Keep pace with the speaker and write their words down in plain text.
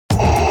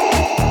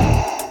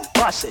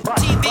Bust it.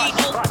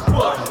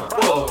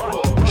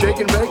 Shake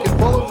and bake in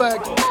full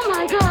effect. Oh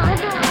my God.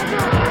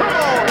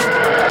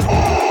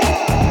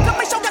 Let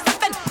me show you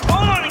something. Go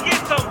on and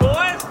get some,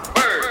 boys.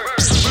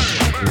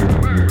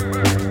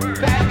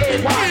 That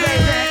is why they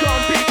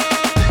come big.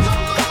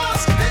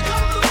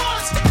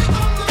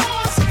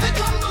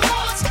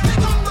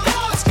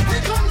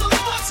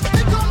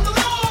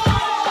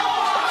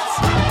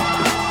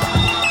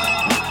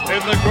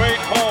 In the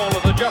great hall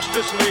of the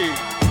Justice League,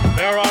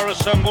 there are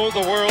assembled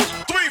the world's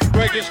three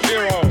greatest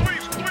heroes,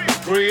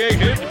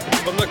 created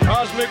from the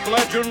cosmic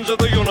legends of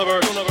the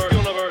universe.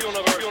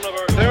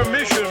 Their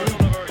mission,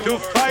 to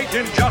fight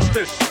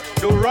injustice,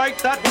 to right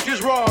that which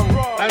is wrong,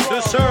 and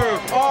to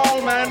serve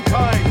all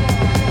mankind.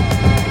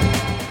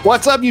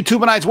 What's up,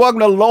 YouTubeites? Welcome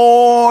to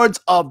Lords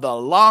of the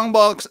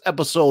Longbox,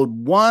 episode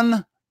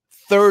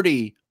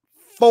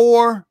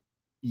 134.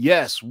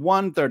 Yes,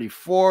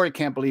 134. I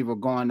can't believe we're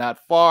going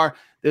that far.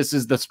 This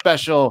is the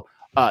special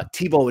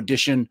TiVo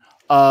edition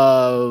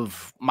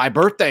of my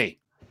birthday.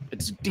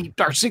 It's a deep,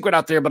 dark secret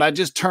out there, but I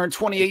just turned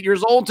 28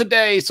 years old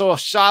today. So a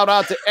shout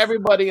out to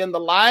everybody in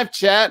the live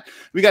chat.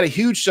 We got a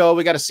huge show.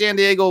 We got a San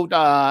Diego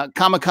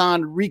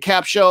Comic-Con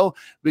recap show.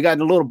 We got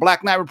a little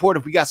Black Knight report.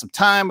 If we got some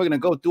time, we're going to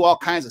go through all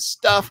kinds of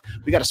stuff.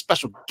 We got a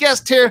special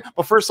guest here.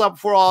 But first off,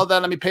 before all of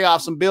that, let me pay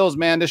off some bills,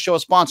 man. This show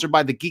is sponsored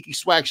by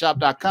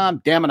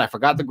thegeekyswagshop.com. Damn it, I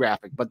forgot the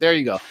graphic, but there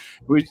you go.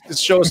 This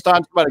show is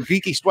sponsored by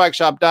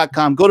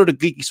thegeekyswagshop.com. Go to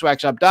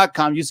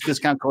thegeekyswagshop.com. Use the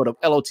discount code of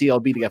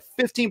LOTLB to get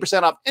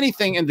 15% off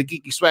anything in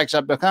thegeekyswagshop.com,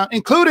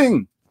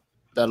 including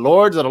the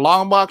Lords of the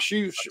Longbox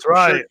shoe. That's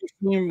right.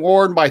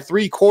 Worn by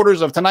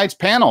 3/4 of tonight's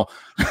panel.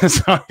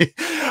 Sorry.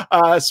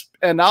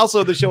 And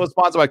also the show is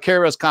sponsored by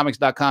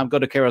KRSComics.com. Go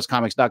to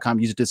KRSComics.com.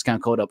 Use the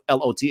discount code of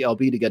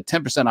LOTLB to get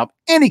 10% off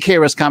any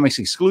KRS Comics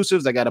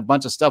exclusives. I got a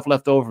bunch of stuff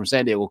left over from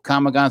San Diego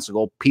Comic-Con, so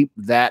go peep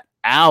that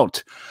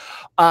out.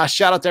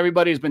 Shout out to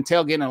everybody who's been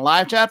tailgating in the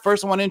live chat.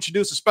 First, I want to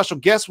introduce a special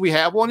guest we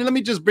have. Well, let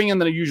me just bring in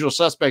the usual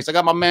suspects. I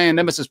got my man,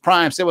 Nemesis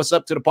Prime. Say what's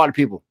up to the party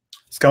people.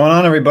 What's going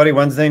on, everybody?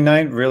 Wednesday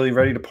night, really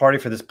ready to party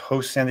for this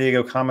post-San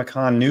Diego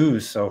Comic-Con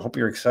news. So hope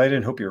you're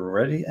excited. Hope you're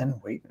ready and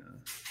waiting.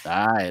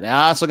 All right.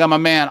 I also got my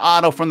man,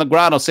 Otto from the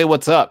Grotto. Say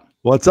what's up.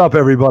 What's up,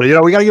 everybody? You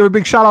know, we got to give a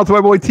big shout out to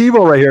my boy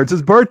TiVo right here. It's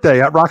his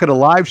birthday. I'm rocking a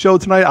live show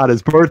tonight on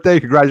his birthday.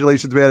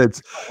 Congratulations, man.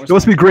 It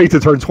must be great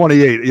to turn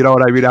 28. You know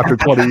what I mean? After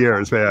 20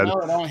 years, man.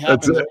 No, it only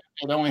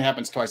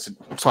happens twice.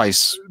 I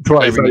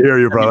hear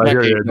you, brother. I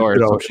hear you.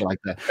 Like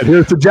that. And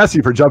here's to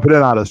Jesse for jumping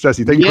in on us.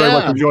 Jesse, thank you very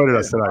much for joining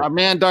us tonight. Our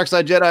man,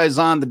 Darkside Jedi, is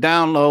on the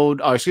download.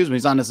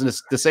 He's on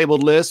this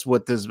disabled list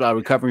with his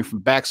recovering from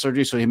back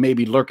surgery, so he may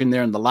be lurking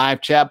there in the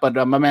live chat. But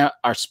my man,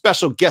 our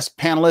special guest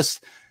panelist,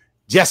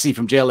 Jesse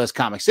from JLS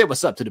Comics. Say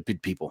what's up to the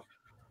people.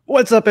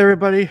 What's up,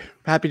 everybody?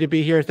 Happy to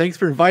be here. Thanks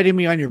for inviting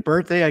me on your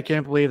birthday. I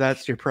can't believe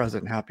that's your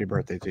present. Happy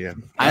birthday to you.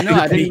 I know.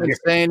 I didn't even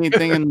say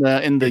anything in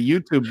the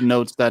YouTube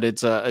notes that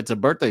it's a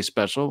birthday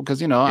special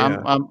because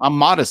I'm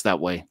modest that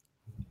way.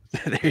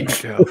 There you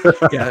go.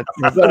 Yeah,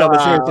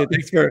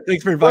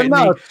 thanks for inviting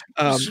me.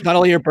 Not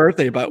only your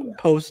birthday, but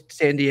post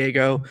San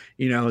Diego.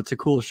 You know, it's a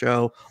cool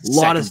show. A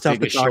lot of stuff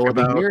to talk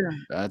about.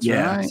 That's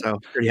right. So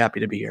pretty happy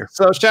to be here.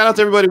 So shout out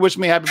to everybody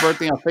wishing me happy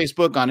birthday on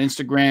Facebook, on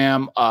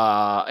Instagram,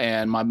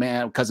 and my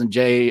man cousin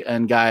Jay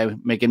and guy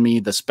making me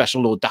the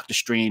special little Doctor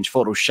Strange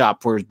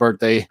Photoshop for his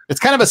birthday. It's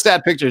kind of a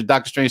sad picture.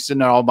 Doctor Strange sitting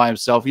there all by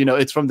himself. You know,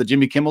 it's from the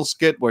Jimmy Kimmel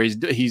skit where he's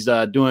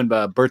doing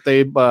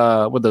birthday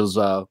with those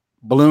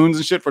balloons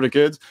and shit for the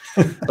kids.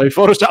 So he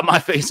photoshopped my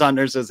face on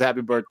there, says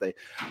happy birthday.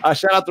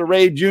 Shout out to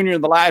Ray Jr.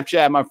 in the live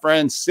chat, my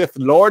friend Sith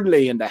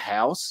Lordley in the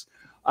house.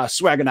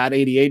 Swaggernaut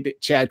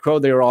 88, Chad Crow,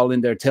 they were all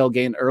in there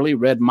tailgating early.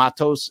 Red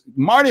Matos,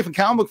 Marty from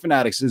Comic Book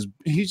Fanatics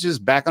he's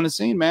just back on the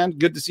scene, man.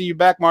 Good to see you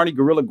back, Marty.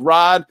 Gorilla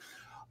Grodd,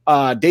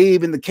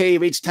 Dave in the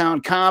Cave,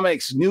 H-Town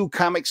Comics, New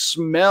Comic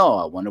Smell.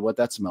 I wonder what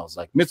that smells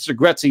like. Mr.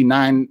 Gretzy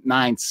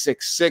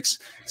 9966,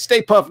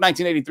 Stay Puff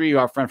 1983,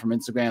 our friend from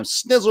Instagram.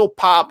 Snizzle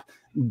Pop,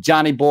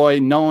 Johnny Boy,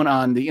 known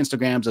on the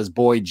Instagrams as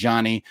Boy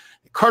Johnny.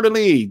 Carter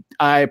Lee,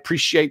 I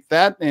appreciate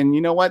that. And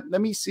you know what?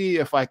 Let me see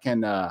if I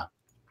can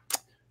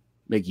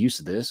make use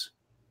of this.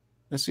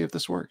 Let's see if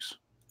this works.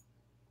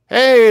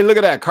 Hey, look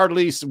at that. Carter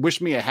Lee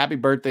wished me a happy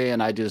birthday,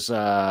 and I just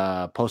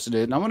posted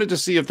it. And I wanted to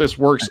see if this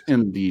works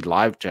in the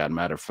live chat.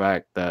 Matter of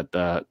fact,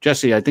 that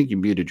Jesse, I think you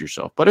muted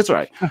yourself, but it's all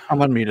right. I'm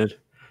unmuted.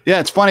 Yeah,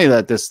 it's funny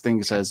that this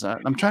thing says,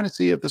 I'm trying to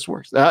see if this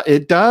works.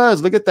 It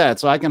does. Look at that.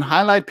 So I can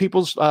highlight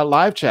people's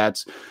live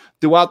chats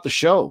throughout the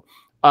show.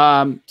 You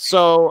know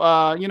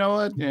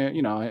what?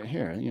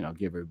 Here,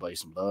 give everybody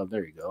some love.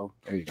 There you go.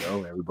 There you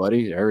go,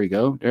 everybody. There we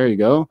go. There you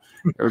go.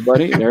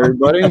 Everybody.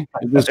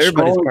 Just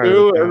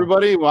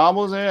everybody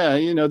wobbles.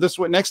 Yeah, this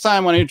way. Next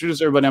time when I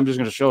introduce everybody, I'm just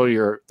going to show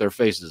their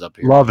faces up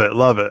here. Love it. You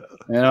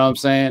know what I'm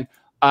saying?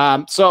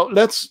 So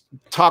let's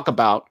talk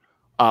about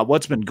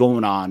what's been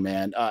going on,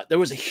 man. There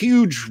was a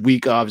huge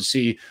week,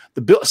 obviously.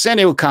 The San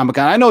Diego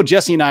Comic-Con. I know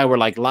Jesse and I were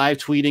like live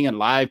tweeting and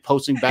live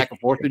posting back and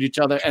forth with each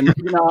other. And,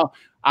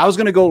 I was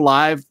going to go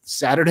live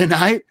Saturday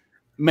night.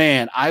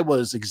 Man, I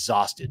was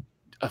exhausted.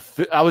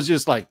 I was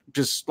just like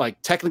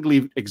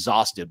technically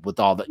exhausted with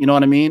all that. You know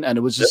what I mean? And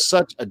it was just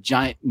such a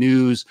giant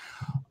news.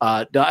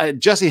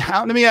 Jesse,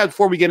 let me add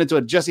before we get into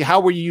it, Jesse, how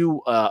were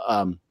you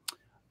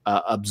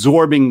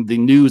absorbing the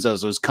news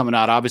as it was coming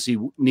out? Obviously,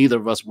 neither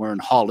of us were in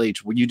Hall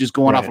H. Were you just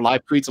going off of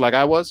live tweets like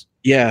I was?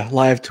 Yeah,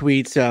 live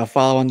tweets,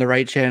 following the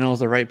right channels,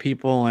 the right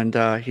people, and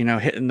hitting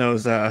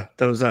those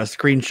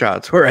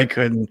screenshots where I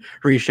couldn't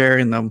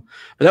resharing them.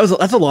 But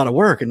that's a lot of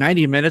work. And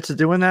 90 minutes of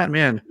doing that,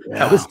 man,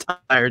 I was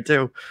tired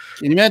too.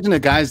 Can you imagine the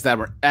guys that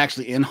were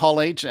actually in Hall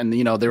H and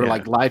they were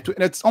like live tweet?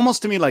 It's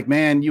almost to me like,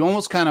 man, you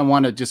almost kind of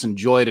want to just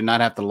enjoy it and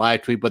not have to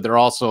live tweet, but they're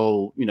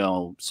also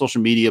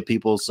social media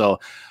people. So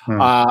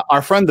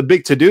our friend the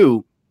Big To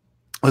Do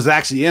was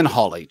actually in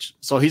Hall H.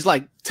 So he's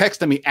like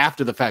texting me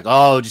after the fact,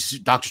 oh,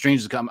 Doctor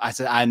Strange is coming. I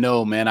said, I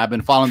know, man. I've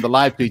been following the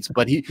live tweets.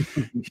 But he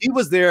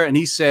was there and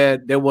he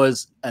said there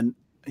was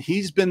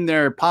he's been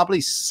there probably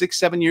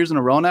 6-7 years in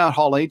a row now at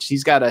Hall H.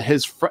 He's got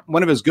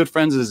one of his good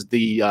friends is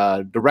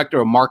the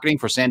director of marketing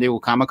for San Diego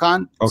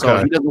Comic-Con. Okay.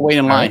 So he doesn't wait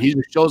in line. He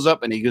just shows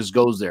up and he just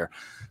goes there.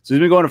 So he's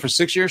been going for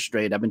 6 years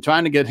straight. I've been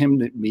trying to get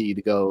me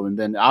to go. And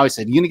then I always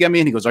said, you going to get me?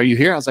 And he goes, are you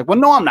here? I was like, well,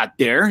 no, I'm not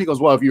there. He goes,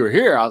 well, if you were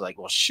here. I was like,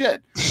 well,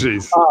 shit.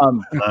 Jeez.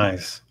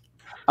 Nice.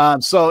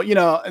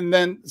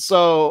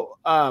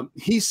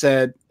 He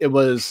said it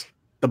was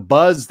the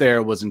buzz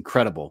there was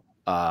incredible.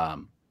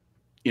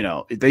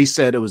 They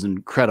said it was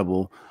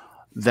incredible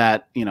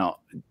that,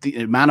 the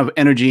amount of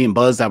energy and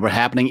buzz that were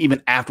happening,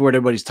 even afterward,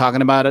 everybody's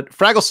talking about it.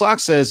 Fraggle Sock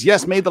says,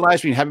 yes, made the live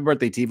stream. Happy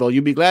birthday, TiVo.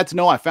 You'll be glad to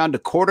know I found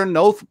Dakota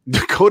North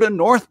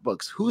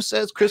books. Who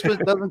says Christmas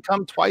doesn't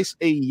come twice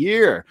a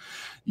year?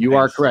 You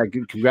are correct.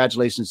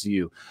 Congratulations to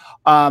you.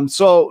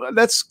 So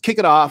let's kick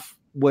it off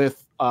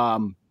with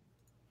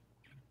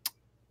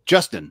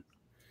Justin.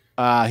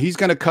 He's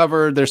going to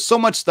cover, there's so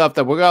much stuff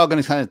that we're all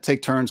going to kind of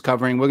take turns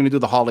covering. We're going to do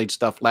the Hall H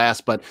stuff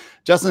last, but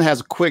Justin has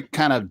a quick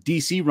kind of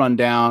DC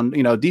rundown.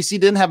 DC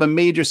didn't have a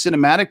major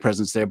cinematic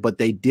presence there, but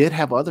they did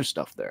have other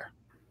stuff there.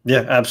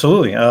 Yeah,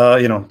 absolutely.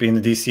 Being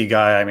the DC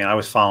guy, I mean, I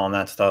was following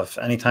that stuff.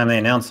 Anytime they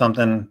announced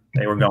something,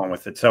 they were going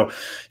with it. So,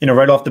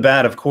 right off the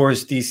bat, of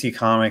course, DC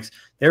Comics,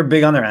 they're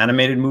big on their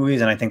animated movies,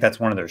 and I think that's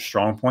one of their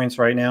strong points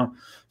right now.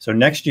 So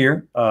next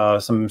year,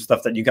 some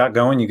stuff that you got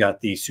going, you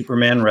got the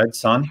Superman Red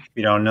Sun. If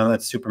you don't know,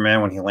 that's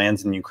Superman when he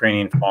lands in the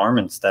Ukrainian farm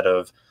instead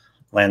of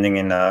landing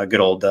in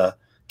good old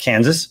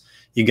Kansas.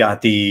 You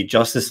got the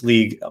Justice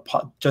League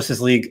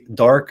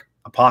Dark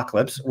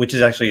Apocalypse, which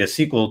is actually a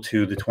sequel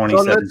to the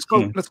 2017.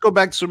 So let's go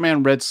back to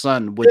Superman Red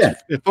Sun, which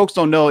if folks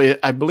don't know,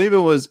 I believe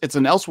it's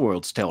an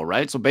Elseworlds tale,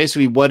 right? So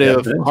basically, what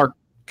if Clark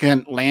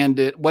Kent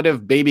landed? What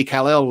if Baby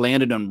Kal-El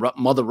landed on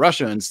Mother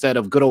Russia instead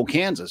of good old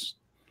Kansas?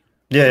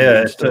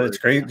 Yeah, it's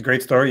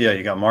great story. Yeah,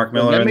 you got Mark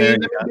Miller in there.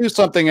 Let me do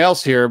something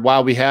else here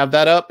while we have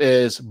that up.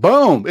 Is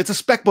boom! It's a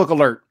spec book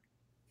alert.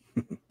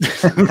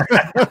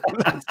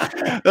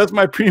 That's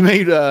my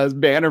pre-made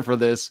banner for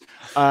this.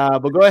 But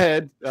go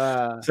ahead.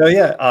 Batman's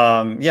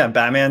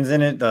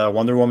in it,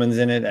 Wonder Woman's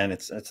in it, and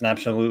it's an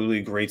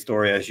absolutely great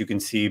story, as you can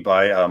see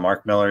by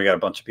Mark Miller. You got a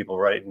bunch of people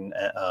writing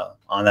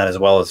on that as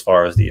well as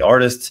far as the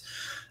artists.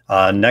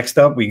 Next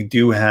up, we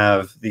do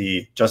have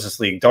the Justice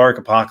League Dark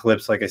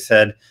Apocalypse. Like I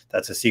said,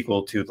 that's a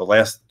sequel to the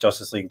last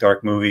Justice League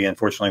Dark movie.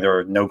 Unfortunately, there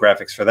are no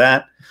graphics for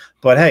that.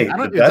 But hey,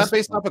 is that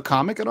based off a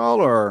comic at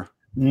all, or?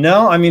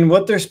 No, I mean,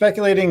 what they're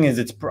speculating is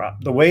it's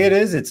the way it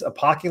is. It's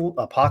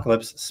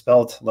apocalypse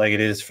spelt like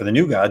it is for the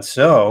New Gods.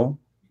 So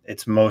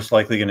it's most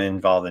likely going to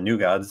involve the New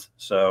Gods.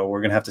 So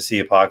we're going to have to see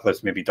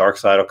Apocalypse. Maybe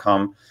Darkseid will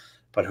come,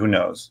 but who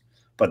knows?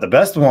 But the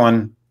best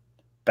one,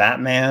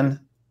 Batman,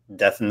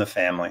 Death in the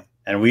Family.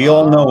 And we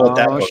all know what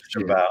that book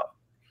is about.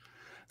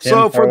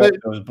 So for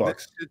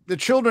the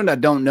children that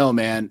don't know,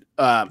 man,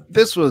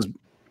 this was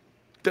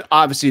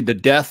obviously the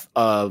death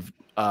of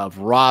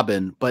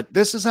Robin, but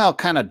this is how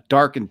kind of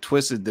dark and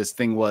twisted this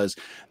thing was.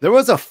 There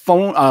was a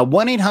phone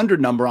 1-800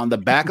 number on the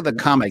back of the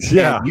comics.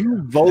 Yeah,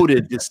 you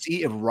voted to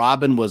see if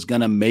Robin was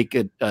gonna make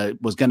it,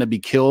 was gonna be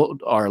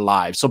killed or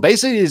alive. So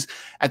basically,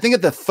 I think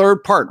at the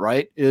third part,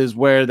 right, is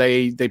where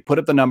they put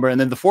up the number, and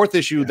then the fourth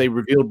issue they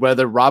revealed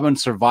whether Robin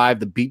survived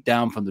the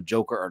beatdown from the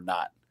Joker or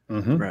not.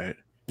 Mm-hmm. Right.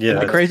 Yeah.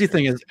 The crazy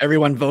thing is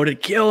everyone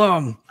voted kill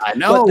him. I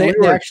know.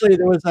 Actually,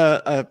 there was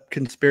a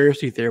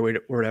conspiracy theory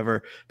or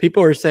whatever.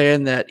 People were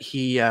saying that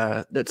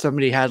that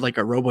somebody had like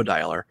a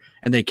robodialer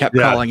and they kept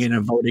calling in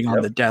and voting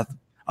on the death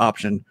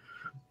option.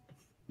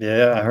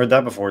 Yeah, I heard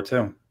that before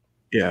too.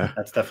 Yeah.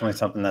 That's definitely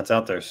something that's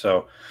out there.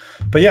 So,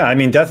 but yeah, I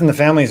mean, Death in the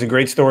Family is a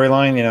great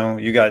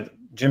storyline. You got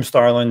Jim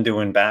Starlin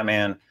doing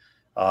Batman.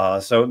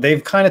 So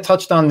they've kind of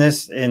touched on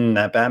this in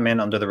that Batman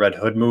Under the Red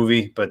Hood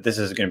movie, but this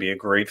is going to be a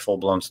great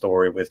full-blown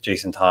story with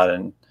Jason Todd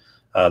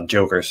and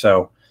Joker.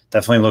 So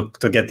definitely look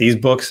to get these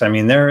books. I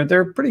mean,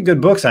 they're pretty good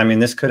books. I mean,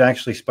 this could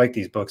actually spike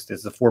these books.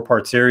 It's a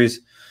 4-part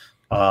series,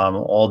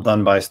 all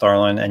done by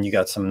Starlin, and you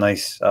got some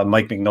nice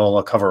Mike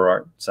Mignola cover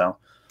art. So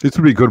these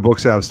would be good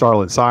books to have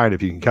Starlin sign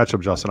if you can catch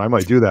them, Justin. I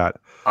might do that.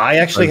 I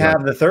actually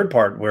have the third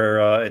part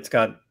where it's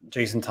got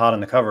Jason Todd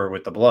on the cover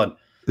with the blood.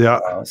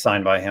 Yeah.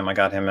 signed by him. I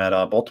got him at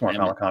Baltimore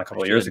Comic Con a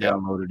couple of years ago.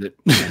 Downloaded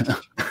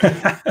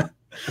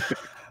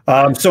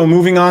it. So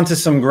moving on to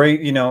some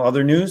great,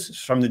 other news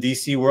from the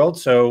DC world.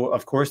 So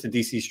of course, the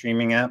DC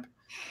streaming app.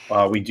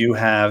 We do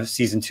have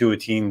season 2 of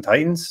Teen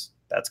Titans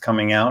that's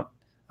coming out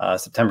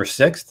September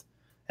 6th,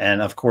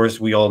 and of course,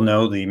 we all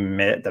know the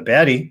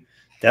baddie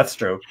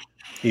Deathstroke.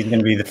 He's going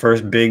to be the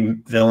first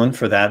big villain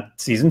for that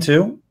season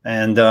 2.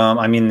 And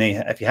I mean,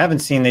 if you haven't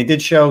seen, they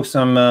did show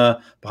some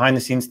behind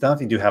the scenes stuff.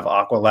 You do have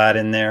Aqualad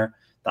in there.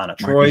 Donna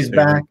Troy's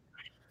back.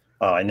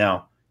 Oh, I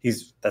know.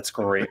 That's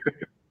great.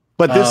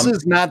 But this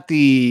is not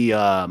the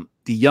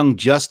Young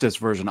Justice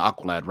version of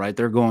Aqualad, right?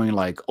 They're going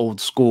like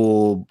old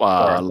school,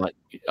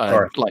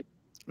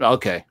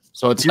 okay.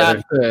 So it's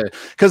not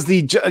because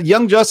the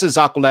Young Justice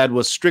Aqualad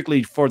was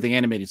strictly for the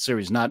animated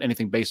series, not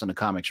anything based on the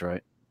comics,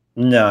 right?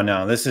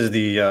 No. This is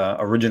the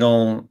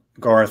original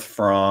Garth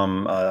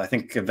from I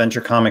think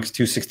Adventure Comics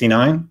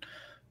 269.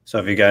 So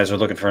if you guys are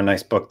looking for a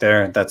nice book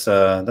there, that's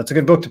a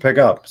good book to pick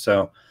up.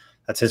 So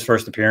that's his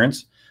first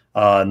appearance.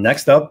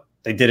 Next up,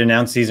 they did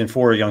announce season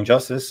 4 of Young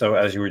Justice. So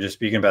as you were just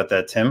speaking about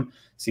that, Tim,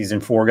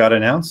 season 4 got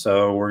announced.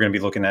 So we're going to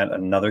be looking at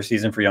another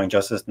season for Young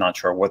Justice. Not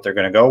sure what they're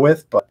going to go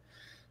with, but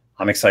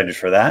I'm excited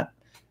for that.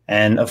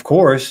 And of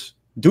course,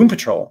 Doom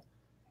Patrol.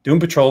 Doom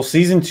Patrol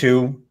season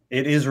 2,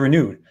 it is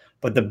renewed.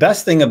 But the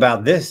best thing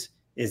about this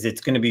is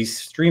it's going to be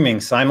streaming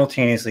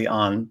simultaneously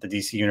on the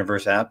DC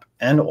Universe app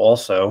and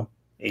also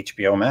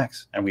HBO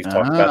Max. And we've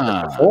talked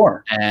about this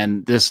before.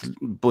 And this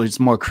puts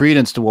more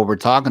credence to what we're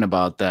talking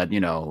about, that,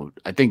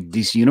 I think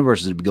DC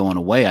Universe is going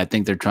away. I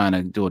think they're trying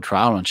to do a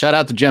trial run. Shout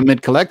out to Gem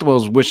Mid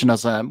Collectibles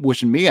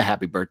wishing me a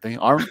happy birthday.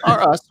 Or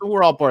us.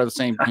 We're all part of the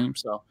same team.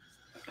 So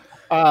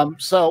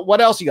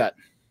what else you got?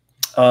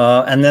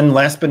 And then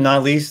last but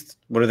not least,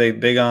 what are they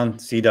big on?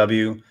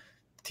 CW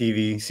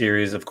TV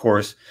series, of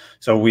course.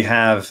 So we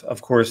have,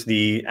 of course,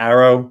 the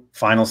Arrow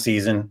final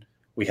season.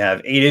 We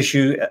have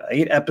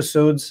 8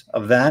 episodes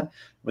of that,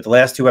 with the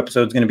last 2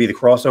 episodes going to be the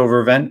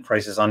crossover event,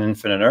 Crisis on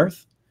Infinite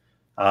Earth.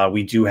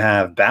 We do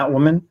have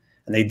Batwoman,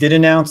 and they did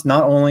announce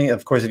not only,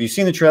 of course, if you've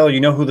seen the trailer, you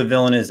know who the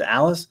villain is,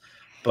 Alice,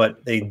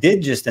 but they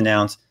did just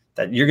announce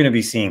that you're going to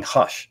be seeing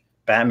Hush,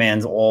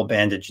 Batman's all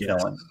bandaged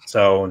villain.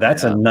 So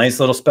that's a nice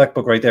little spec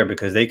book right there,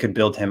 because they could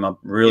build him up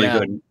really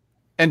good.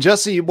 And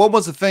Jesse, what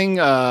was the thing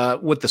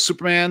with the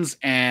Supermans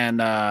and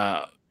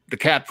the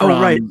cat from...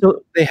 Oh, right.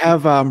 So they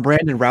have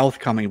Brandon Routh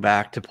coming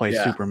back to play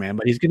Superman,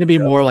 but he's going to be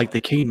more like the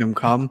Kingdom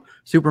Come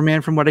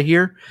Superman from what I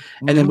hear.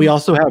 And then we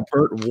also have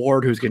Burt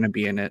Ward, who's going to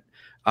be in it.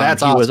 He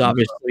was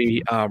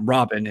obviously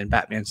Robin in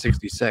Batman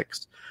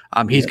 66.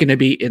 He's going to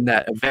be in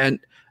that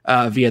event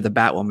via the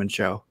Batwoman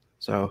show.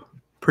 So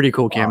pretty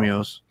cool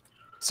cameos.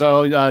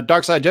 So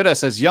Darkside Jedi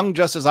says, Young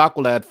Justice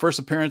Aqualad first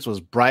appearance was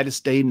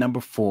Brightest Day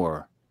number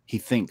 4. He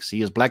thinks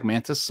he is Black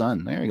Manta's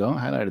son. There you go.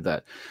 Highlighted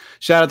that.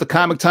 Shout out to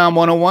Comic Tom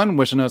 101,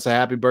 wishing us a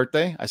happy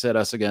birthday. I said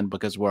us again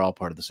because we're all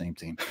part of the same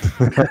team.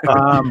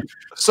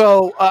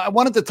 So I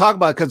wanted to talk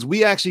about, because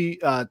we actually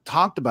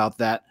talked about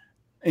that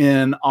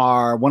in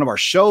one of our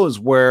shows,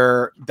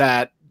 where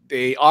that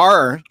they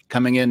are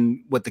coming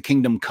in with the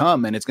Kingdom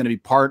Come, and it's going to be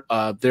part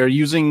of, they're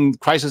using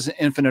Crisis on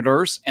Infinite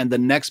Earths, and the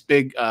next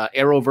big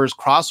Arrowverse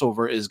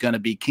crossover is going to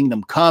be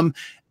Kingdom Come,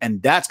 and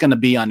that's going to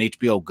be on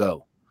HBO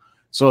Go.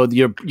 So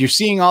you're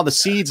seeing all the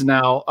seeds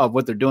now of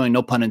what they're doing.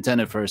 No pun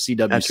intended for a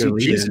CW seed.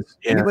 Jesus.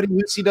 Anybody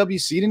use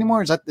CW seed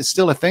anymore? Is that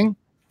still a thing?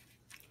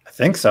 I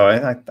think so.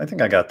 I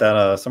think I got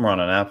that somewhere on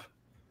an app.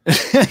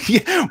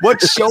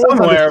 What show is on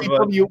the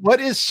CW?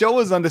 What show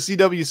is on the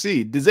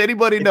CWC? Does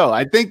anybody know?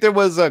 I think there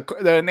was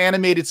an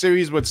animated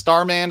series with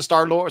Starman,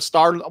 Star-Lord,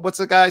 what's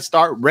the guy?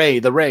 Ray.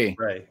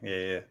 Right.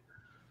 Yeah.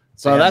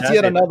 So that's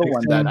yet another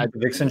one that the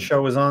Vixen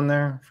show was on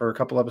there for a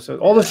couple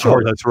episodes. All the shows.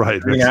 Oh, that's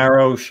right. The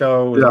Arrow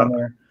show was on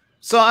there.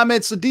 So I mean,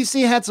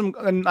 DC had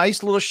a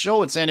nice little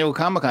show at San Diego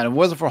Comic-Con. If it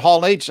wasn't for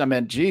Hall H, I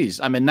mean, geez.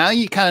 I mean, now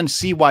you kind of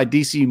see why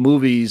DC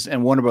Movies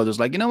and Warner Brothers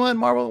like, you know what,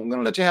 Marvel, I'm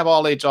gonna let you have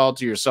Hall H all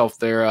to yourself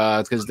there,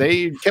 because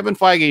Kevin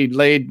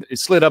Feige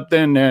slid up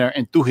in there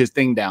and threw his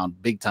thing down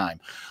big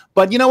time.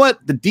 But you know what,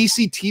 the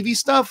DC TV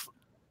stuff,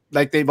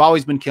 like, they've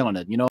always been killing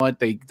it. You know what,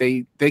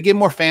 they give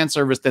more fan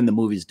service than the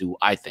movies do,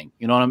 I think.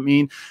 You know what I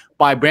mean?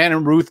 By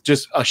Brandon Routh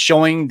just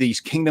showing the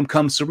Kingdom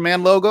Come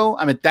Superman logo,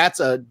 I mean, that's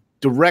a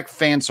direct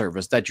fan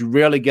service that you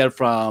rarely get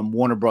from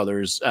Warner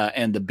Brothers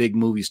and the big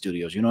movie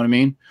studios. You know what I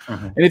mean?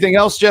 Anything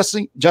else,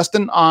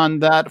 Justin, on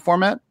that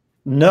format?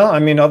 No, I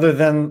mean, other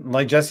than,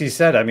 like Jesse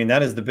said, I mean,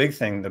 that is the big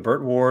thing. The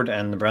Burt Ward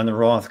and the Brandon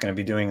Roth going to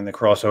be doing the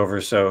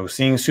crossover. So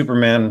seeing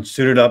Superman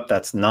suited up,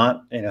 that's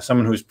not,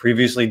 someone who's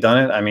previously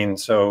done it. I mean,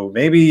 so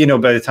maybe,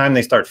 by the time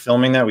they start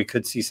filming that, we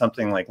could see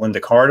something like Linda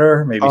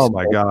Carter, maybe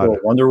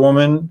Wonder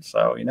Woman.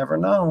 So you never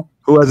know.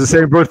 Who has the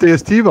same birthday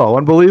as TiVo?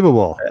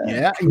 Unbelievable.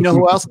 Yeah. You know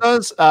who else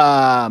does?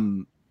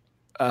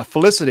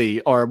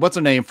 Felicity, or what's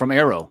her name from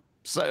Arrow?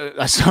 So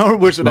I saw her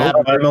wish it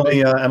happened.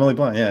 Emily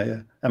Blunt.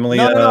 Yeah. Emily.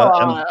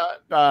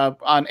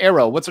 On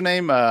Arrow, what's her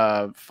name?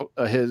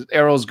 His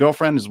Arrow's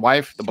girlfriend, his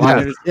wife, the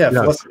blonde.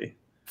 Felicity.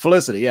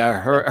 Felicity, yeah,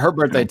 her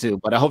birthday too,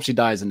 but I hope she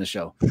dies in the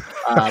show.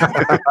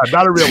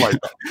 Not in real life.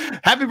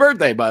 Happy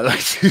birthday, by the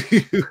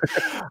way.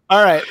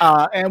 All right,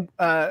 and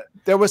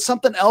there was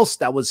something else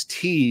that was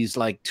teased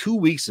like 2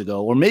 weeks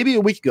ago, or maybe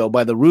a week ago,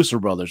 by the Russo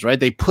brothers. Right?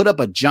 They put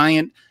up a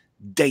giant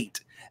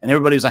date, and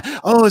everybody was like,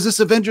 "Oh, is this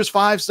Avengers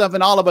 5 stuff?"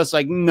 And all of us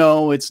like,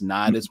 "No, it's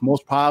not. It's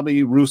most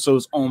probably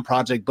Russo's own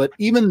project." But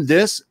even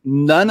this,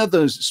 none of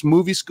those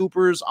movie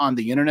scoopers on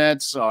the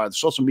internet or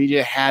social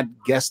media had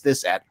guessed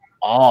this at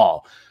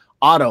all.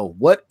 Otto,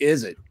 what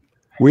is it?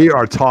 We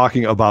are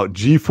talking about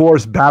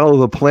G-Force Battle of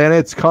the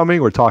Planets coming.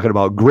 We're talking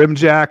about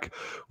Grimjack.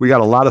 We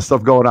got a lot of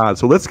stuff going on.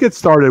 So let's get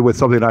started with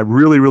something I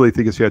really, really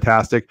think is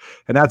fantastic,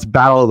 and that's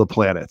Battle of the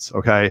Planets,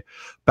 okay?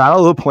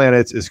 Battle of the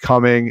Planets is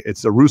coming.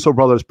 It's the Russo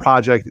brothers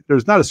project.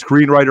 There's not a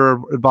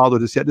screenwriter involved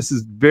with this yet. This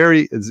is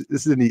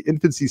in the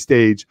infancy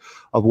stage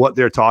of what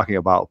they're talking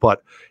about.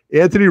 But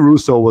Anthony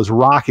Russo was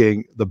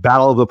rocking the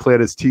Battle of the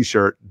Planets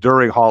t-shirt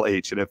during Hall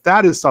H. And if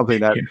that is something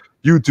that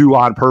you do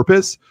on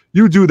purpose,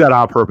 you do that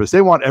on purpose.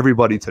 They want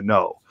everybody to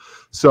know.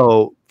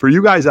 So for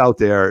you guys out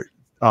there,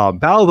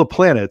 Battle of the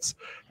Planets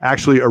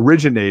actually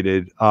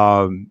originated,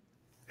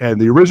 and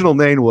the original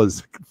name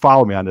was,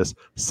 follow me on this,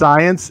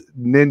 Science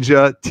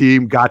Ninja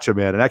Team Gotcha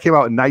Man. And that came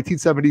out in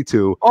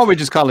 1972. Or we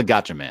just call it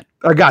Gotcha Man.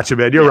 Gotcha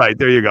Man. You're right.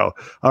 There you go.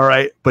 All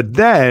right. But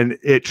then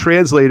it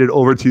translated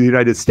over to the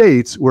United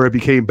States, where it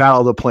became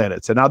Battle of the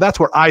Planets. And now that's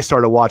where I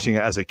started watching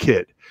it as a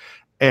kid.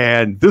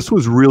 And this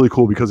was really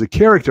cool because the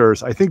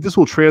characters, I think this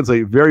will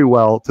translate very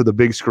well to the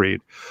big screen.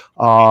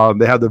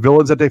 They have the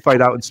villains that they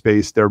fight out in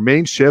space. Their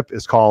main ship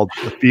is called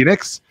the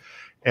Phoenix.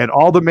 And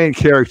all the main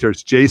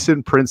characters,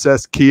 Jason,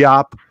 Princess,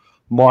 Keop,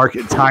 Mark,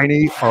 and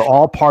Tiny, are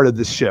all part of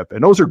this ship.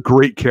 And those are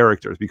great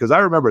characters because I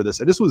remember this.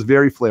 And this was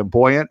very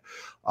flamboyant.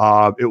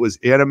 It was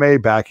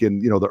anime back in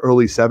the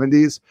early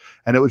 70s.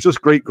 And it was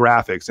just great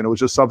graphics. And it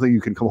was just something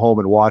you can come home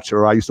and watch.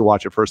 Or I used to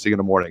watch it first thing in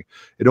the morning.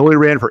 It only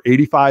ran for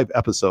 85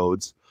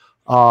 episodes.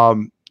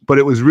 But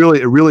it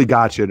really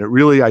got you. And it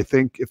really, I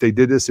think if they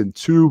did this in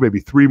 2,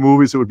 maybe 3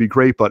 movies, it would be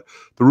great. But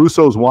the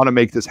Russos want to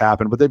make this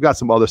happen. But they've got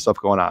some other stuff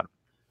going on.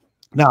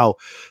 Now,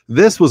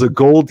 this was a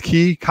Gold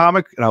Key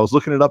comic, and I was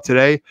looking it up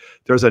today.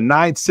 There's a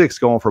 9.6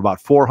 going for about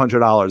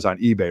 $400 on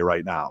eBay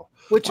right now.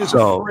 Which is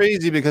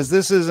crazy because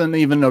this isn't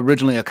even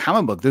originally a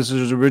comic book. This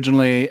is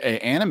originally an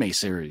anime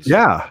series.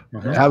 Yeah,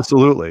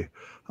 absolutely.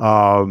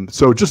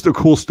 So just a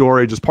cool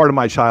story, just part of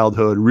my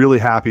childhood. Really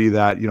happy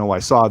that, I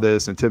saw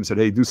this and Tim said,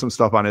 hey, do some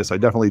stuff on this. I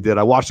definitely did.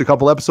 I watched a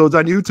couple episodes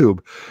on YouTube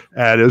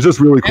and it was just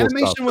really cool.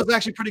 Animation was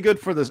actually pretty good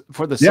for the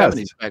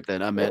 70s back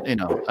then. I mean,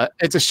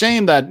 it's a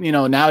shame that,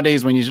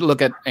 nowadays when you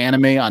look at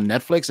anime on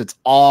Netflix, it's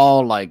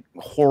all like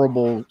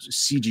horrible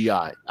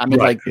CGI. I mean,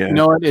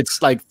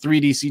 it's like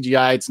 3D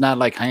CGI. It's not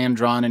like hand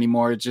drawn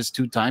anymore. It's just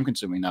too time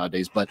consuming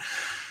nowadays. But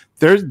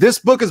this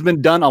book has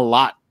been done a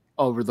lot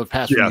over the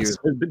past few years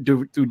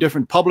through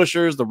different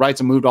publishers. The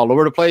rights have moved all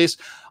over the place.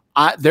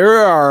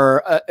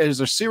 There's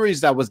a series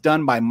that was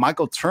done by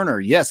Michael Turner.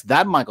 Yes,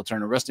 that Michael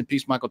Turner. Rest in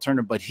peace, Michael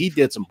Turner. But he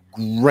did some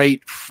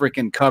great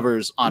freaking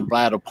covers on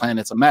Battle of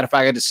Planets. As a matter of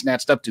fact, I just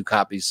snatched up 2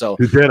 copies. So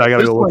you did. I got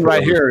to go look.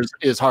 Right here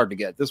is hard to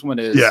get. This one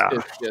is.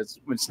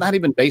 It's not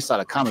even based on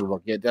a comic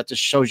book yet. That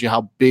just shows you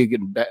how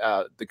big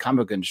the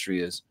comic book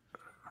industry is.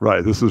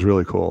 Right. This is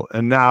really cool.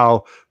 And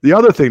now the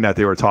other thing that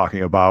they were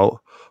talking about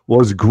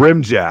was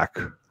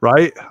Grimjack.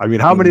 Right? I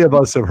mean, how many of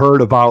us have heard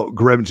about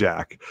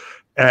Grimjack?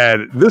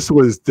 And this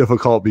was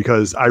difficult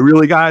because I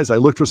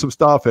looked for some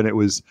stuff and it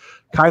was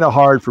kind of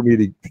hard for me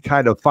to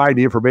kind of find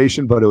the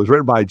information, but it was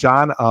written by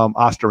John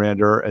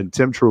Ostrander and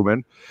Tim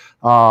Truman.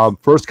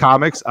 First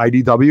Comics,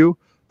 IDW.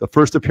 The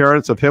first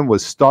appearance of him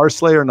was Star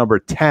Slayer number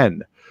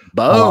 10.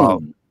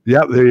 Boom.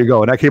 Yep, there you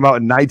go. And that came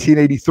out in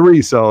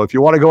 1983. So if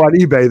you want to go on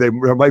eBay,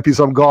 there might be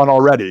some gone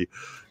already.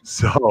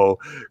 So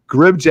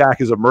Grimjack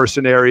is a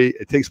mercenary.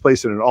 It takes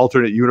place in an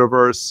alternate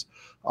universe.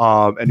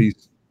 And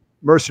these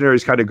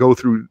mercenaries kind of go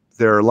through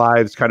their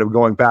lives, kind of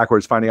going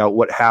backwards, finding out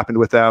what happened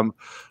with them.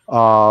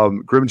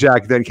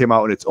 Grimjack then came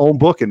out in its own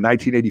book in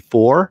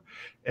 1984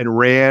 and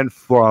ran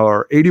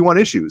for 81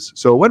 issues.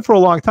 So it went for a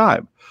long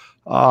time.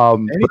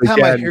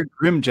 Anytime I hear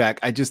Grimjack,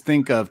 I just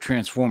think of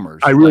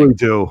Transformers. I really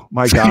do.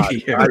 My God.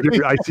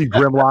 I see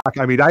Grimlock.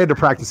 I mean, I had to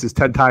practice this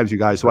 10 times, you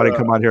guys, so I didn't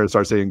come on here and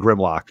start saying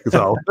Grimlock.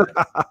 So,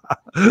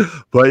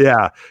 but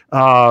yeah,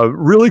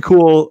 really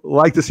cool.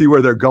 Like to see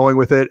where they're going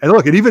with it. And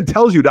look, it even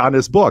tells you on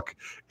this book,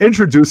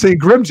 introducing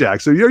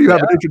Grimjack. So here you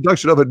have an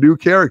introduction of a new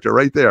character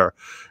right there.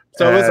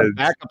 So it's a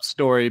backup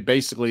story,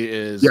 basically,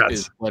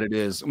 is what it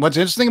is. What's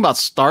interesting about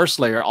Star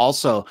Slayer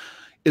also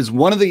is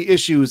one of the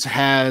issues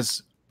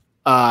has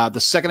the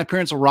second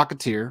appearance of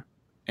Rocketeer,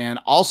 and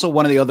also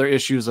one of the other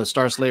issues of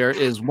Star Slayer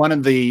is one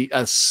of the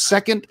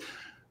second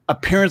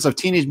appearance of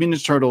Teenage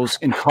Mutant Ninja Turtles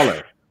in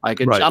color. I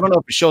don't know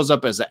if it shows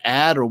up as an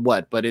ad or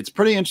what, but it's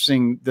pretty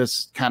interesting.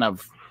 This kind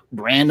of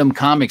random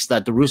comics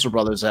that the Russo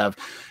brothers have.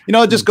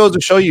 It just goes to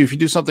show you if you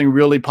do something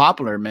really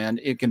popular, man,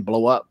 it can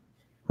blow up.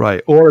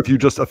 Right. Or if you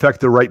just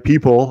affect the right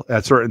people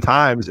at certain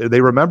times,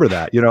 they remember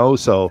that.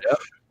 So. Yep.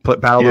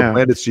 Battle of the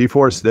Planets,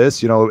 G-Force,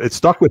 this, it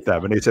stuck with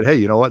them. And they said, hey,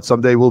 you know what?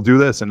 Someday we'll do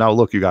this. And now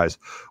look, you guys,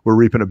 we're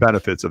reaping the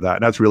benefits of that.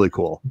 And that's really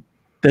cool.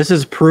 This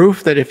is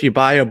proof that if you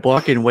buy a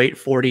book and wait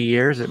 40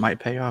 years, it might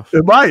pay off.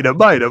 It might,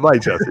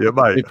 Jesse. It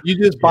might. If you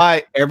just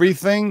buy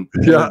everything,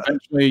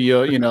 eventually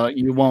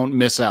you won't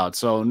miss out.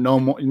 So no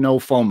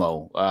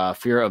FOMO,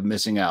 fear of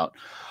missing out.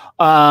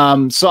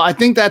 So I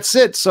think that's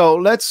it. So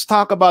let's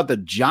talk about the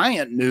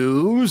giant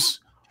news.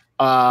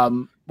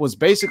 Was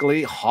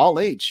basically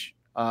Hall H.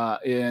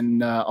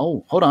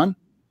 Hold on.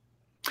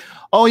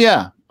 Oh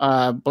yeah.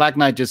 Black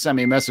Knight just sent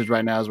me a message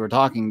right now as we're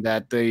talking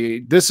that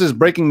this is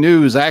breaking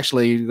news.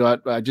 Actually,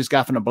 I just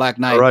got from the Black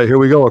Knight. All right, here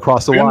we go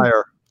across the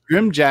wire.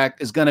 Grimjack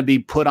is going to be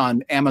put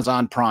on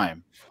Amazon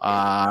Prime.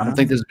 I don't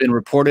think this has been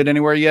reported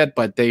anywhere yet,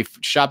 but they've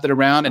shopped it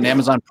around, and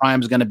Amazon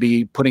Prime is going to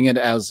be putting it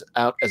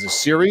out as a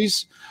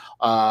series.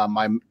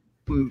 My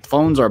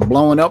phones are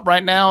blowing up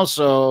right now,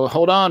 so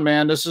hold on,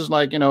 man. This is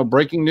like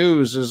breaking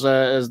news,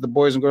 as the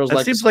boys and girls that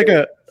like.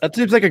 That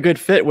seems like a good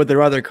fit with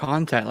their other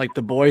content. Like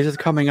The Boys is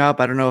coming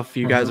up. I don't know if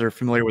you guys are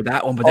familiar with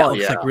that one, but that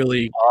looks like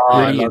really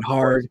gritty and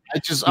hard.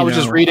 I was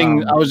just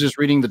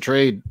reading the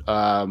trade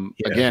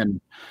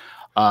again,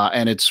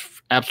 and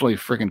it's absolutely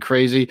freaking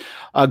crazy.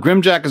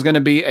 Grimjack is going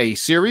to be a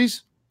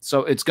series,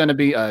 so it's going to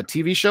be a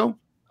TV show,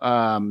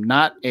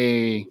 not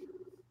a.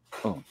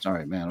 Oh,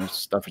 sorry, man. This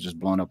stuff is just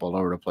blowing up all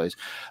over the place.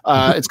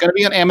 It's going to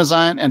be on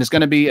Amazon, and it's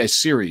going to be a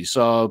series.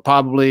 So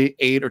probably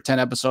 8 or 10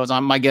 episodes.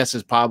 My guess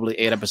is probably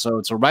 8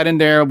 episodes. So right in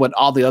there with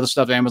all the other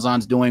stuff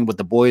Amazon's doing with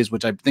The Boys,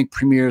 which I think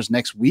premieres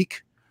next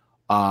week.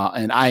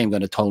 And I am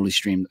going to totally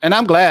stream. And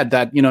I'm glad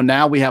that,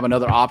 now we have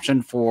another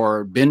option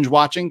for binge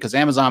watching, because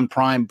Amazon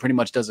Prime pretty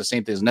much does the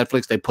same thing as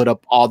Netflix. They put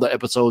up all the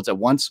episodes at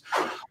once.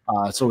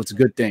 So it's a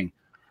good thing.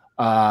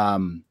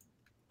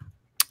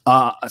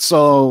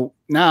 So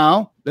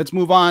now let's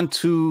move on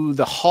to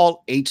the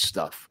Hall H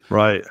stuff.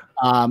 Right.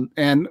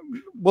 And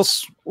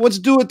let's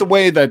do it the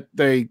way that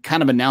they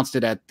kind of announced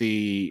it at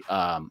the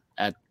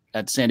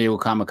at San Diego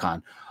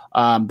Comic-Con.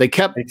 They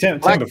kept. Hey, Tim,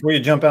 before you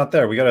jump out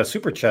there, we got a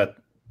super chat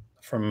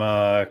from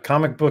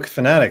Comic Book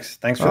Fanatics.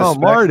 Thanks for the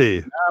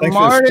Marty. Thanks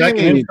for the second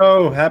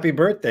info. Happy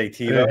birthday,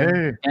 Tito.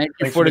 Hey. Thank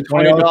you for the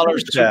 $20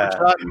 super chat,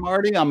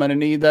 Marty. I'm going to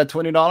need that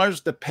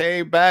 $20 to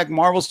pay back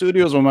Marvel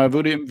Studios when my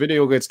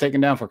video gets taken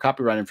down for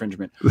copyright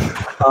infringement.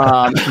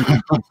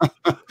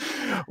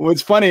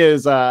 What's funny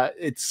is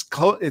it's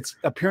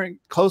appearing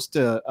close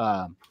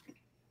to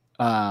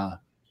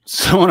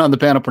someone on the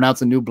panel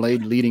pronounced a new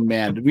Blade leading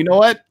man. You know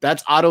what?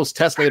 That's Otto's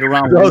test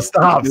around. No,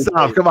 stop.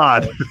 Come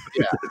on.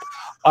 Yeah.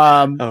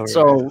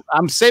 So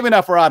I'm saving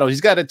that for Otto.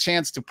 He's got a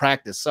chance to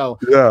practice. So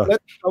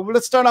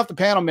let's start off the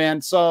panel, man.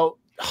 So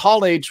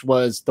Hall H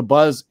was the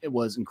buzz. It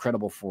was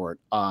incredible for it.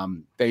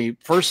 They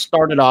first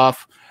started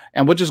off,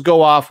 and we'll just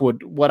go off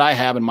with what I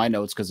have in my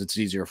notes because it's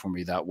easier for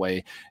me that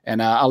way.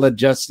 And I'll let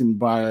Justin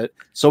buy it.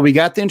 So we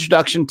got the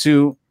introduction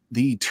to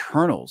the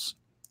Eternals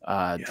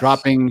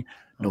dropping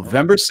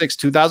November 6,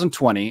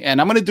 2020. And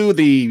I'm going to do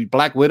the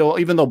Black Widow,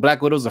 even though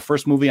Black Widow is the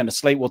first movie on the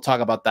slate. We'll talk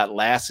about that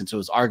last, since it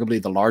was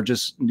arguably the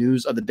largest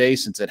news of the day,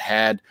 since it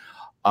had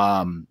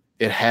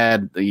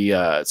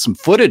the some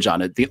footage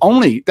on it.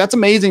 That's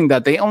amazing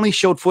that they only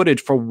showed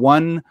footage for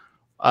one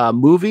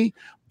movie,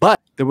 but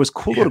there was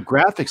cool little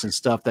graphics and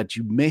stuff that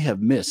you may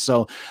have missed.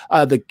 So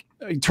the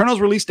Eternals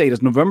release date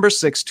is November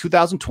 6,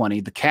 2020.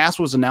 The cast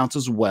was announced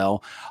as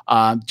well.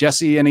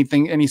 Jesse,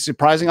 any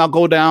surprising? I'll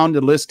go down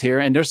the list here,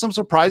 and there's some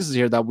surprises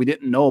here that we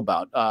didn't know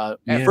about.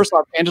 First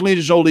off,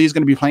 Angelina Jolie is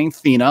going to be playing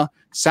Thena.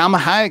 Salma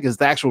Hayek is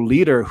the actual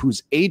leader,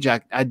 whose age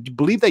I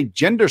believe they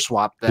gender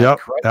swapped that. Yep,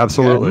 correct?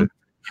 absolutely.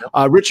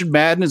 Richard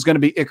Madden is going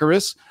to be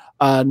Icarus.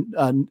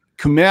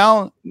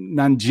 Kumail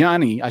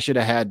Nanjiani, I should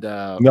have had.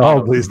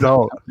 No, please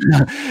don't.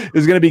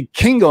 Is going to be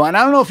Kingo, and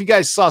I don't know if you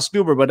guys saw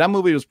Stuber, but that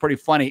movie was pretty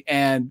funny.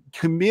 And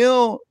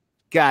Kumail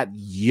got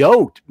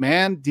yoked,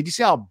 man. Did you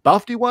see how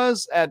buffed he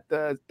was at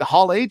the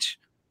Hall H?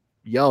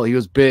 Yo, he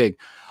was big.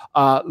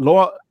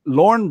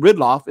 Lauren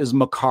Ridloff is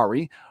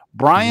Makari.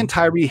 Brian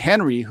Tyree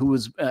Henry, who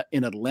was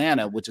in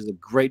Atlanta, which is a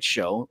great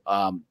show,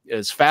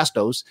 is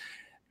Fastos.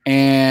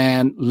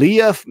 And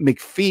Leah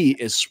McPhee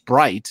is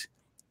Sprite.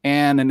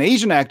 And an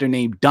Asian actor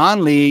named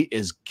Don Lee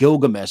is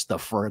Gilgamesh, the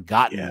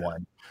Forgotten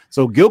One.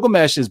 So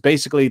Gilgamesh is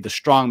basically the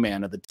strong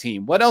man of the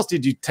team. What else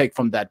did you take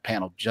from that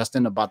panel,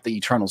 Justin, about the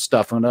Eternal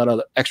stuff and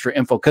other extra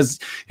info? Because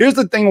here's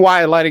the thing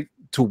why I like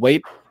to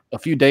wait a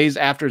few days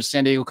after the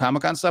San Diego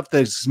Comic-Con stuff.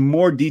 There's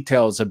more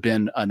details have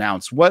been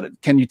announced. What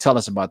can you tell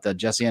us about that,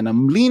 Jesse? And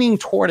I'm leaning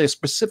toward a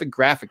specific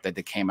graphic that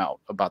they came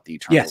out about the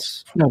Eternals.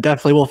 Yes, no,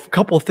 definitely. Well, a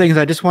couple of things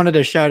I just wanted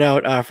to shout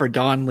out for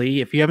Don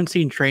Lee. If you haven't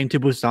seen Train to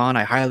Busan,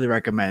 I highly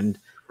recommend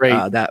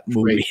that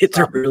movie. It's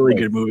a really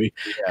good movie.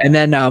 Yeah. And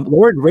then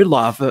Lauren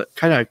Ridloff,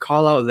 kind of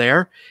call out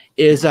there,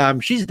 is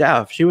she's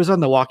deaf. She was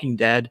on The Walking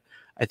Dead,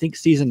 I think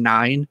season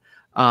 9.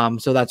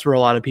 So that's where a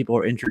lot of people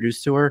are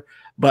introduced to her.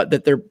 But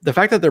the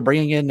fact that they're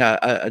bringing in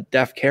a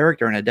deaf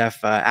character and a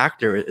deaf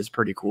actor is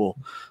pretty cool.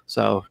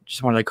 So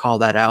just wanted to call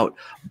that out.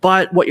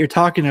 But what you're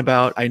talking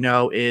about, I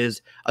know,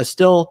 is a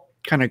still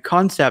kind of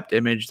concept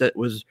image that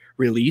was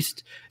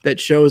released that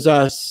shows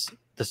us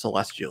the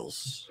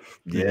Celestials.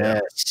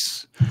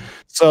 Yes.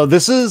 So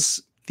this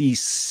is the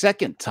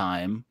second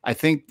time. I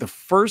think the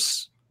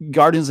first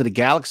Guardians of the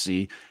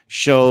Galaxy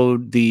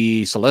showed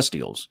the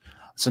Celestials.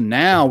 So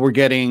now we're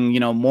getting,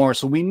 more.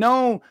 So we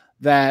know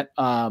that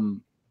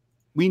the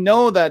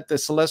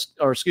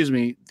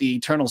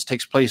Eternals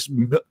takes place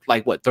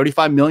like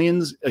 35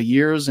 million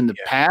years in the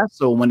past.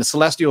 So when the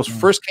Celestials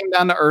first came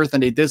down to Earth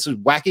and they did this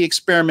wacky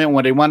experiment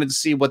when they wanted to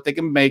see what they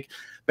can make,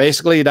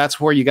 basically that's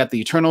where you got the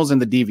Eternals and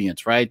the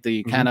Deviants, right?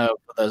 The kind of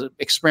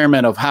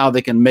experiment of how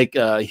they can make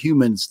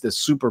humans this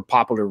super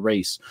popular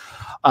race.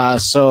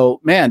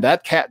 So man,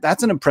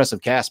 that's an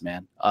impressive cast,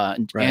 man.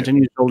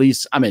 Angelina Jolie,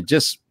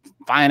 just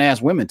fine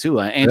ass women too.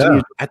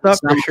 I thought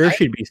for sure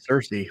she'd be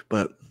Cersei,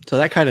 but so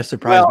that kind of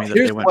surprised me that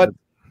they went.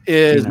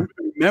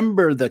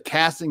 Remember the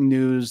casting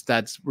news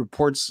that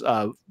reports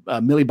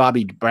Millie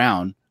Bobby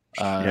Brown.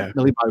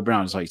 Millie Bobby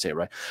Brown is how you say it,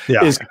 right?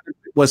 Yeah,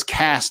 was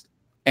cast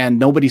and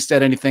nobody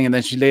said anything, and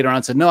then she later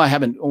on said, "No, I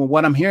haven't."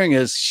 What I'm hearing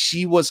is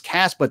she was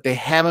cast, but they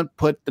haven't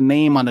put the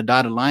name on the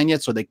dotted line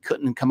yet, so they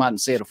couldn't come out and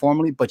say it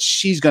formally. But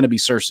she's going to be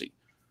Cersei.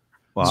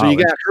 Wow, so you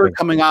got her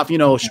coming off,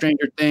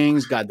 Stranger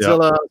Things,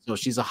 Godzilla. So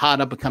she's a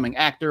hot up-and-coming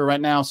actor right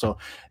now. So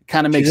it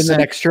kind of makes sense. In the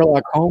next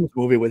Sherlock Holmes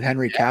movie with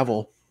Henry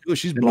Cavill. Ooh,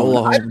 she's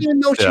blown. I didn't even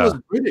know she was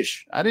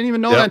British. I didn't even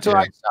know that until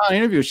I saw an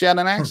interview. She had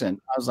an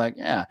accent. I was like,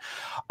 yeah.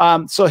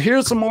 So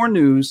here's some more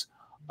news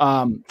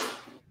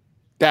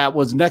that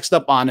was next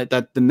up on it,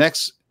 that the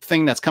next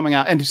thing that's coming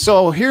out. And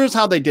so here's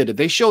how they did it.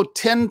 They showed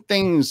 10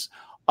 things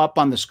up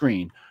on the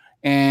screen.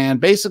 And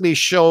basically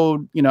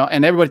showed,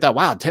 and everybody thought,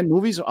 wow, 10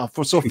 movies.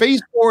 So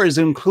phase 4 is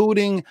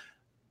including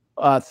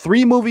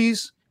 3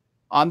 movies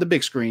on the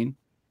big screen,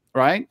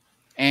 right?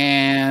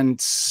 And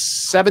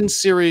 7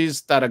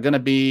 series that are going to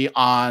be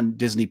on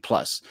Disney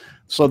Plus.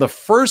 So the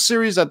first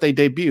series that they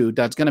debuted,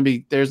 that's going to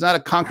be, there's not a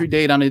concrete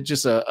date on it,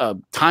 just a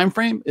time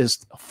frame, is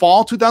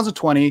fall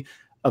 2020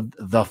 of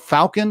The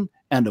Falcon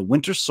and the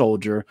Winter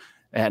Soldier.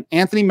 And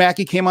Anthony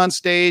Mackie came on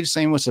stage,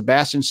 same with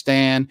Sebastian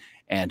Stan.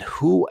 And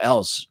who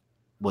else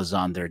was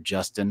on there,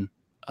 Justin?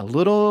 A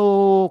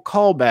little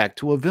callback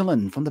to a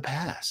villain from the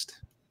past.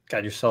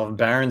 Got yourself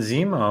Baron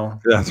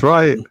Zemo. That's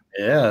right.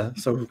 Yeah.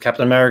 So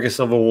Captain America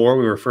Civil War,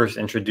 we were first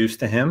introduced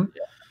to him.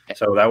 Yeah.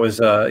 So that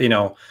was,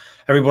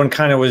 everyone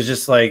kind of was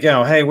just like,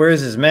 hey, where's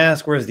his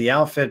mask? Where's the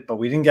outfit? But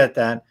we didn't get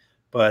that.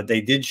 But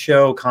they did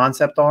show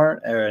concept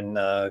art and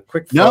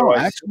quick photos. No,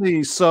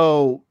 actually,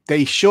 so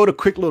they showed a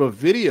quick little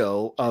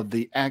video of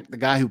the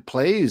guy who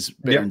plays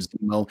Baron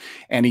Zemo,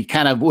 and he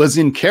kind of was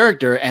in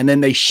character, and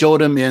then they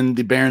showed him in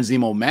the Baron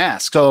Zemo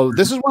mask. So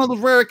this is one of those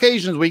rare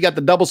occasions where you got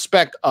the double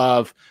spec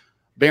of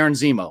Baron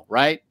Zemo,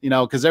 right?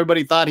 Because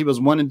everybody thought he was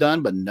one and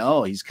done, but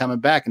no, he's coming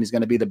back, and he's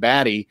going to be the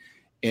baddie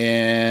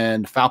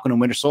in Falcon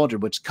and Winter Soldier,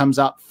 which comes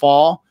out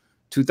fall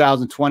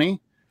 2020.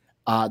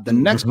 The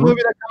next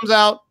movie that comes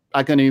out,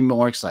 I couldn't even be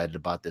more excited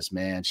about this,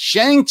 man.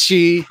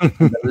 Shang-Chi,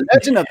 the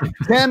Legend of the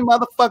 10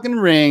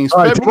 motherfucking Rings.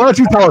 All right, why don't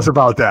you tell us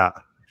about that?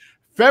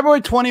 February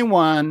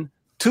 21,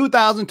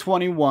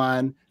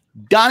 2021.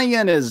 Donnie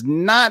Yen is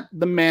not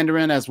the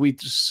Mandarin as we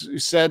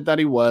said that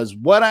he was.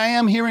 What I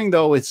am hearing,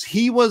 though, is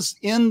he was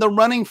in the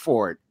running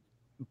for it.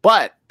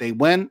 But they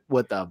went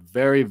with a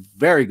very,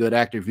 very good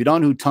actor. If you don't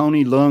know who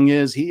Tony Leung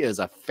is, he is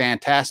a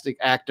fantastic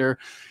actor.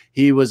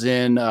 He was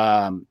in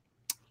the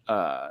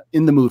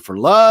Mood for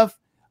Love.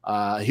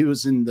 He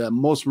was in the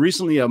most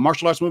recently a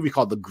martial arts movie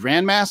called The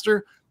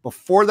Grandmaster.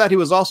 Before that, he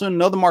was also in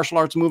another martial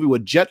arts movie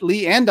with Jet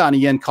Li and Donnie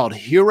Yen called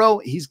Hero.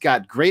 He's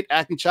got great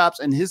acting chops,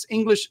 and his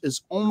English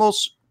is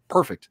almost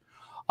perfect.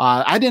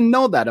 I didn't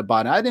know that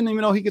about him. I didn't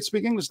even know he could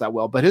speak English that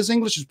well, but his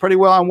English is pretty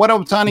well. And what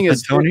I'm telling you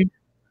is Tony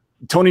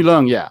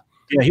Leung, yeah.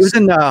 Yeah, he was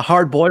in the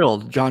Hard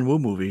Boiled John Woo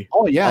movie.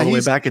 Oh, yeah. All the way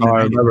back in the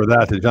I remember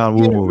that, the John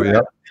Woo movie.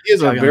 Yep. He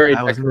is a very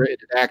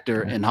decorated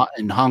actor in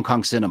Hong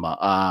Kong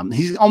cinema.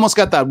 He's almost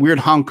got that weird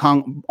Hong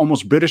Kong,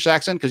 almost British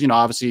accent because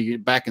obviously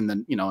back in the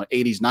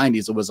 80s,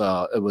 90s,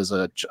 it was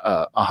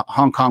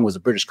Hong Kong was a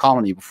British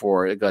colony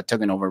before it got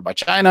taken over by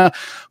China.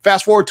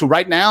 Fast forward to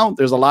right now,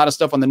 there's a lot of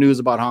stuff on the news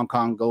about Hong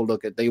Kong. Go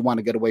look at. They want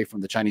to get away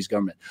from the Chinese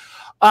government.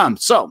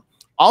 So.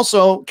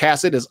 Also,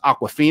 casted as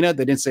Awkwafina.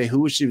 They didn't say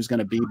who she was going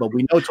to be, but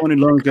we know Tony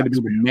Leung is going to be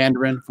the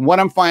Mandarin. From what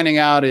I'm finding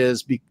out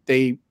is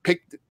they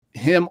picked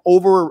him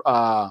over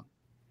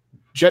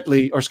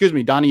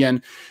Donnie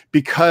Yen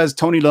because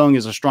Tony Leung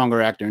is a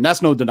stronger actor, and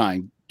that's no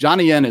denying.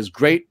 Donnie Yen is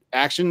great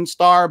action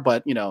star,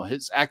 but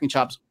his acting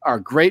chops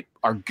are good.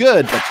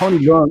 But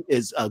Tony Leung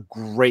is a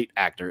great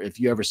actor. If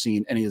you ever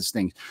seen any of his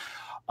things.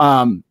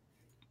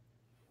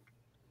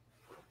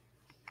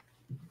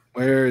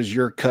 Where's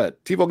your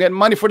cut? People getting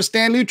money for the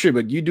Stan Lee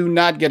tribute. You do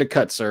not get a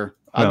cut, sir.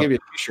 I'll give you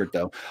a t-shirt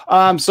though.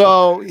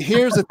 So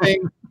here's the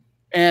thing.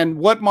 And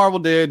what Marvel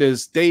did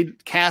is they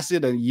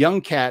casted a young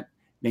cat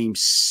named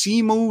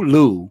Simu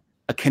Liu,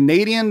 a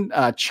Canadian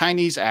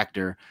Chinese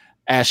actor,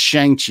 as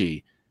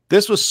Shang-Chi.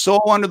 This was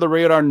so under the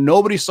radar.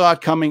 Nobody saw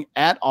it coming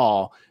at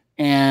all.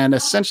 And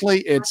essentially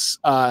it's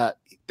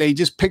they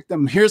just picked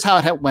them. Here's how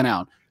it went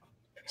out.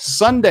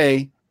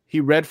 Sunday, he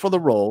read for the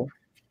role.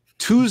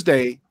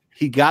 Tuesday,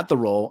 he got the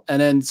role.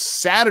 And then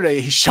Saturday,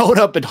 he showed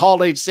up at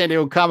Hall H San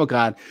Diego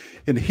Comic-Con,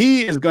 and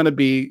he is going to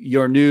be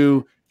your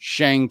new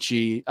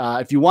Shang-Chi.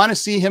 If you want to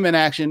see him in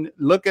action,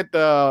 look at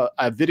the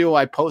video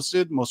I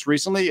posted most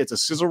recently. It's a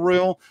sizzle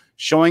reel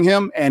showing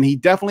him, and he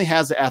definitely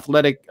has the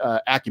athletic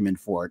acumen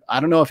for it.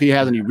 I don't know if he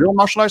has any real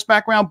martial arts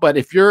background, but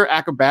if you're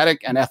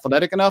acrobatic and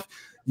athletic enough,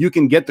 you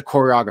can get the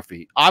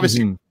choreography.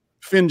 Obviously,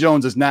 Finn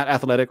Jones is not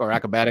athletic or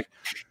acrobatic.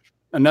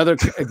 Another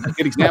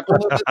good example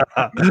of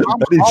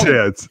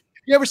it.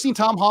 You ever seen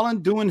Tom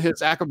Holland doing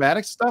his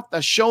acrobatic stuff?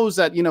 That shows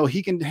that, you know,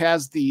 he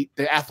has the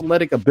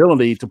athletic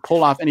ability to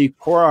pull off any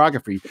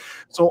choreography.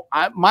 So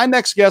my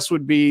next guess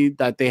would be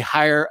that they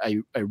hire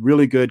a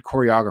really good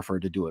choreographer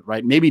to do it,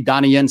 right? Maybe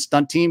Donnie Yen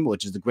stunt team,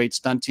 which is the great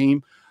stunt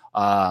team.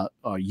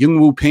 Yung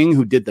Woo Ping,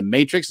 who did The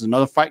Matrix, is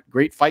another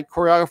great fight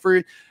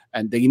choreographer,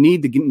 and they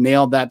need to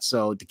nail that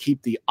so to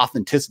keep the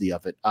authenticity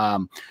of it.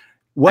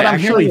 What I'm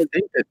hearing,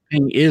 think that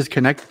Ping is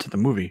connected to the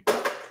movie.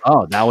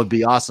 Oh, that would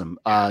be awesome.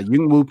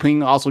 Yung Woo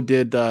Ping also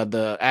did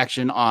the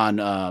action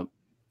on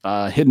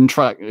Hidden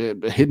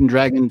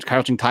Dragon,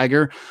 Crouching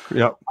Tiger.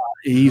 Yep.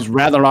 He's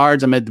rather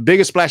large. I mean, the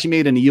biggest splash he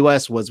made in the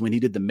U.S. was when he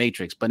did The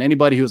Matrix. But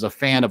anybody who's a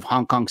fan of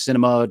Hong Kong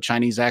cinema,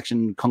 Chinese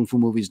action, kung fu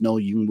movies know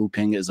Yung Woo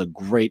Ping is a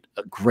great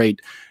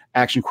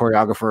action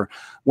choreographer.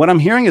 What I'm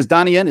hearing is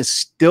Donnie Yen is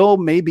still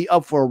maybe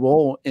up for a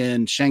role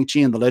in Shang-Chi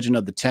and the Legend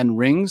of the Ten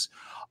Rings.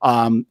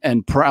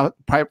 And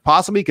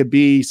possibly could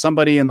be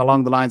somebody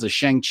along the lines of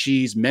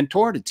Shang-Chi's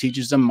mentor that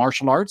teaches them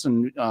martial arts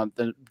and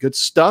the good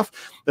stuff.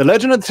 The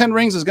Legend of the Ten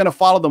Rings is going to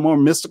follow the more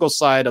mystical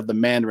side of the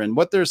Mandarin.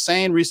 What they're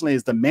saying recently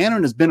is the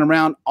Mandarin has been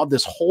around all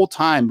this whole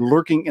time,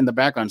 lurking in the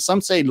background. Some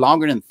say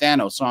longer than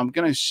Thanos. So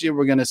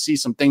we're going to see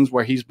some things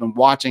where he's been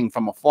watching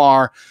from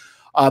afar.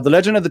 The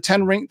Legend of the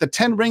Ten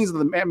Rings of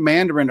the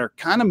Mandarin are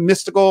kind of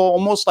mystical,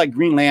 almost like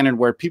Green Lantern,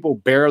 where people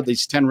bear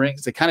these 10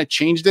 rings. They kind of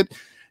changed it.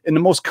 In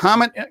the most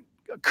current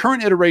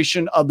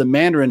iteration of the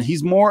Mandarin,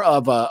 he's more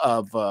of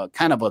a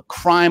kind of a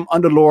crime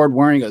underlord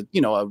wearing a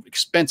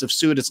expensive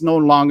suit. It's no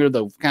longer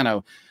the kind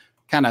of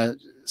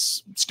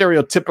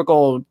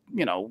stereotypical,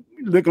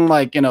 looking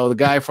like the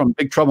guy from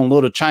Big Trouble in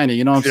Little China.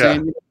 You know what I'm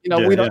saying?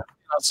 We don't.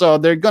 So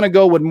they're going to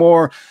go with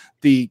more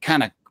the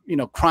kind of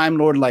crime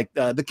lord like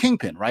the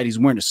Kingpin, right? He's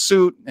wearing a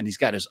suit and he's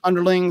got his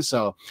underlings.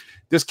 So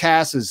this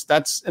cast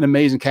that's an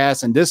amazing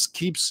cast, and this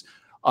keeps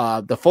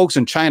the folks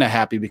in China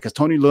happy because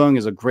Tony Leung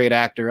is a great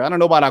actor. I don't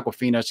know about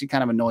Awkwafina. She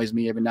kind of annoys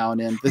me every now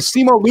and then. The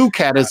Simu Liu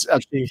cat is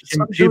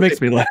she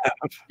makes me laugh.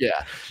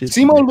 Yeah.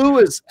 Simu Liu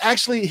is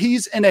actually,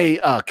 he's in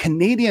a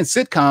Canadian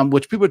sitcom,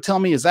 which people tell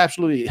me is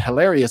absolutely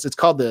hilarious. It's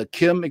called the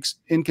Kim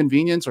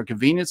Inconvenience or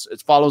Convenience.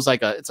 It follows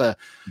like it's a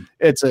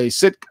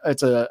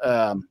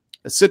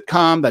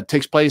sitcom that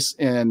takes place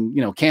in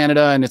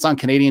Canada, and it's on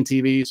Canadian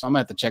TV, so I'm gonna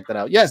have to check that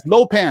out. Yes,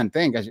 Lopan,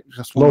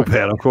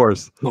 Lopan, of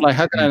course. Like,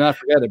 how can I not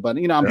forget it? But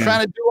I'm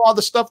trying to do all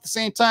the stuff at the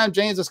same time,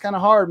 James. It's kind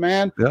of hard,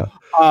 man. Yeah.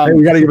 Hey,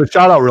 we got to give a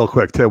shout out real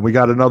quick, Tim. We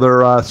got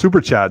another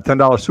super chat,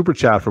 $10 super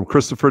chat from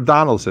Christopher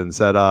Donaldson. It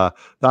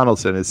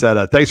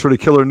said, thanks for the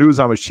killer news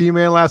on Machine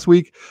Man last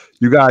week.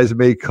 You guys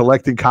make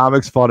collecting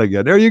comics fun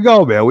again. There you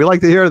go, man. We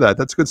like to hear that.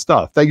 That's good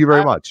stuff. Thank you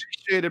very much.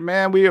 Appreciate it,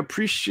 man. We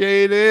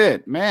appreciate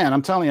it, man.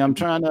 I'm telling you, I'm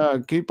trying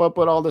to keep up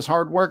with all this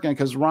hard work, and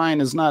because Ryan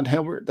is not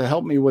to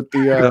help me with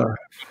the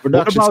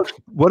production.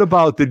 What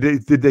about did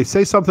they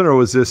say something, or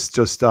was this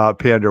just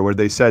pander where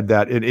they said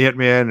that in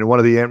Ant-Man and one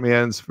of the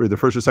Ant-Mans for the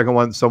first or second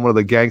one, some of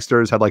the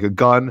gangsters had like a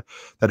gun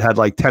that had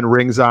like 10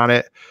 rings on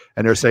it,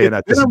 and they're saying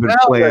that this has been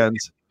planned.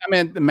 I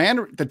mean,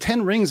 the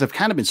 10 rings have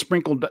kind of been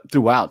sprinkled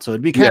throughout, so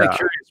it'd be kind of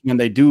curious when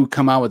they do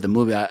come out with the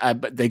movie.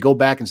 They go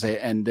back and say,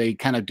 and they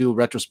kind of do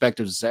retrospectives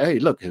and say, "Hey,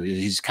 look,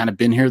 he's kind of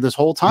been here this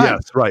whole time."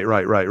 Yes,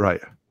 right.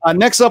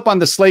 Next up on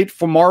the slate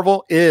for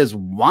Marvel is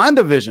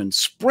WandaVision,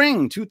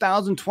 spring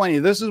 2020.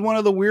 This is one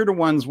of the weirder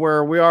ones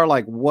where we are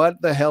like,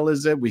 "What the hell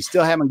is it?" We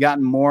still haven't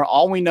gotten more.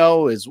 All we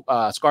know is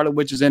Scarlet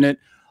Witch is in it.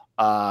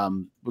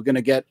 We're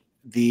gonna get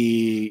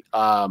the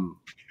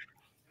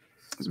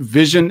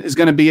Vision is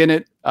going to be in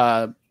it.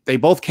 They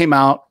both came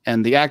out,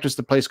 and the actress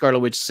that plays Scarlet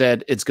Witch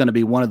said it's going to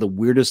be one of the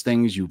weirdest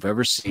things you've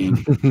ever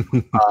seen.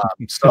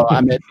 So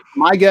I mean,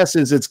 my guess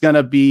is it's going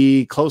to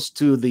be close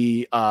to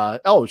the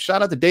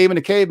shout out to Dave in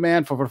the Cave,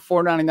 man, for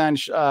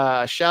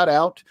 $4.99 shout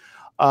out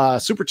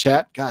super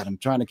chat. God, I'm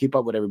trying to keep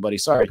up with everybody.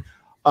 Sorry.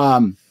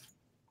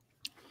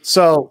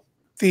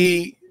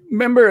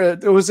 Remember,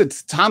 was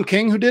it Tom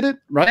King who did it,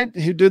 right?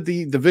 Who did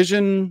the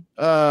Vision?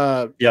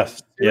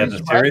 Yes.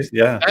 The series.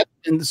 Yeah.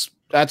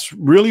 That's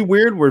really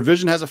weird, where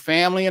Vision has a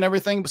family and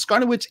everything. But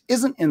Scarlet Witch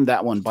isn't in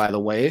that one, by the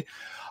way.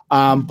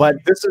 But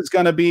this is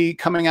going to be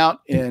coming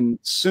out in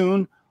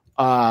soon,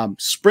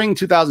 spring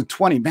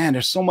 2020. Man,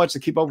 there's so much to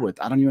keep up with.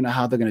 I don't even know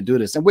how they're going to do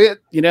this. And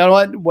you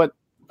know what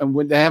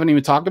they haven't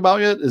even talked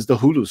about yet is the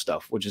Hulu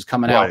stuff, which is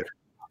coming out.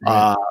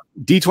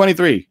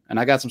 D23, and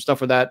I got some stuff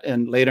for that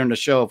and later in the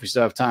show if we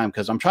still have time,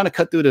 because I'm trying to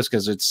cut through this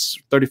because it's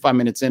 35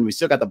 minutes in. We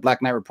still got the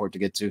Black Knight report to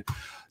get to.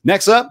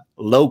 Next up,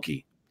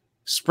 Loki.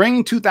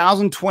 Spring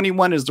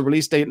 2021 is the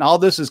release date, and all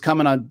this is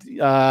coming on.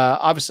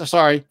 Obviously,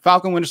 sorry,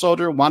 Falcon, Winter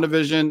Soldier,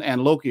 WandaVision,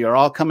 and Loki are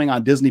all coming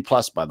on Disney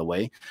Plus. By the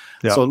way,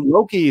 so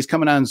Loki is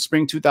coming out in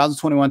spring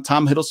 2021.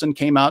 Tom Hiddleston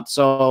came out.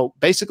 So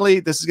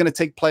basically, this is going to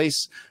take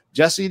place.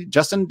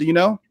 Justin, do you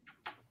know?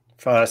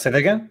 Say that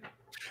again.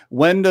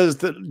 When does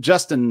the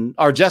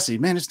Jesse?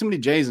 Man, there's too many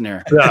J's in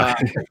there.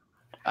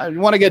 I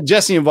want to get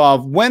Jesse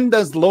involved. When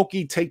does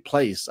Loki take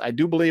place? I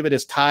do believe it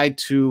is tied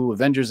to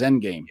Avengers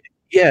Endgame.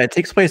 Yeah, it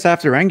takes place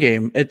after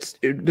Endgame.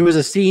 There was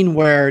a scene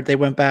where they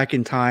went back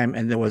in time,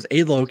 and there was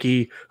a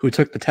Loki who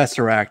took the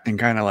Tesseract and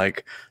kind of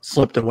like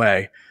slipped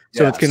away.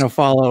 So it's going to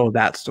follow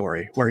that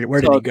story. Where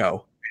did he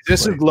go?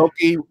 This is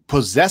Loki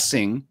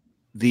possessing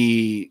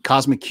the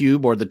Cosmic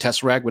Cube or the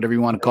Tesseract, whatever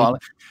you want to call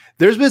it.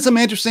 There's been some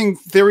interesting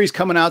theories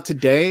coming out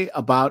today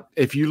about,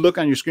 if you look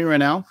on your screen right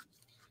now,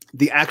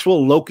 the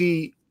actual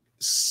Loki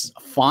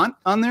font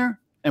on there.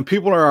 And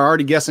people are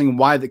already guessing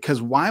why, because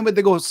why would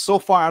they go so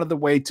far out of the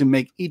way to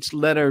make each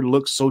letter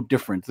look so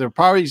different? They're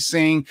probably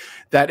saying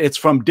that it's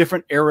from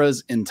different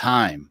eras in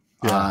time.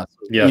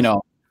 You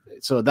know,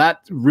 so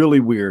that's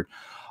really weird.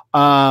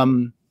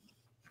 And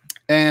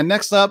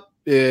next up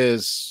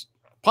is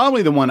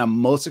probably the one I'm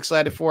most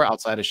excited for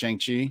outside of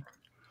Shang-Chi.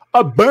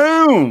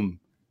 Boom!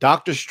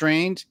 Doctor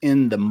Strange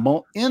in the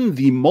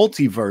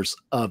multiverse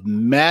of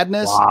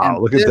madness. Wow,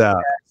 look at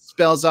that.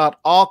 Spells out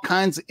all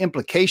kinds of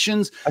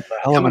implications. That's a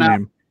hell of a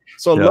name.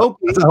 So Loki,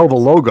 that's a hell of a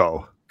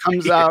logo.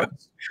 Comes out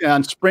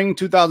in spring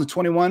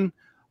 2021.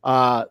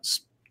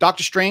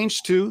 Doctor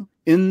Strange 2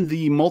 in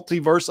the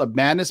multiverse of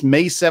madness,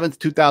 May 7th,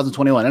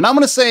 2021. And I'm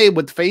going to say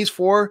with Phase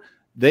 4,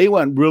 they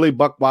went really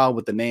buck wild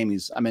with the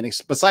names. I mean,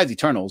 besides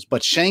Eternals,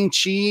 but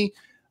Shang-Chi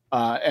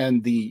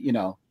and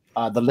the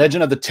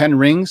Legend of the Ten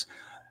Rings.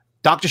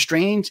 Doctor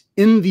Strange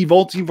in the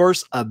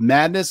multiverse of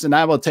madness, and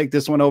I will take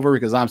this one over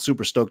because I'm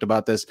super stoked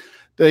about this.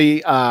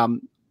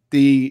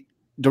 The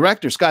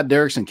director Scott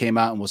Derrickson came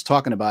out and was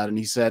talking about it, and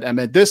he said, "I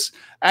mean, this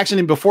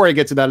actually." Before I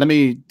get to that,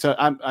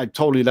 I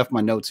totally left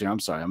my notes here. I'm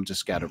sorry, I'm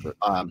just scattered.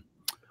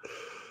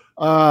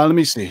 Let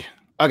me see.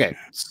 Okay,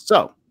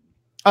 so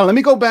let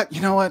me go back. You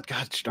know what?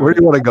 God, where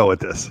do you want to go with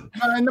this?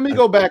 Let me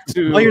go back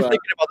to. While you're thinking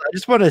about that, I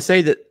just want to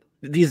say that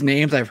these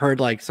names I've heard,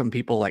 like some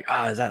people like,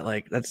 is that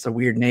like, that's a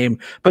weird name,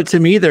 but to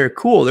me they're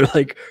cool. They're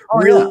like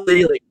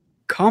really like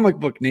comic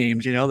book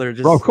names, you know. They're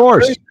just of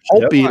course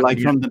pulpy,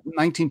 like from the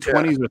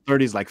 1920s or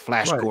 30s, like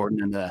Flash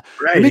Gordon and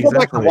let me go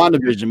back to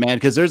WandaVision, man,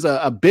 because there's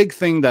a big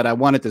thing that I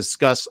wanted to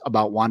discuss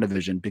about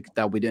WandaVision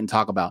that we didn't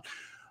talk about.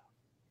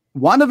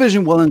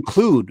 WandaVision will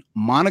include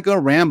Monica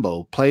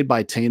Rambeau, played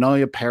by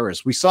Tanoia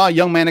Paris. We saw a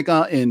young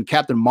Monica in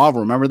Captain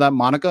Marvel. Remember that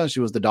Monica? She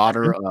was the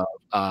daughter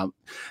of,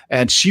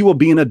 and she will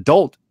be an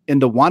adult in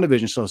the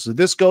WandaVision show. So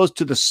this goes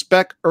to the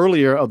spec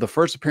earlier of the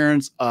first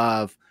appearance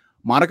of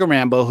Monica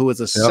Rambeau, who is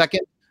a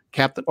second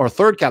Captain or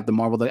third Captain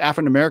Marvel, the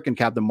African-American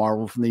Captain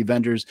Marvel from the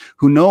Avengers,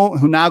 who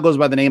now goes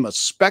by the name of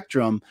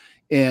Spectrum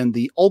in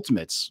the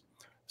Ultimates.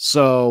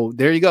 So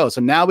there you go. So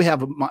now we have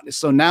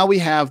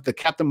the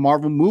Captain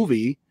Marvel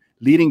movie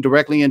leading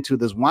directly into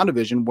this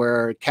WandaVision,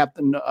 where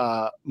Captain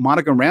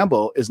Monica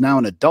Rambeau is now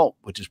an adult,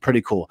 which is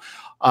pretty cool.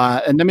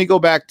 And let me go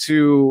back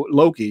to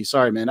Loki.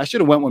 Sorry, man. I should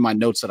have went with my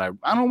notes that I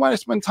don't know why I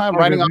spent time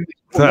writing on these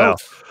cool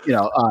notes. You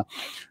know,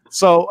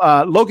 so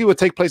Loki would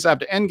take place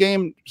after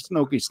Endgame.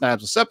 Loki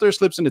snaps a scepter,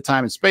 slips into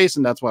time and space,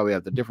 and that's why we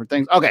have the different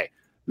things. Okay,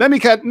 now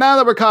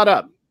that we're caught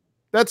up,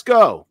 let's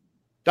go.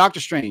 Doctor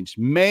Strange,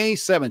 May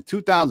 7th,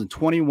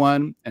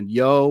 2021.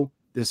 And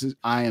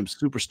I am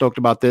super stoked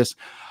about this.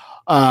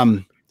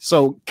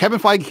 So Kevin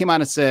Feige came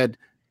out and said,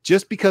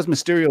 just because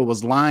Mysterio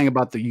was lying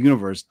about the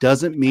universe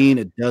doesn't mean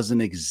it doesn't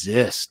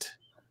exist.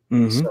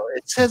 So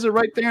it says it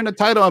right there in the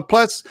title. And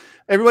plus,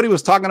 everybody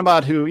was talking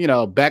about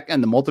Beck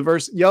and the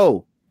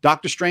multiverse.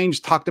 Doctor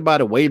Strange talked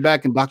about it way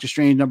back in Doctor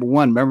Strange #1.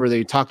 Remember,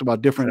 they talked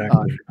about different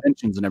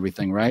dimensions and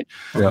everything, right?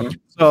 Yeah.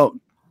 So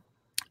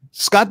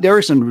Scott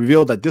Derrickson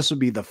revealed that this would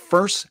be the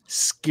first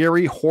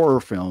scary horror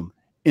film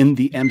in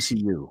the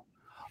MCU.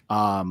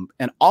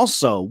 And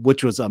also,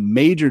 which was a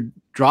major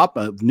drop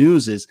of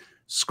news, is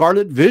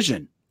Scarlet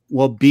Vision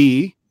will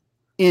be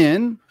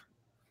in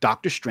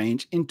Doctor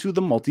Strange into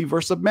the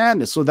Multiverse of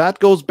Madness. So that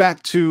goes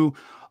back to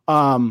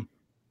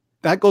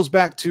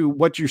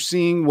what you're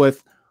seeing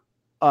with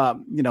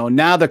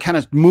now they're kind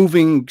of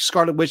moving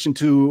Scarlet Witch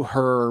into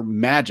her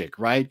magic,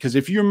 right? Because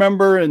if you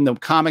remember in the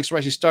comics,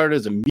 right, she started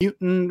as a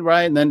mutant,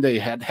 right? And then they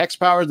had hex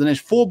powers, and then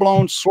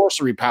full-blown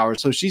sorcery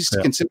powers. So she's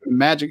considered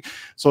magic.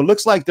 So it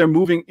looks like they're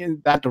moving in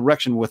that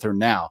direction with her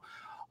now.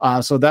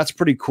 So that's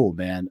pretty cool,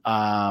 man.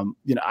 I'm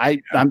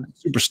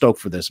super stoked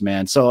for this,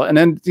 man. So, and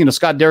then,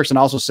 Scott Derrickson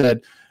also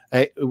said,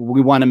 hey,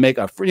 we want to make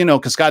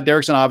because Scott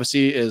Derrickson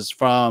obviously is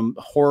from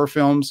horror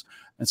films.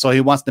 And so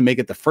he wants to make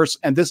it the first,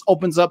 and this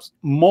opens up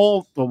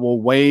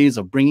multiple ways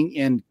of bringing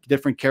in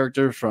different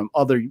characters from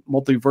other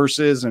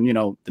multiverses, and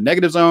the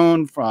Negative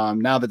Zone,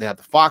 from now that they have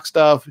the Fox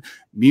stuff,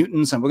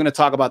 mutants, and we're going to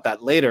talk about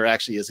that later.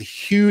 Actually, is a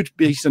huge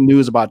piece of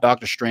news about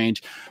Doctor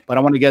Strange, but I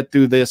want to get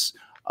through this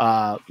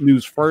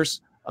news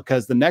first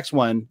because the next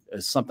one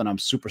is something I'm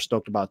super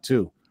stoked about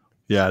too.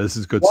 Yeah, this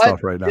is good What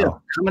stuff right If?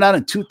 now. Coming out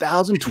in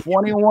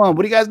 2021. What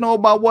do you guys know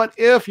about What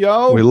If,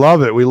 yo? We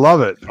love it. We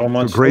love it. So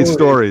much Some great story.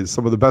 stories.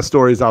 Some of the best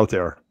stories out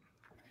there.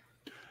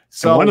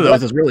 So one of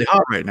those is really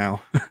hot right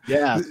now.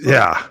 Yeah.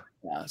 Yeah.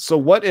 Yeah. So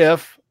What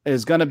If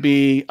is going to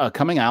be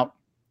coming out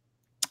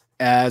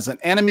as an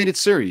animated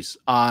series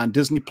on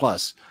Disney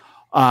Plus.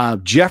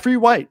 Jeffrey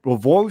Wright will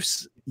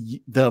voice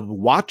the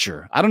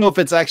Watcher. I don't know if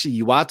it's actually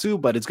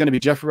Uatu, but it's going to be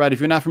Jeffrey Wright. If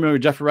you're not familiar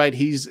with Jeffrey Wright,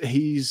 he's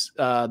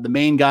the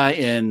main guy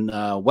in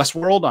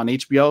Westworld on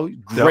HBO.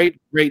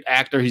 Great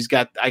actor. He's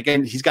got the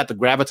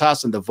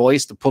gravitas and the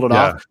voice to pull it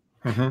off.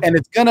 And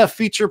it's going to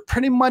feature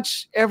pretty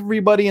much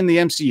everybody in the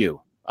MCU.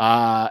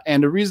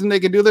 And the reason they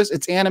can do this,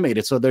 it's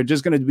animated. So they're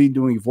just going to be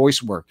doing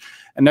voice work,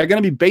 and they're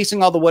going to be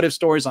basing all the What If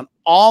stories on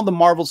all the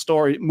Marvel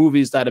story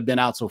movies that have been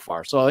out so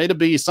far. So it'll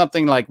be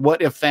something like,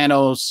 what if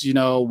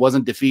Thanos,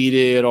 wasn't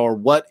defeated, or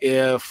what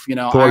if,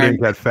 Thor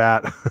didn't get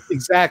fat.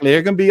 Exactly.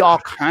 There's going to be all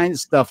kinds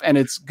of stuff, and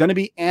it's going to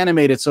be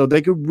animated. So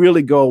they could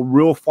really go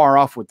real far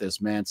off with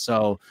this, man.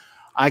 So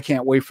I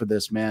can't wait for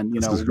this, man.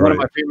 One of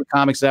my favorite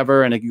comics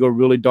ever, and it can go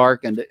really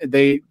dark. And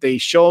they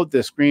showed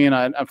the screen.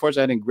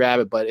 Unfortunately, I didn't grab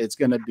it, but it's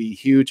going to be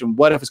huge. And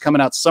What If is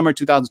coming out summer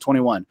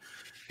 2021.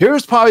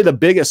 Here's probably the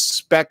biggest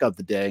spec of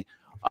the day.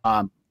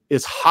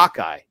 Is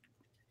Hawkeye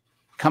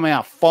coming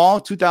out fall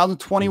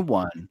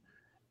 2021,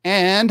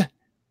 and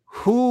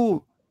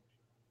who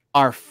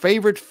our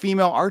favorite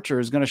female archer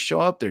is going to show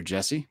up there,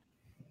 Jesse?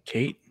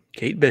 Kate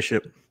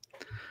Bishop.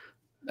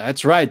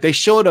 That's right. They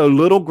showed a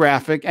little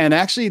graphic, and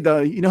actually,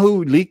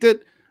 who leaked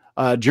it?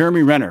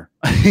 Jeremy Renner.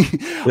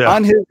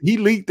 He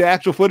leaked the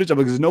actual footage of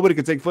it because nobody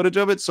could take footage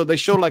of it. So they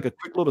showed like a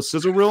quick little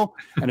sizzle reel,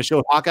 and it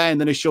showed Hawkeye, and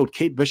then it showed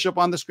Kate Bishop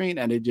on the screen,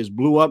 and it just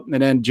blew up.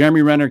 And then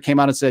Jeremy Renner came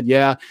out and said,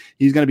 "Yeah,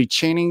 he's going to be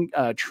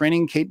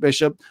training Kate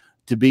Bishop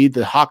to be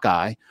the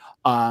Hawkeye."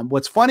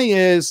 What's funny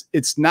is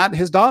it's not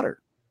his daughter.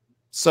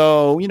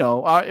 So,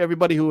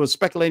 everybody who was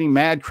speculating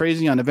mad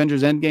crazy on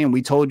Avengers Endgame,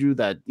 we told you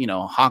that,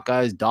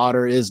 Hawkeye's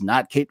daughter is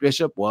not Kate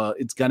Bishop. Well,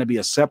 it's going to be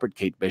a separate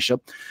Kate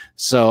Bishop.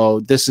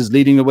 So this is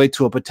leading the way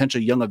to a potential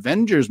Young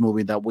Avengers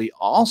movie that we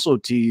also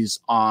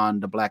teased on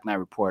the Black Knight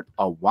Report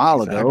a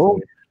while ago.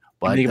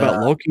 But, think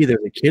about Loki,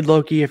 there's a kid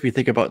Loki. If you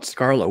think about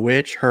Scarlet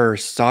Witch, her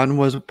son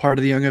was part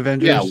of the Young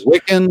Avengers. Yeah,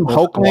 Wiccan,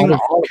 Hulkling,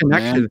 all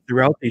connected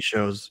throughout these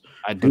shows.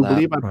 I do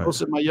believe I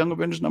posted my Young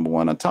Avengers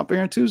 #1 on Top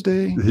Aaron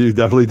Tuesday. You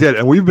definitely did.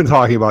 And we've been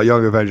talking about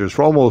Young Avengers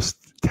for almost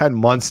 10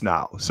 months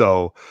now.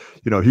 So,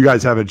 if you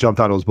guys haven't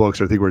jumped on those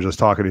books, or think we're just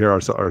talking to hear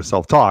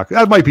ourselves talk,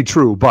 that might be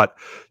true. But,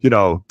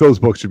 those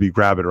books should be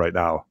grabbing right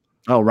now.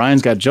 Oh,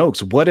 Ryan's got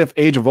jokes. What if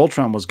Age of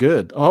Ultron was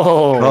good?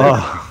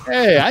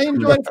 Hey, I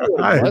enjoyed it.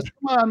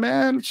 Come on,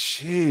 man.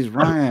 Jeez,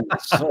 Ryan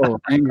is so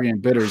angry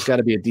and bitter. He's got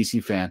to be a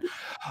DC fan.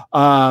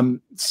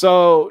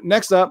 So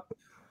next up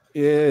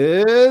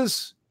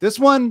is this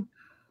one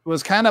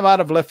was kind of out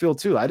of left field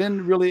too. I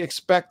didn't really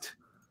expect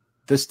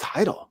this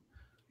title,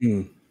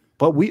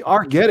 but we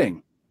are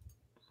getting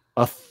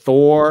a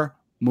Thor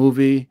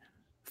movie.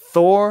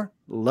 Thor: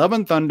 Love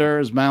and Thunder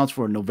is mounts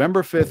for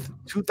November 5th,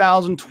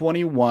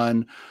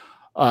 2021.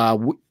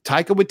 Taika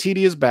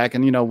Waititi is back,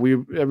 and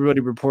everybody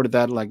reported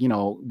that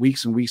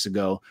weeks and weeks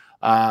ago.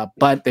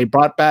 But they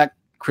brought back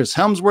Chris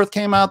Hemsworth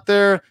came out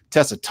there.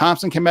 Tessa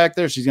Thompson came back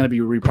there. She's going to be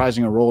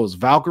reprising her role as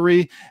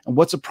Valkyrie. And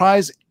what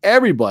surprised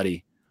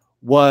everybody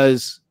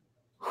was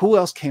who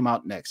else came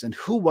out next, and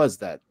who was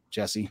that,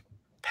 Jesse?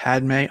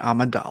 Padme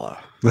Amidala.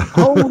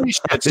 Holy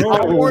shit!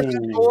 Star Wars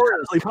and Thor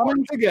is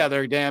coming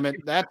together. Damn it!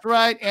 That's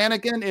right.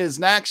 Anakin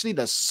is actually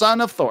the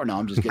son of Thor. No,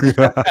 I'm just kidding.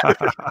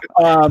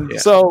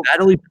 So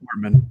Natalie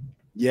Portman.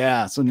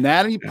 Yeah. So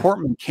Natalie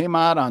Portman came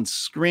out on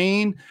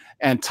screen,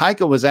 and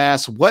Taika was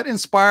asked what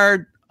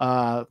inspired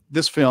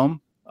this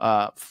film,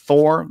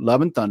 Thor: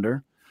 Love and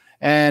Thunder.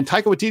 And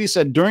Taika Waititi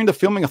said during the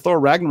filming of Thor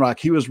Ragnarok,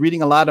 he was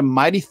reading a lot of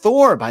Mighty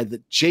Thor by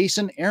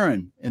Jason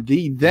Aaron. And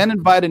he then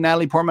invited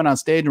Natalie Portman on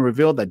stage and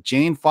revealed that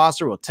Jane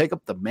Foster will take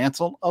up the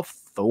mantle of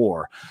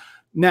Thor.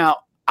 Now,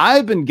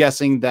 I've been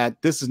guessing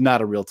that this is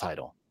not a real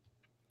title.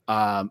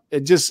 You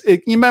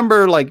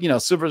remember,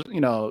 Silver,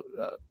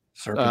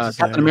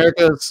 Captain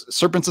America's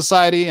Serpent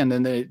Society, and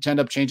then they end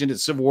up changing it to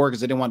Civil War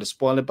because they didn't want to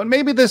spoil it. But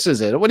maybe this is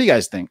it. What do you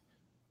guys think?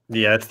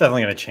 Yeah, it's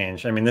definitely going to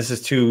change. I mean, this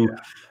is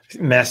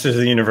Masters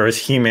of the Universe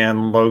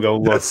He-Man logo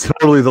look. That's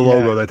totally the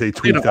logo that they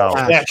tweaked out.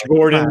 Flash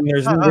Gordon.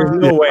 There's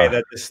no way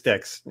that this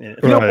sticks.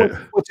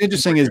 What's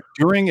interesting is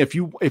if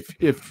you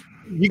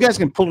guys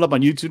can pull it up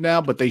on YouTube now,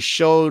 but they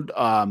showed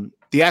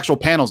the actual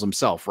panels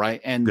themselves,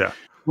 right? And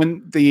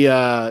when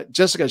the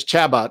Jessica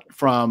Chabot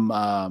from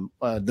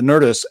the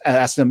Nerdist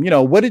asked them,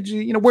 where did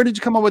you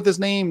come up with this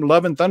name,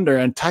 Love and Thunder?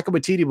 And Taika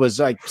Waititi was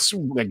like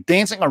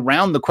dancing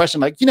around the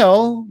question,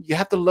 you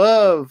have to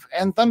love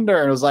and thunder.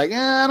 And it was like,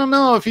 I don't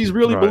know if he's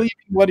really believing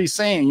what he's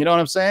saying. You know what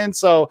I'm saying?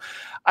 So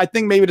I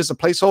think maybe it's a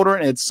placeholder,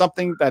 and it's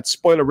something that's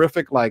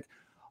spoilerific, like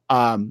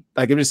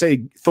like if you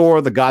say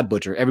Thor, the God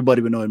Butcher,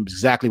 everybody would know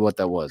exactly what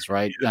that was,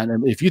 right?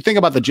 And if you think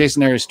about the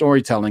Jason Aaron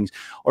storytellings,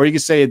 or you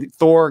could say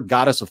Thor,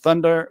 Goddess of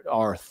Thunder,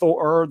 or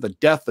Thor, the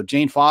Death of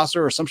Jane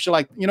Foster, or some shit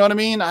like, you know what I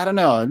mean? I don't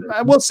know.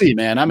 We'll see,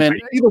 man. I mean,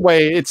 either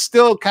way, it's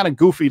still kind of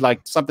goofy, like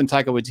something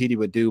Taika Waititi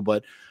would do,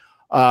 but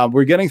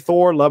we're getting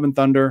Thor, Love and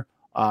Thunder,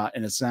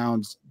 and it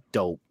sounds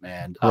dope,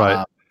 man.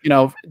 Right. You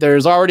know,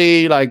 there's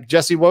already, like,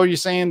 Jesse, what were you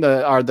saying?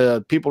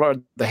 The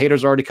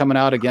haters already coming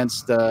out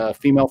against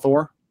female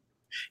Thor?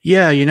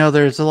 Yeah, you know,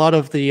 there's a lot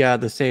of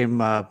the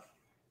same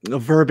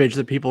verbiage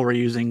that people were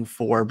using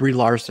for Brie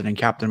Larson and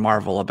Captain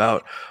Marvel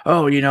about,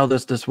 oh, you know,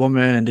 this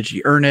woman, and did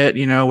she earn it?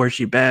 You know, where's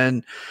she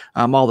been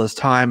all this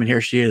time? And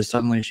here she is,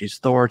 suddenly she's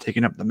Thor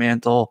taking up the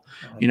mantle,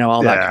 you know,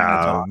 all that kind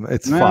of talk.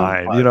 It's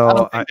fine. You know, I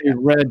don't think they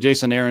read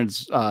Jason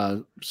Aaron's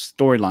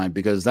storyline,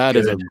 because that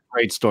is a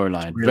great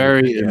storyline. Really,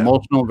 very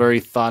emotional, very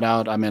thought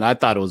out. I mean, I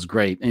thought it was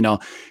great. You know,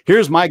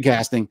 here's my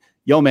casting.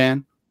 Yo,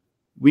 man,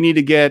 we need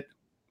to get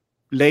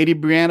Lady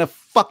Brianna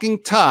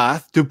fucking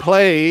Toth to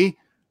play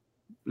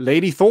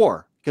Lady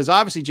Thor, because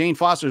obviously Jane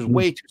Foster is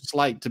way too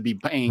slight to be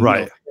playing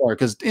Thor,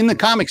 because in the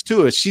comics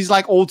too, she's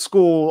like old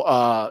school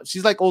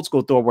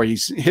Thor, where he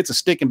hits a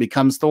stick and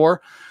becomes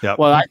Thor. Yep.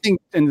 Well, I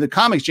think in the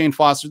comics,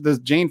 the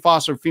Jane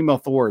Foster female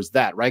Thor is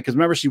that, right? Because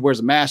remember, she wears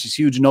a mask, she's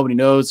huge, nobody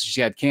knows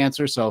she had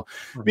cancer. So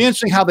it'd be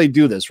interesting how they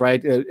do this,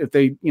 right? If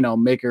they, you know,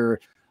 make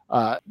her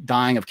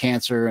dying of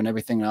cancer and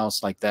everything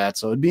else like that.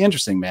 So it'd be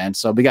interesting, man.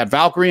 So we got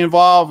Valkyrie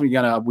involved.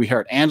 We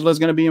heard Angela's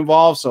going to be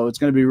involved. So it's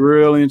going to be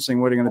really interesting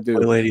what they're going to do.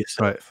 Ladies.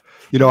 Right.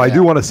 You know, I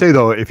do want to say,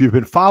 though, if you've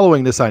been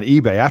following this on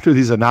eBay, after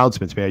these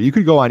announcements, man, you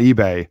could go on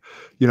eBay.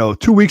 You know,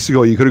 2 weeks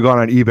ago, you could have gone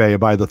on eBay and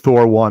buy the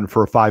Thor one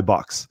for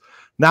 $5.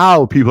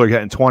 Now people are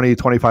getting 20,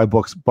 25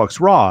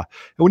 bucks raw. And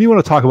when you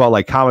want to talk about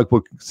like comic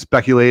book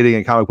speculating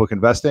and comic book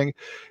investing,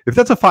 if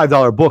that's a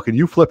 $5 book and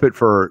you flip it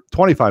for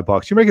 25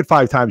 bucks, you're making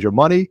 5 times your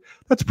money.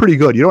 That's pretty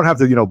good. You don't have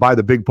to, you know, buy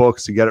the big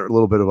books to get a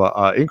little bit of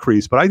a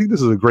increase. But I think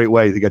this is a great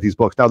way to get these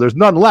books. Now there's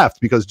none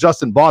left because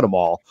Justin bought them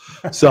all.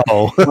 So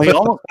well, he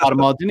almost bought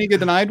them all. Didn't he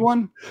get denied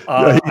one?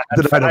 Yeah,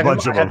 he denied a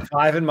bunch of them. I had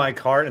 5 in my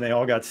cart and they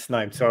all got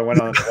sniped. So I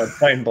went on the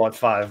website and bought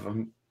 5 of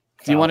them.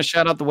 Do you want to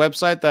shout out the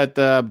website that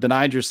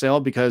denied your sale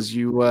because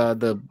you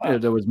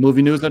there was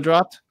movie news that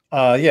dropped?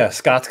 Yeah,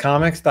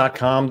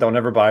 scottscomics.com. Don't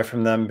ever buy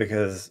from them,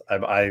 because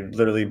I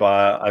literally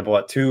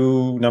bought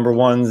 2 number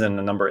 1s and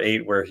a number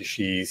 8 where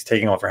she's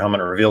taking off her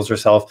helmet and reveals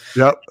herself.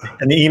 Yep.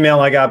 And the email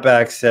I got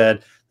back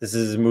said, "This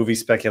is movie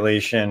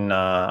speculation.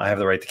 I have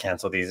the right to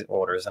cancel these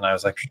orders." And I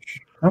was like,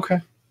 okay.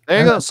 There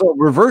you go. So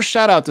reverse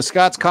shout out to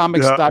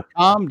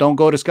scottscomics.com. Don't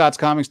go to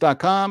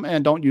scottscomics.com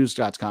and don't use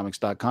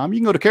scottscomics.com. You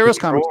can go to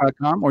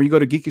KairosComics.com or you go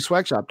to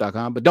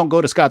geekyswagshop.com, but don't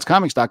go to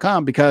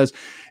scottscomics.com, because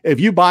if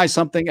you buy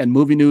something and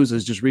movie news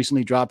has just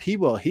recently dropped,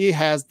 he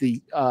has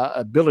the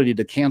ability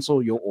to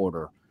cancel your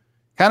order.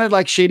 Kind of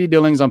like shady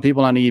dealings on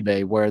people on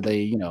eBay where they,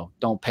 you know,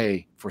 don't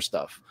pay for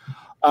stuff.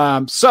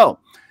 So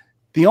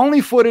the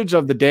only footage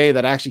of the day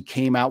that actually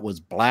came out was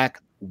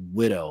Black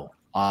Widow.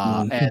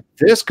 And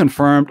this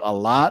confirmed a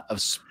lot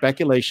of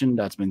speculation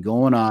that's been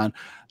going on.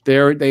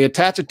 They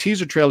attached a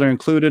teaser trailer,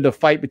 included a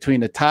fight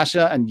between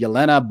Natasha and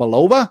Yelena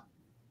Belova,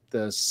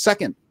 the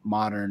second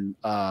modern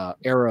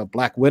era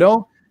Black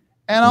Widow.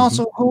 And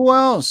also, who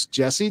else,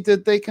 Jesse,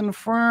 did they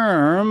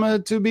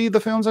confirm to be the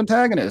film's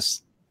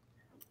antagonist?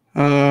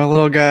 A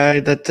little guy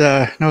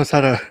that knows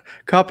how to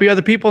copy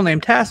other people,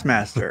 named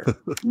Taskmaster.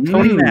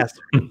 Tony Master.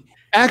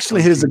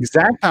 Actually, his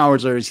exact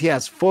powers are he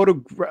has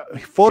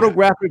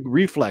photographic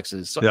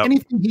reflexes. So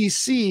anything he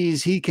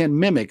sees, he can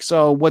mimic.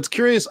 So what's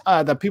curious,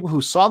 that people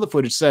who saw the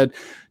footage said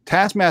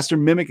Taskmaster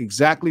mimicked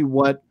exactly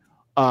what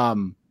Black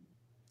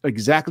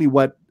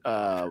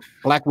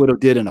Widow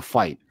did in a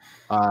fight.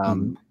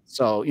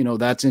 So, you know,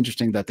 that's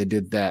interesting that they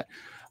did that.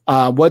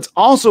 What's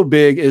also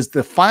big is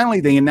finally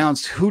they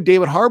announced who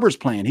David Harbour's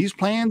playing. He's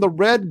playing the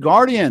Red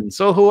Guardian.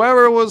 So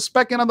whoever was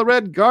specking on the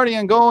Red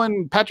Guardian, go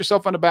and pat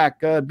yourself on the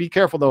back. Be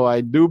careful, though. I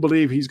do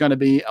believe he's going to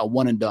be a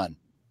one and done.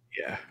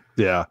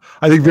 Yeah.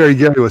 I think Gary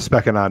was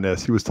specking on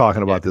this. He was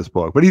talking about this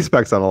book, but he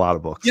specs on a lot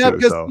of books. Yeah, too,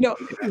 because so. you know,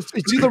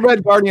 it's either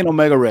Red Guardian or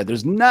Omega Red.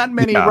 There's not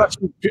many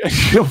Russian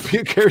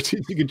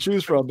characters you can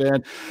choose from,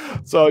 man.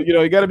 So, you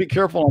know, you got to be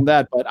careful on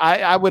that. But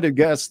I would have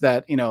guessed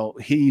that, you know,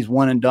 he's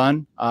one and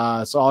done.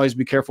 So always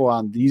be careful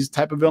on these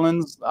type of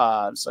villains.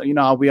 So, you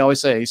know, we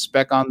always say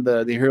spec on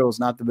the heroes,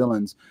 not the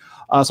villains.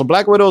 So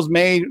Black Widow's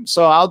made.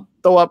 So I'll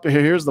throw up here.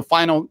 Here's the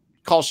final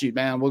call sheet,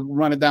 man. We'll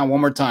run it down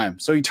one more time.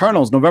 So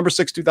Eternals, November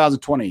 6,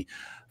 2020.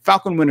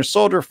 Falcon Winter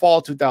Soldier,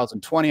 fall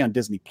 2020 on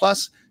Disney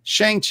Plus.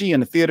 Shang-Chi in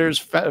the theaters,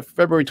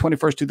 February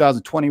 21st,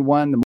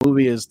 2021. The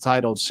movie is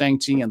titled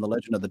Shang-Chi and the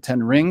Legend of the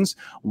Ten Rings.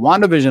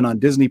 WandaVision on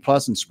Disney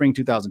Plus in spring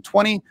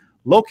 2020.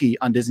 Loki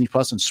on Disney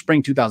Plus in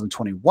spring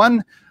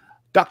 2021.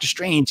 Doctor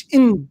Strange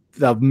in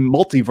the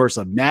Multiverse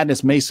of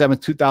Madness, May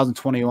 7th,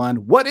 2021.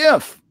 What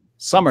If?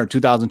 Summer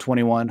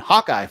 2021.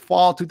 Hawkeye,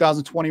 fall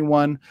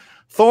 2021.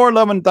 Thor,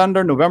 Love and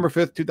Thunder, November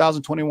 5th,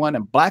 2021,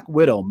 and Black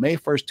Widow, May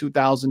 1st,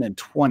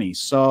 2020.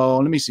 So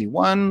let me see.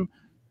 1,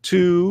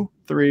 2,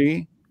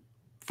 3,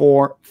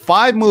 for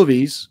 5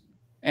 movies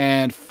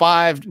and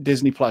 5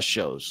 Disney Plus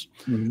shows.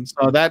 Mhm.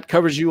 So that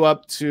covers you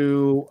up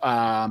to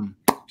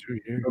 2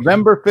 years.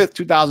 November 5th,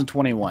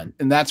 2021.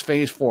 And that's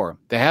phase 4.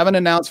 They haven't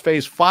announced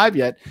phase 5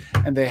 yet.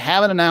 And they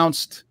haven't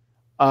announced,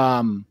 they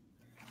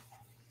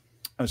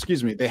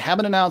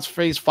haven't announced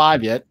phase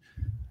 5 yet.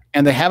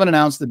 And they haven't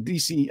announced the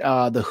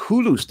the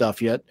Hulu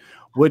stuff yet,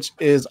 which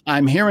is,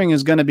 I'm hearing,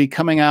 is going to be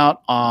coming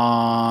out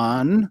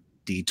on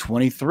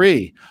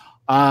D23.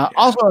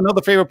 Also,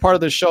 another favorite part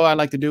of the show I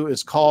like to do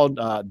is called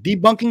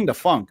Debunking the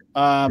Funk.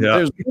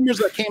 There's rumors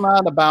that came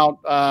out about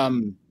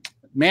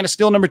Man of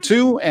Steel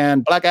 #2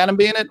 and Black Adam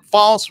being it.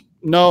 False.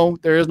 No,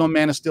 there is no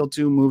Man of Steel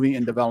 2 movie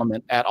in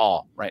development at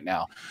all right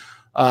now.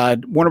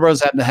 Warner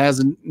Bros.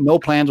 has no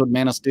plans with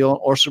Man of Steel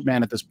or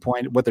Superman at this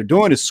point. What they're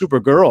doing is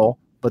Supergirl,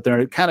 but they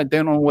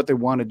don't know what they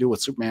want to do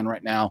with Superman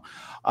right now.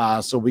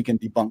 So we can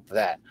debunk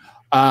that.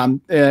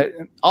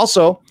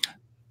 Also,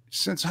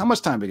 since how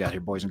much time we got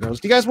here, boys and girls?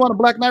 Do you guys want a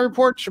Black Knight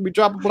report? Should we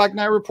drop a Black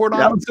Knight report on?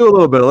 Yeah, let's do a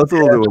little bit. Let's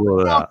do a little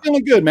bit of I'm that.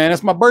 feeling good, man.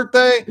 It's my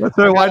birthday. Let's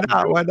do it. Why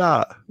not? Why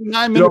not?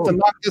 9 minutes to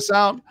knock this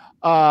out.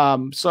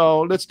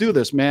 So let's do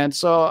this, man.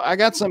 So I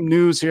got some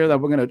news here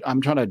that I'm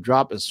trying to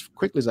drop as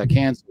quickly as I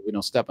can so we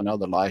don't step on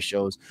other live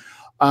shows.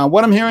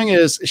 What I'm hearing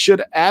is,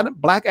 should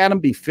Black Adam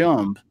be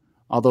filmed?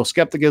 Although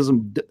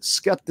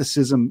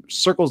skepticism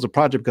circles the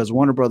project because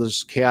Warner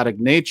Brothers' chaotic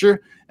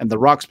nature and The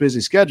Rock's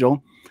busy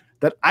schedule,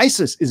 that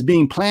Isis is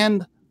being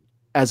planned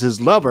as his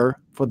lover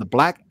for the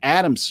Black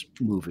Adams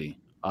movie.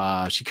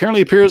 She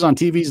currently appears on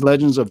TV's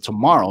Legends of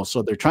Tomorrow,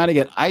 so they're trying to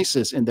get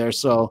Isis in there.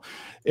 So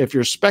if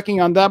you're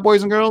specking on that,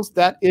 boys and girls,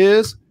 that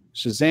is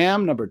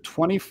Shazam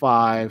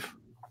 #25.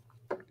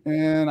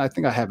 And I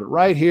think I have it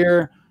right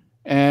here.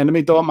 And let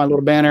me throw up my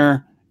little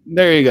banner.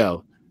 There you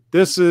go.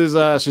 This is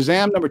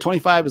Shazam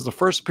 #25 is the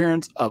first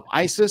appearance of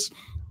Isis.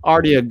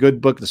 Already a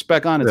good book to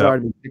spec on. It's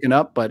already been picking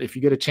up, but if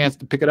you get a chance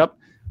to pick it up,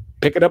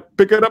 pick it up.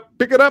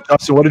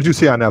 So what did you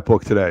see on that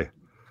book today?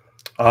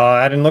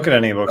 I didn't look at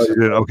any books. Oh, you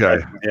did? Okay.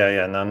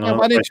 Yeah. No.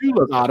 Why didn't you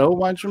look, Otto?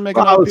 Why don't you make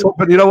it? I was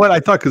hoping, you know what? I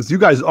thought because you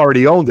guys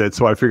already owned it,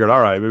 so I figured,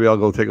 all right, maybe I'll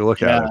go take a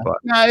look at it. But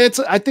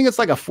I think it's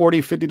like a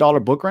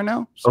 $40-50 book right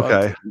now. So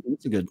okay,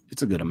 it's a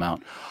good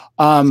amount.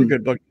 It's a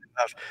good book.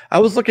 I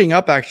was looking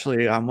up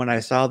actually when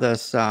I saw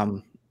this,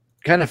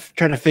 kind of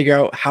trying to figure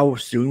out how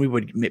soon we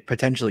would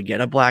potentially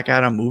get a Black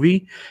Adam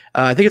movie.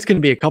 I think it's going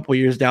to be a couple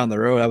years down the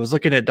road. I was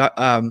looking at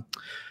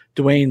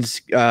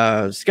Dwayne's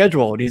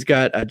schedule, and he's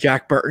got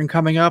Jack Burton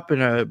coming up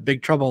in a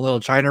Big Trouble in Little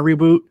China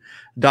reboot,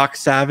 Doc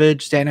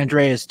Savage, San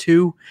Andreas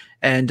 2,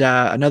 and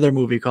another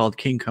movie called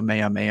King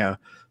Kamehameha.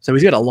 So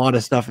he's got a lot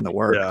of stuff in the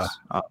works.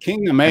 Yeah.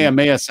 King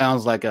Kamehameha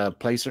sounds like a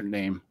placer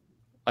name.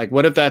 Like,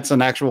 what if that's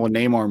an actual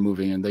Namor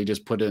movie and they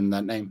just put in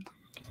that name?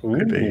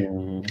 Could be.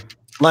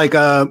 Like,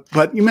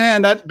 but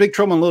man, that Big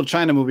Trouble in Little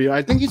China movie,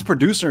 I think he's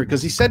producer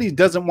because he said he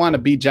doesn't want to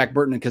be Jack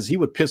Burton because he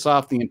would piss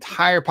off the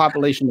entire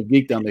population of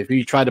geekdom if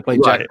he tried to play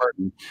Jack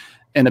Burton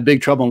in a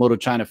Big Trouble in Little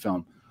China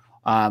film.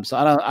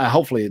 So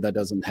hopefully that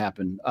doesn't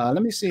happen.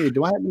 Let me see.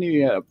 Do I have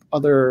any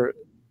other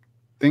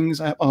things?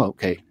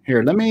 Okay.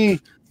 Here, let me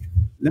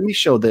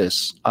show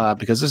this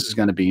because this is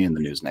going to be in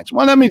the news next.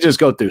 Well, let me just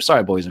go through.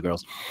 Sorry, boys and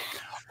girls.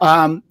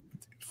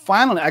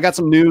 Finally, I got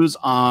some news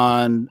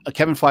on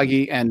Kevin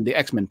Feige and the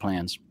X-Men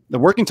plans. The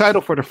working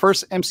title for the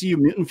first MCU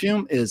mutant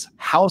film is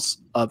House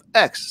of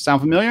X. Sound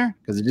familiar?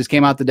 Because it just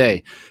came out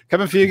today.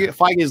 Kevin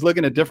Feige is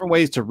looking at different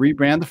ways to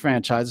rebrand the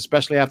franchise,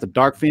 especially after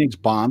Dark Phoenix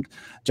bombed.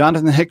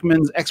 Jonathan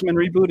Hickman's X-Men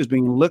reboot is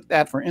being looked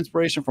at for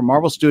inspiration from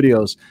Marvel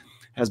Studios.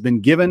 Has been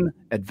given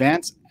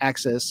advanced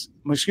access,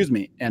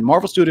 and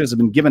Marvel Studios have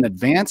been given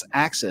advanced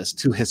access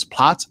to his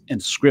plots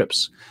and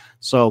scripts.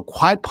 So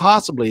quite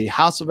possibly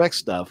House of X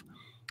stuff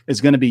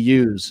is going to be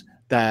used,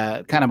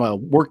 that kind of a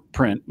work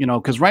print,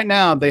 because right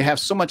now they have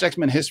so much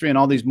X-Men history in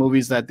all these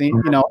movies that they,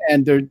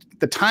 and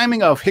the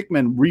timing of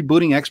Hickman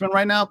rebooting X-Men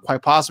right now,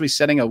 quite possibly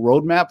setting a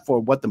roadmap for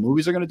what the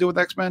movies are going to do with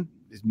X-Men.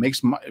 It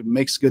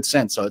makes good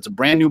sense. So it's a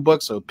brand new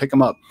book, so pick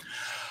them up.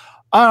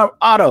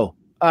 Otto,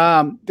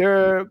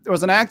 there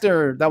was an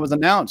actor that was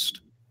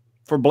announced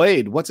for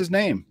Blade. What's his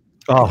name?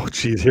 Oh,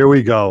 geez, here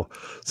we go.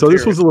 So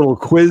this was a little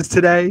quiz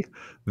today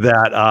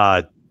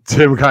that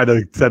Tim kind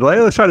of said, hey,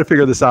 let's try to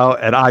figure this out,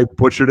 and I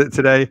butchered it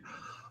today.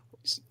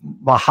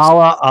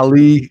 Mahala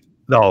Ali.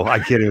 No, I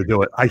can't even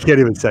do it. I can't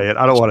even say it.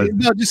 I don't want to.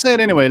 No, just say it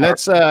anyway.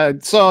 Let's.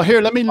 So here,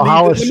 let me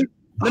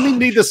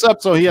lead this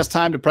up so he has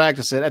time to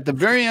practice it. At the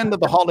very end of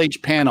the Hall H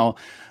panel,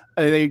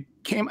 an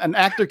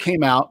actor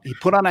came out. He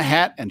put on a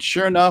hat, and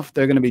sure enough,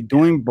 they're going to be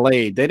doing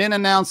Blade. They didn't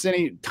announce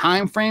any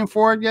time frame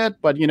for it yet,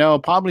 but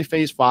probably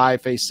phase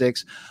 5, phase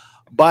 6.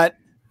 But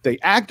the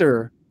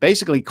actor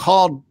basically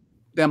called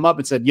them up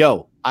and said,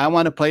 "Yo, I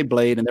want to play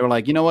Blade," and they were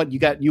like, "You know what?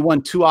 You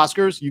won 2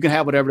 Oscars. You can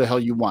have whatever the hell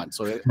you want."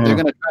 So they're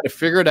going to try to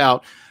figure it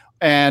out.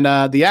 And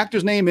the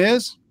actor's name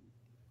is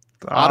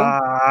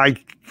I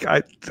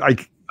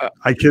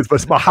can't.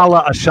 But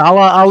Mahala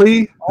Ashala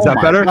Ali. Is that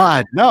better?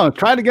 God. No,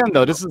 try it again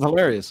though. This is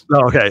hilarious.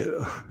 No, okay.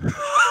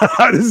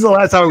 This is the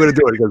last time I'm going to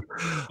do it because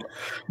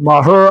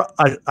Mahur.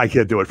 I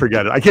can't do it.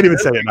 Forget it. I can't even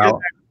say it now.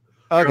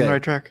 You're on Okay. the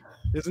right track.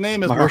 His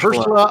name is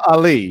Mahershala. Mahershala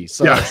Ali.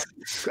 So Yes.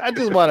 I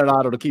just wanted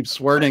Otto to keep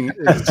swearing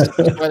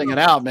it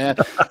out, man.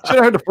 Should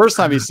have heard the first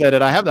time he said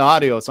it. I have the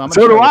audio, so I'm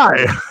gonna So do share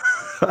it. I.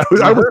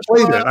 I almost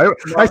played it.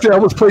 Actually, I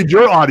almost played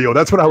your audio.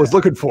 That's what I was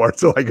looking for,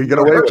 so I could get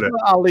away with it.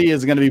 Mahershala Ali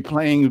is going to be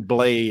playing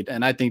Blade,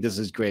 and I think this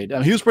is great.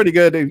 He was pretty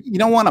good. You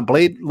don't want a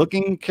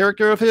Blade-looking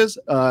character of his?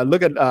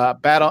 Look at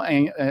Battle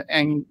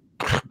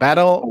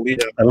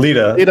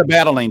Alita.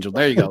 Battle Angel.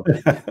 There you go.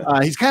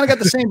 He's kind of got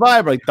the same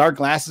vibe, like dark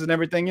glasses and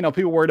everything. You know,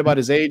 people worried about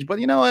his age, but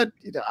you know what?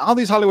 All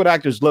these Hollywood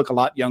actors look a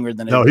lot younger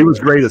than. No, he was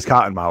great as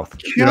Cottonmouth.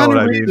 You know Keanu what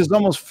I Reeves mean? is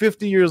almost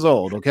 50 years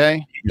old.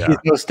 Okay. Yeah. He's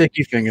no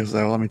sticky fingers,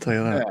 though. Let me tell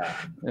you that.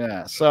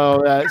 Yeah.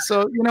 So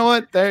you know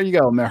what? There you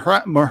go.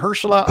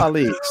 Mahershala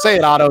Ali. Say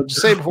it, Otto.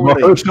 Just say it before we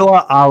leave.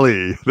 Mahershala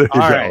Ali. There you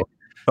All go. right.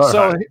 All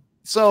So right.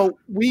 So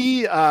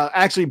we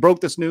actually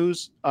broke this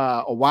news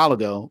a while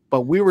ago,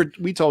 but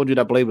we told you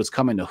that Blade was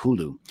coming to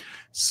Hulu.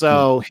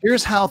 So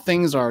here's how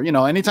things are. You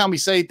know, anytime we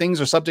say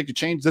things are subject to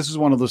change, this is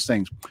one of those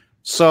things.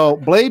 So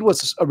Blade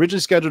was originally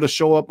scheduled to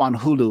show up on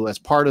Hulu as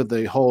part of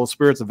the whole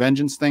Spirits of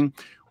Vengeance thing.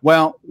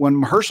 Well, when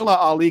Mahershala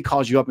Ali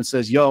calls you up and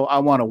says, "Yo, I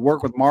want to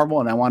work with Marvel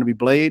and I want to be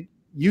Blade,"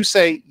 you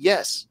say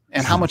yes.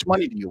 And how much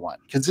money do you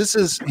want? Because this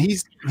is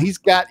he's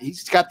got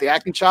the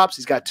acting chops.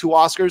 He's got 2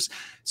 Oscars.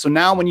 So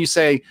now when you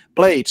say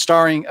Blade,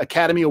 starring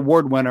Academy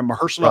Award winner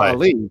Mahershala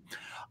Ali,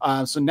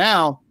 so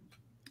now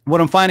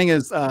what I'm finding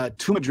is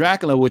Tomb of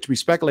Dracula, which we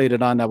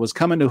speculated on that was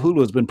coming to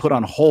Hulu, has been put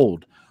on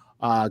hold.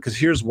 Because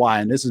here's why,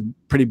 and this is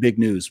pretty big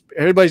news.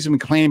 Everybody's been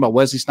complaining about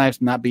Wesley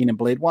Snipes not being in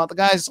Blade. Well, the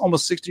guy's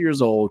almost 60 years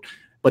old,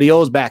 but he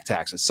owes back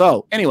taxes.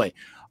 So anyway,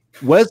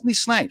 Wesley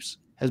Snipes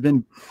has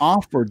been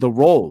offered the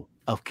role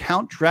of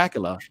Count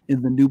Dracula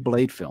in the new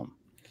Blade film.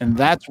 And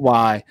that's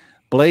why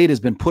Blade has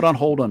been put on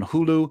hold on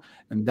Hulu.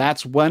 And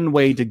that's one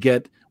way to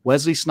get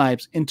Wesley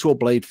Snipes into a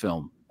Blade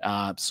film.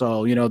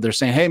 So, you know, they're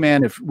saying, hey,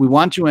 man, if we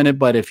want you in it,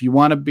 but if you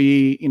want to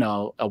be, you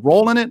know, a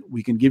role in it,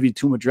 we can give you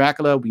Tomb of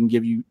Dracula. We can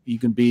give you, you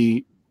can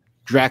be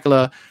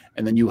Dracula.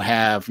 And then you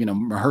have, you know,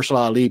 Mahershala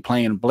Ali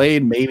playing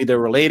Blade. Maybe they're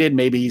related.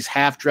 Maybe he's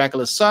half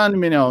Dracula's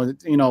son. You know,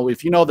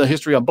 if you know the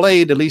history of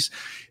Blade, at least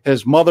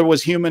his mother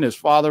was human. His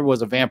father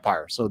was a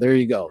vampire. So there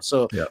you go.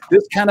 So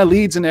this kind of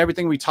leads into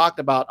everything we talked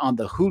about on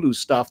the Hulu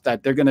stuff,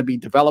 that they're going to be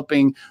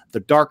developing the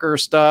darker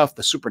stuff,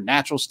 the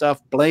supernatural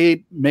stuff.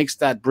 Blade makes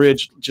that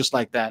bridge just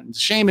like that. And the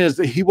shame is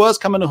that he was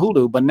coming to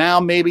Hulu, but now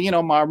maybe, you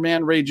know, my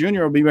man Ray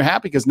Jr. will be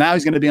happy because now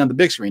he's going to be on the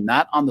big screen,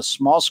 not on the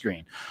small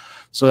screen.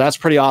 So that's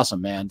pretty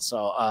awesome, man.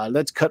 So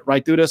let's cut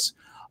right through this.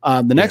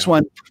 The next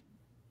one,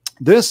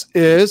 this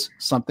is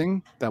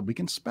something that we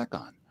can spec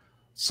on.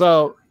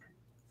 So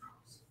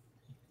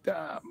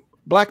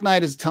Black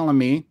Knight is telling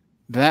me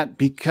that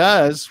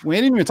because we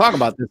didn't even talk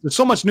about this, there's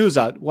so much news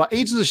out. Well,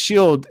 Agents of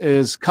S.H.I.E.L.D.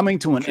 is coming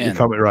to an end.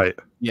 Coming right.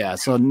 Yeah,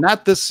 so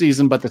not this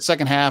season, but the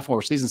second half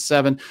or season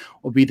 7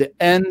 will be the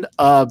end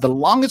of the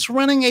longest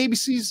running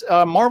ABC's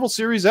Marvel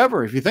series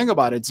ever. If you think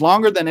about it, it's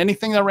longer than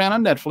anything that ran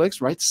on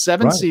Netflix, right?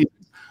 7 seasons.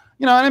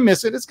 You know, and I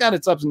miss it. It's got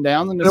its ups and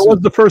downs. And it was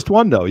the first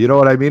one, though. You know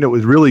what I mean? It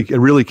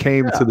really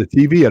came to the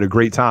TV at a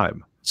great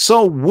time.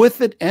 So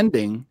with it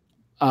ending,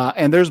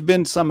 and there's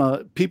been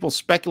some people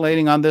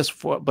speculating on this,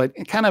 but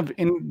kind of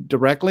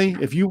indirectly.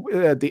 If you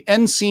the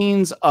end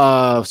scenes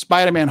of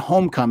Spider-Man: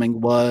 Homecoming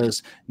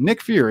was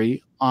Nick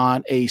Fury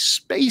on a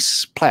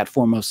space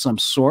platform of some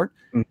sort,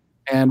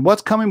 and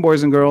what's coming,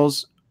 boys and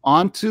girls,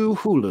 onto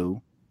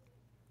Hulu,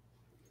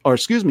 or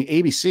excuse me,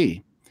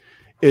 ABC,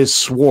 is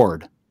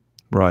SWORD.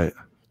 Right.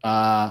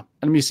 Let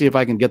me see if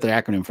I can get the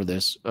acronym for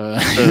this.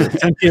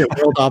 Sentient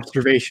World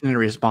Observation and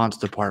Response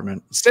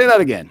Department. Say that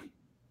again.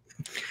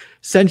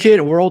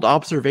 Sentient World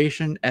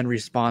Observation and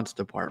Response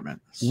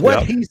Department.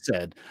 What he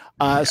said.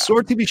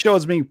 SWORD TV show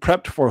is being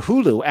prepped for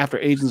Hulu after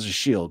Agents of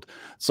S.H.I.E.L.D.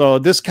 So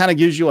this kind of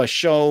gives you a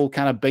show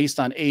kind of based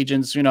on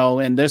agents, you know,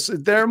 and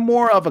they're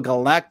more of a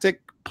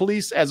galactic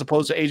police as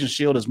opposed to Agents of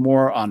S.H.I.E.L.D. is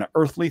more on an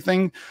earthly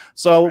thing.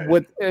 So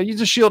with Agents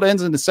of S.H.I.E.L.D.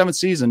 ends in the 7th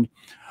season.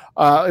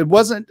 It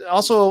wasn't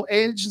also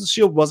Agents of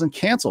S.H.I.E.L.D. wasn't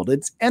canceled.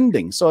 It's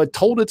ending. So it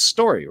told its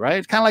story, right?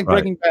 It's kind of like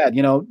Breaking Bad.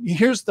 You know,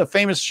 here's the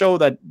famous show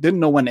that didn't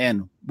know when to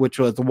end, which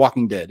was The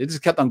Walking Dead. It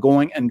just kept on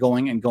going and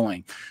going and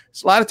going.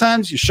 So a lot of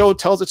times your show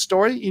tells its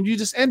story and you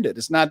just end it.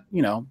 It's not,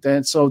 you know,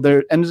 then so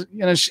there, and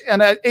you know,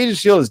 and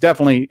Agents of S.H.I.E.L.D. is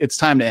definitely, it's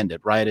time to end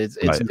it, right?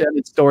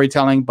 It's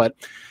storytelling, but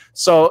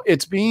so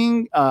it's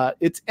being,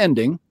 it's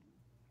ending,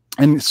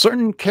 and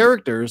certain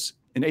characters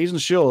in Agents of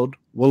S.H.I.E.L.D.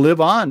 will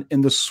live on in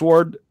the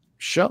SWORD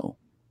show.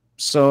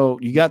 So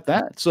you got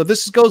that. So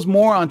this goes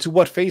more onto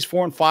what Phase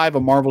 4 and 5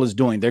 of Marvel is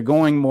doing. They're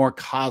going more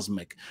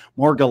cosmic,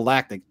 more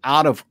galactic,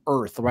 out of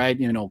Earth, right?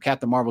 You know,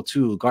 Captain Marvel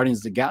 2, Guardians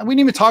of the Galaxy. We didn't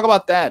even talk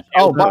about that.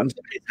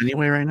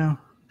 Anyway, right now.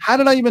 How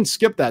did I even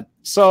skip that?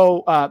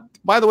 So,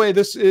 by the way,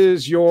 this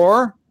is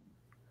your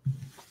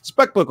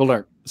spec book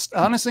alert.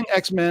 Astonishing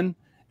X-Men.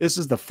 This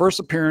is the first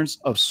appearance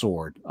of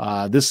SWORD.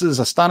 This is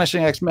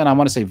Astonishing X-Men. I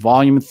want to say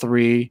Volume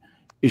 3.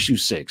 issue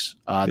 6.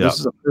 This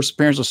is the first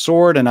appearance of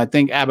Sword, and I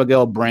think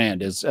Abigail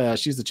Brand is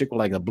she's the chick with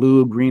like the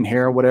blue green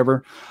hair or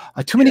whatever.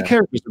 Too many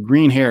characters with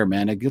green hair,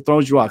 man. It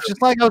throws you off.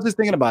 Just like I was just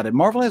thinking about it.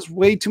 Marvel has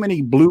way too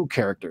many blue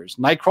characters.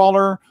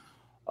 Nightcrawler,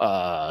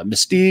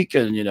 Mystique,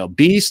 and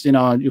Beast.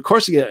 Of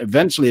course,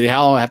 eventually they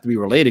all have to be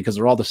related because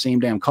they're all the same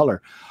damn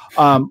color.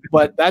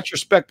 But that's your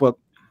spec book.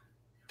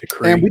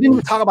 And we didn't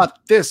even talk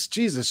about this.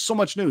 Jesus, so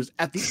much news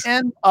at the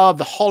end of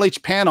the Hall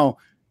H panel.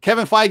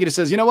 Kevin Feige just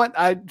says, you know what?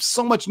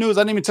 So much news.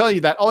 I didn't even tell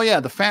you that. Oh, yeah,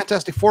 the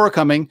Fantastic Four are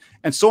coming,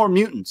 and so are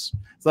mutants.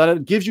 So that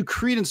it gives you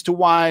credence to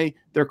why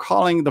they're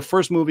calling the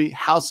first movie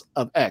House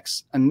of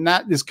X. And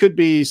this could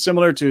be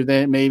similar to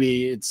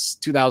maybe it's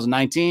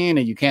 2019,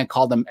 and you can't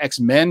call them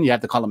X-Men. You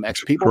have to call them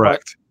X-People.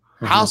 Correct.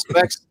 House of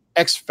X,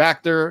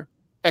 X-Factor,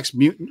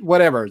 X-Mutant,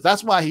 whatever.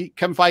 That's why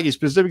Kevin Feige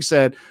specifically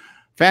said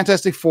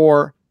Fantastic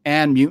Four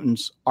and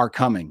mutants are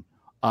coming.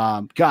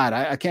 God,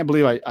 I can't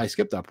believe I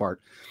skipped that part.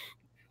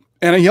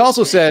 And he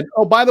also said,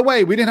 oh, by the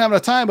way, we didn't have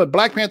enough time, but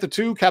Black Panther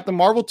 2, Captain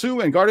Marvel 2,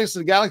 and Guardians of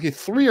the Galaxy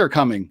 3 are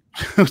coming.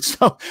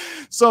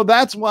 so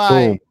that's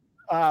why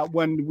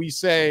when we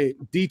say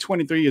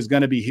D23 is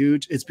going to be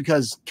huge, it's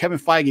because Kevin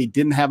Feige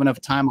didn't have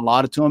enough time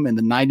allotted to him in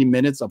the 90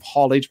 minutes of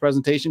Hall H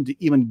presentation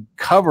to even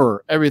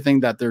cover everything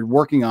that they're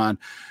working on.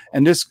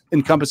 And this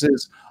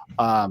encompasses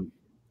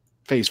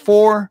Phase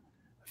 4,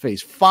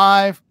 Phase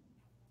 5.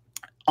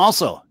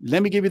 Also,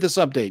 let me give you this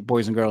update,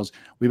 boys and girls.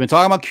 We've been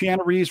talking about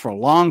Keanu Reeves for a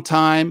long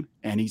time,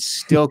 and he's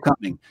still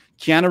coming.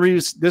 Keanu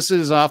Reeves, this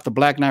is off the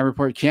Black Knight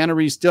report. Keanu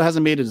Reeves still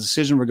hasn't made a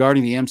decision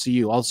regarding the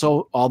MCU.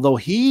 Also, although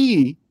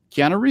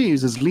Keanu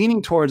Reeves, is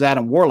leaning towards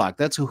Adam Warlock.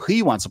 That's who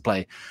he wants to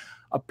play.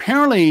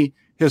 Apparently,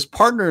 his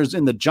partners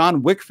in the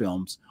John Wick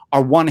films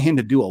are wanting him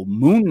to do a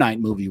Moon Knight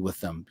movie with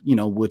them,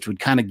 which would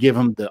kind of give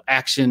him the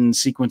action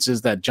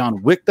sequences that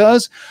John Wick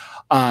does.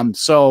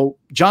 So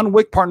John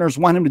Wick partners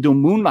want him to do a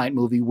Moon Knight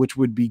movie, which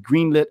would be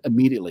greenlit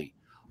immediately.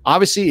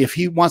 Obviously, if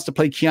he wants to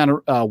play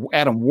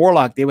Adam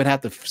Warlock, they would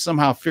have to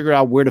somehow figure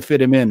out where to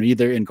fit him in,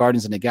 either in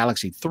Guardians of the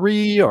Galaxy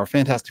 3 or a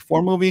Fantastic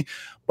Four movie.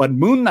 But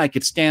Moon Knight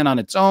could stand on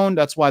its own.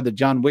 That's why the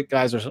John Wick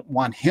guys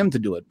want him to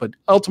do it. But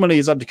ultimately,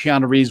 it's up to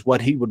Keanu Reeves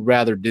what he would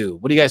rather do.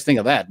 What do you guys think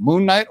of that?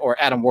 Moon Knight or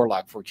Adam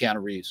Warlock for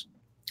Keanu Reeves?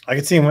 I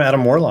could see him with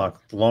Adam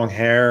Warlock. Long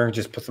hair,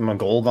 just put some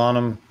gold on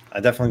him. I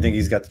definitely think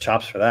he's got the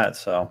chops for that.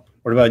 So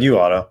what about you,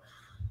 Otto?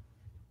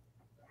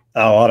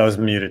 Oh, Otto's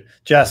muted.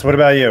 Jess, what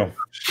about you?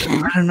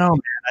 I don't know,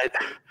 man.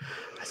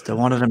 I still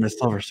wanted him as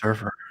Silver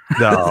Surfer.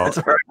 No.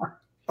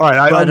 All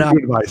right, I'm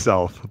muted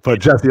myself. But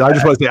Jesse, I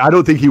just want to say, I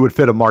don't think he would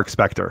fit a Mark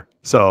Spector.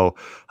 So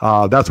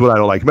that's what I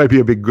don't like. He might be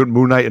a big good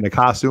Moon Knight in a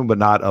costume, but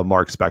not a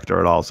Mark Spector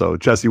at all. So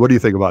Jesse, what do you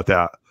think about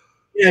that?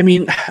 Yeah, I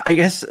mean, I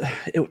guess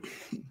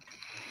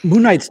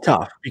Moon Knight's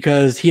tough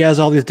because he has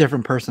all these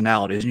different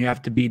personalities and you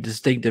have to be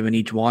distinctive in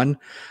each one.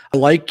 I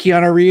like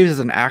Keanu Reeves as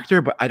an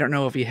actor, but I don't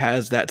know if he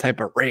has that type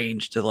of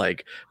range to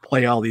like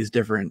play all these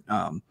different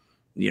personalities.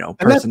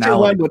 And that's the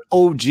one with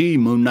OG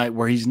Moon Knight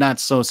where he's not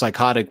so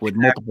psychotic with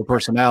multiple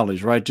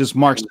personalities, right? Just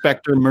Mark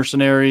Spector,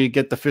 mercenary,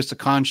 get the fist of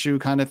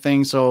Khonshu kind of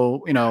thing.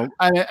 So,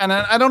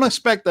 I don't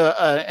expect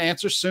the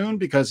answer soon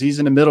because he's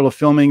in the middle of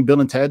filming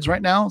Bill and Ted's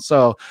right now.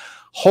 So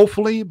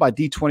hopefully by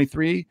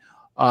D23,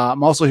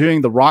 I'm also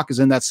hearing The Rock is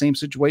in that same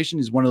situation.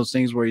 He's one of those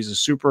things where he's a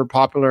super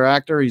popular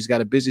actor. He's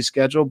got a busy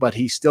schedule, but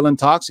he's still in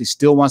talks. He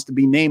still wants to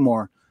be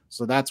Namor.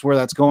 So that's where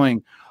that's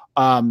going.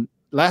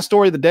 Last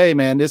story of the day,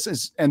 man. This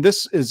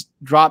is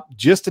dropped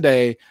just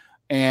today.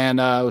 And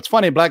it's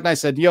funny. Black Knight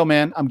said, yo,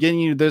 man, I'm getting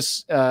you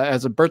this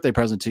as a birthday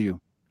present to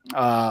you.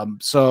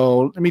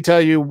 So let me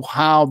tell you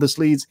how this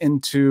leads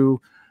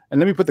into, and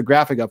let me put the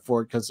graphic up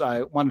for it because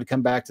I wanted to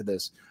come back to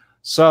this.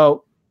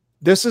 So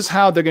this is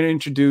how they're going to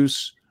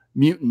introduce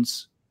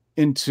mutants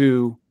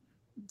into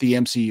the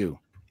MCU.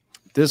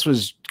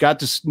 Got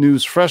this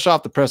news fresh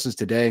off the presses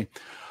today.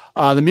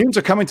 The mutants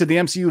are coming to the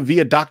MCU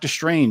via Doctor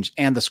Strange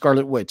and the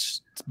Scarlet Witch.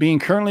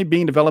 It's currently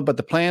being developed, but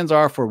the plans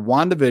are for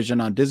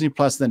WandaVision on Disney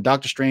Plus, then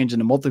Doctor Strange in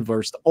the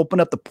multiverse to open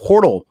up the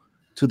portal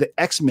to the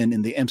X-Men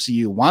in the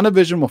MCU.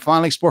 WandaVision will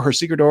finally explore her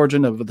secret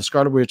origin of the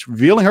Scarlet Witch,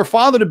 revealing her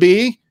father to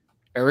be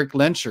Eric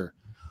Lensher.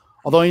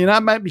 Although he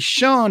might be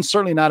shown,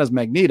 certainly not as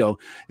Magneto.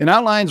 In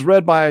outlines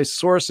read by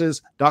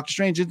sources, Doctor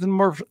Strange in the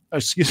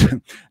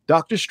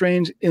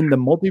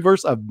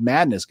Multiverse of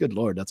Madness, good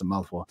Lord, that's a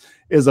mouthful,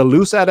 is a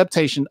loose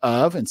adaptation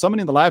of, and somebody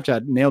in the live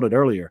chat nailed it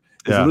earlier,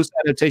 is a loose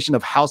adaptation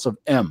of House of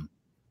M,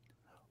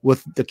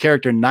 with the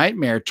character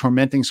Nightmare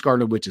tormenting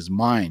Scarlet Witch's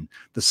mind.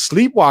 The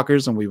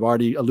Sleepwalkers, and we've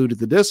already alluded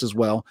to this as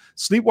well,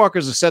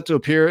 Sleepwalkers are set to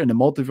appear in the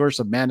Multiverse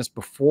of Madness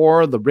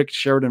before the Rick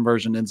Sheridan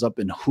version ends up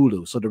in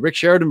Hulu. So the Rick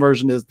Sheridan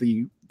version is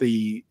the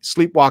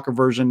Sleepwalker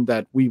version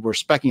that we were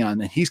specking on,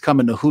 and he's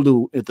coming to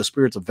Hulu at the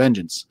Spirits of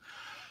Vengeance.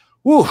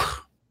 Woo!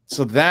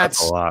 So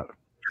that's a lot.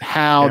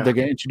 How they're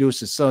going to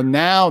introduce it. So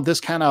now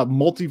this kind of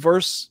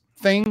multiverse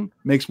thing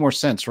makes more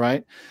sense,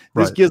 right?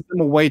 This gives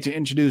them a way to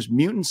introduce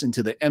mutants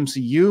into the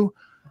MCU.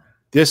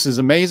 This is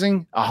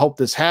amazing. I hope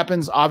this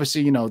happens.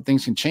 Obviously,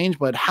 things can change,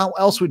 but how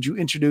else would you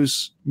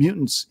introduce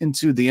mutants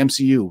into the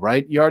MCU,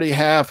 right? You already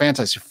have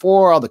Fantastic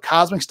Four, all the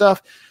cosmic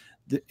stuff.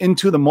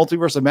 Into the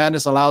Multiverse of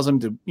Madness allows them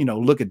to,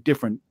 look at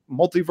different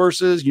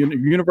multiverses,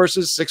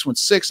 universes,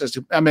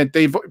 616. I mean,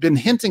 they've been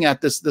hinting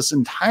at this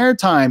entire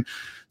time.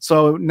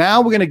 So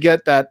now we're going to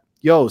get that,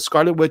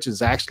 Scarlet Witch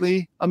is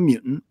actually a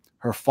mutant.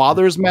 Her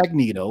father is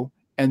Magneto.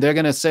 And they're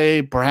going to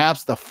say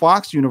perhaps the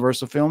Fox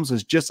universe of films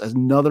is just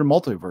another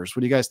multiverse.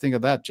 What do you guys think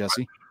of that,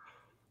 Jesse?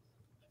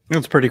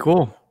 That's pretty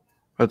cool.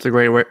 That's a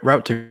great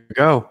route to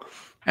go.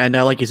 And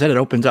like you said, it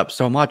opens up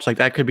so much. Like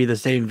that could be the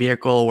same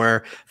vehicle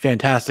where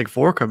Fantastic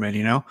Four come in,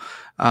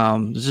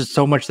 There's just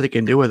so much they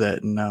can do with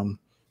it. And I'm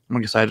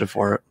excited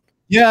for it.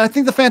 Yeah, I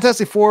think the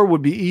Fantastic Four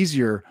would be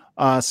easier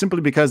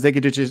simply because they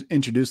could just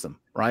introduce them,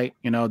 right?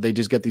 They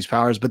just get these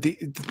powers. But the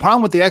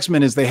problem with the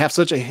X-Men is they have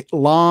such a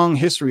long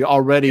history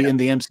already in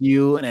the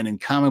MCU and in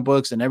comic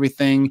books and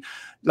everything.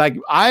 Like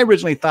I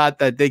originally thought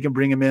that they can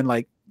bring them in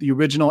like the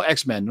original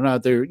X-Men,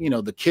 they're,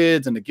 the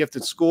kids and the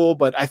gifted school.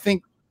 But I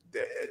think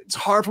it's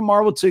hard for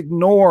Marvel to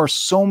ignore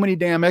so many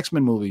damn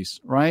X-Men movies,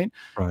 right?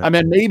 I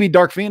mean, maybe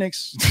Dark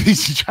Phoenix. You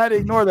try to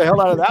ignore the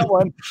hell out of that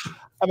one.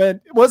 I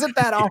mean, wasn't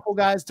that awful,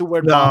 guys? To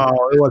where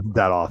no, it wasn't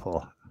that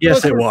awful.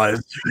 Yes, it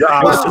was. Yeah,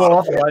 it was so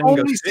awful. The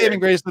only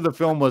saving grace of the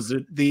film was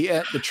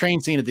the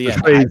train scene at the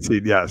end. Train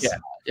scene, yes.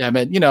 Yeah. I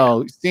mean,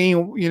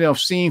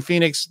 seeing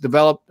Phoenix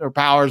develop her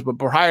powers, but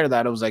prior to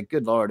that, it was like,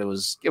 good Lord, it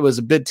was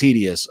a bit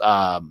tedious.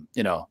 I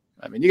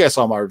mean, you guys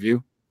saw my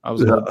review. I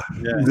was your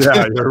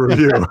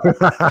review.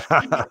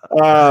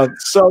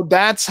 So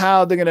that's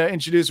how they're going to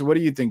introduce her. What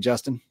do you think,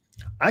 Justin?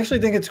 I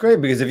actually think it's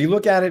great because if you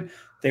look at it,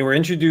 they were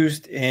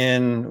introduced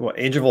in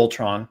Age of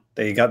Ultron.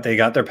 They got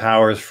their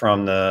powers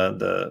from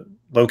the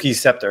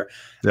Loki's scepter.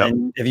 Yep.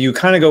 And if you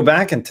kind of go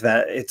back into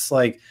that, it's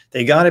like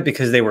they got it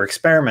because they were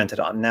experimented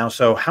on. Now,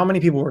 so how many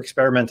people were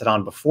experimented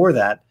on before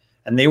that?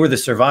 And they were the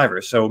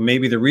survivors. So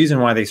maybe the reason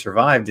why they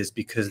survived is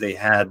because they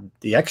had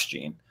the X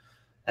gene.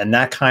 And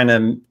that kind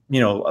of,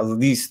 at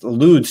least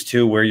alludes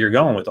to where you're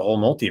going with the whole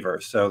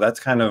multiverse. So that's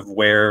kind of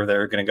where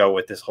they're going to go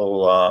with this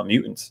whole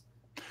mutants.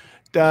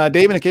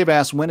 David and Cave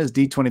asked, when is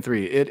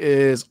D23? It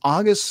is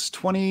August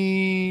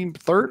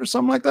 23rd or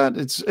something like that.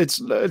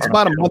 It's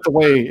about a month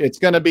away. It's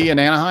going to be in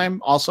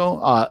Anaheim also.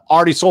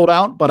 Already sold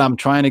out, but I'm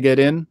trying to get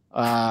in.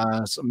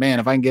 So man,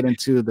 if I can get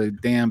into the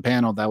damn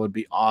panel, that would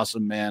be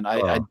awesome, man.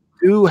 I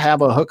do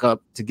have a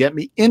hookup to get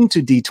me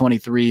into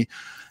D23.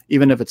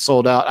 Even if it's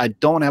sold out, I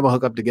don't have a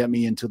hookup to get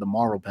me into the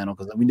Marvel panel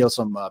because we know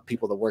some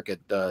people that work at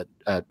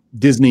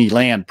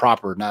Disneyland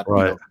proper, not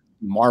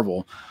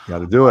Marvel. Got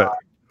to do it.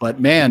 But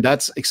man,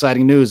 that's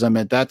exciting news. I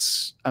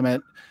was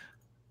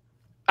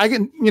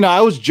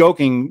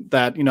joking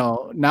that,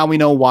 now we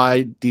know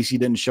why DC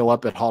didn't show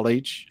up at Hall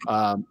H.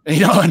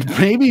 And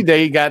maybe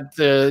they got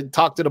to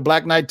talk to the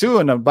Black Knight too.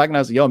 And the Black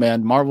Knight said, yo,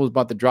 man, Marvel's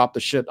about to drop the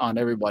shit on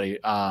everybody.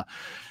 And,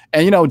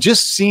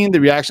 just seeing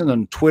the reactions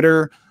on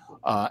Twitter,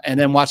 and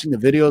then watching the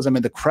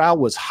videos, the crowd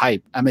was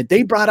hype.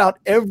 They brought out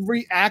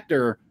every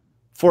actor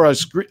for a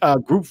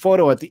group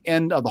photo at the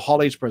end of the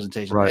Hall H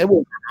presentation. Right. It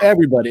was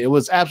everybody. It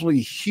was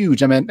absolutely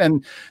huge.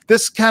 And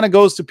this kind of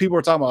goes to people who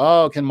are talking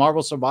about, can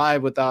Marvel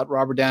survive without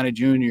Robert Downey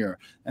Jr.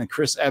 and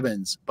Chris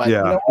Evans? But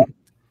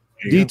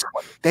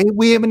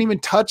we haven't even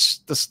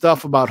touched the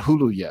stuff about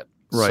Hulu yet.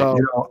 Right. So,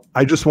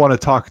 I just want to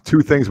talk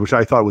two things, which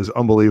I thought was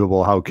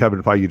unbelievable how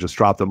Kevin Feige just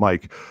dropped the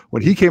mic.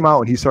 When he came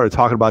out and he started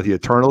talking about the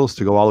Eternals,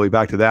 to go all the way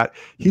back to that,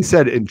 he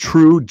said in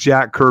true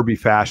Jack Kirby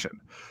fashion.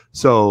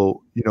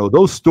 So,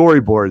 those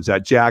storyboards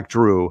that Jack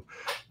drew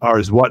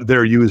is what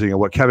they're using, and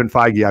what Kevin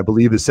Feige, I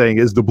believe, is saying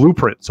is the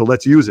blueprint. So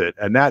let's use it.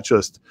 And that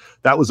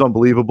was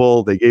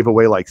unbelievable. They gave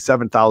away like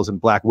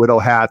 7,000 Black Widow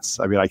hats.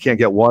 I can't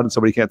get one.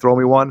 Somebody can't throw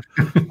me one.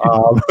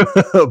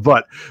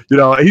 But,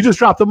 he just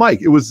dropped the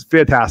mic. It was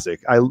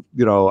fantastic. I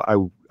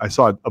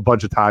saw it a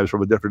bunch of times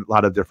from a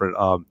lot of different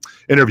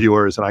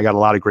interviewers, and I got a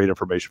lot of great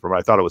information from it.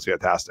 I thought it was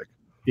fantastic.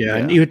 Yeah,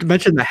 and you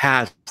mentioned the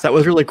hats. That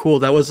was really cool.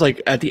 That was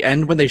like at the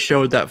end when they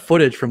showed that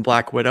footage from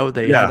Black Widow.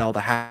 They had all the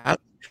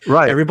hats.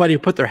 Right. Everybody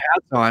put their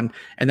hats on,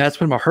 and that's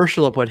when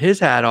Mahershala put his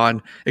hat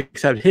on,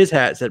 except his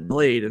hat said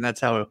Blade, and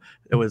that's how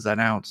it was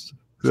announced.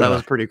 So that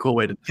was a pretty cool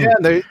way to do it.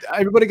 Yeah,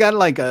 everybody got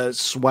like a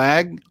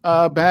swag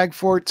bag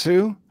for it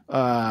too.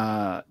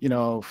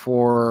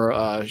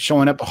 For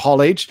showing up at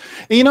Hall H.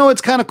 And, it's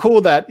kind of cool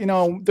that,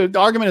 the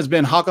argument has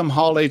been how come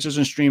Hall H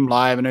doesn't stream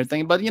live and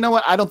everything. But you know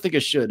what? I don't think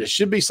it should. It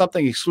should be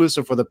something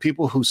exclusive for the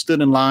people who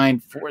slept in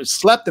line,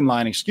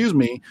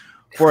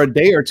 for a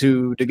day or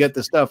two to get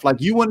the stuff. Like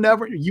you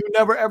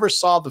never ever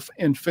saw the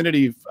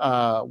Infinity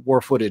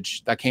War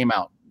footage that came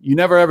out. You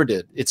never ever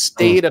did. It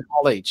stayed at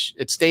Hall H.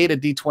 It stayed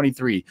at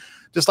D23.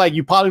 Just like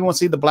you probably won't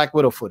see the Black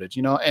Widow footage,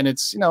 and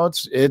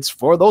it's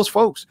for those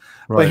folks.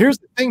 Right. But here's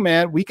the thing,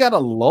 man. We got a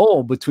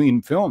lull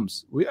between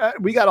films. We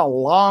got a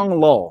long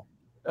lull.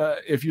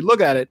 If you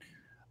look at it,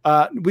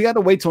 we got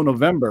to wait till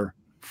November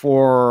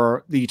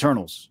for the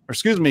Eternals. Or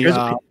excuse me,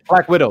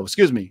 Black Widow.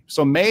 Excuse me.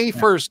 So May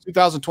 1st,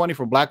 2020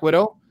 for Black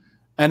Widow,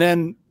 and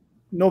then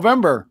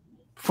November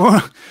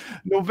for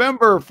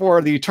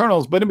the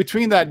Eternals. But in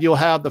between that, you'll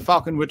have the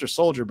Falcon Winter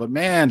Soldier. But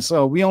man,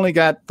 so we only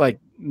got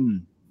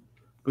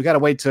we got to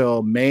wait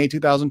till May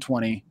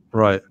 2020,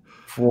 right,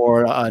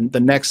 for the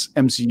next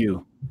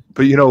MCU.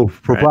 But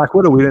for Black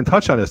Widow, we didn't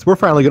touch on this. We're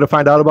finally going to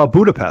find out about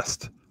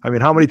Budapest. I mean,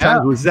 how many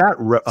times was that?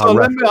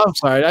 I'm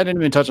sorry, I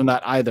didn't even touch on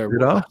that either.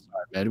 Sorry,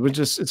 man. It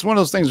was it's one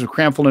of those things with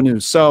crammed full of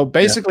news. So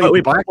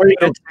basically, Black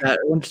Widow, I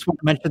just want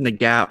to mention the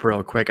gap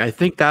real quick. I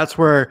think that's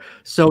where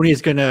Sony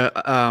is going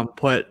to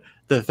put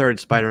the third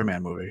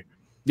Spider-Man movie.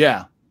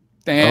 Yeah,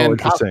 and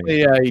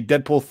possibly a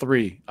Deadpool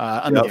 3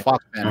 under the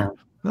Fox banner.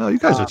 No, you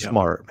guys are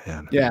smart,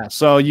 man. Yeah,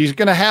 so you're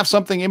going to have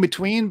something in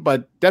between,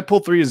 but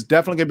Deadpool 3 is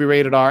definitely going to be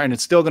rated R, and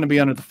it's still going to be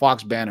under the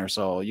Fox banner,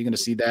 so you're going to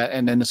see that.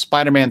 And then the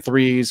Spider-Man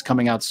 3 is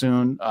coming out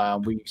soon.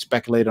 We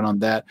speculated on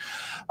that.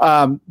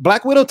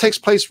 Black Widow takes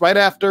place right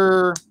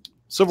after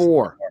Civil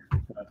War.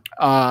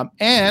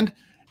 And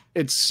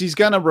she's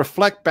going to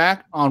reflect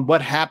back on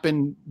what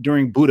happened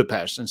during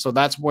Budapest. And so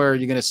that's where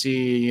you're going to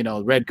see,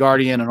 Red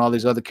Guardian and all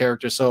these other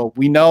characters. So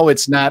we know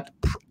it's not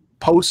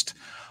post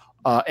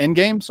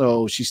Endgame,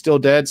 so she's still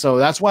dead. So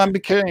that's why I'm be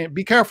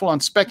careful on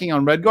specking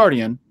on Red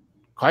Guardian.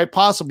 Quite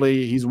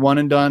possibly he's one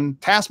and done.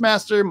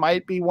 Taskmaster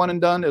might be one and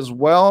done as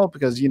well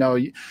because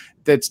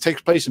that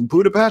takes place in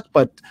Budapest.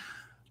 But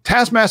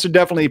Taskmaster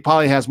definitely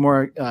probably has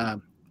more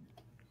power.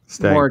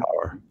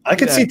 I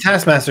could see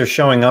Taskmaster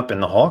showing up in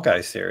the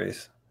Hawkeye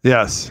series.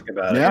 Yes, think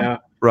about yeah. it.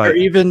 Right. Or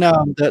even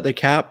the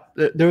Cap.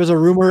 There was a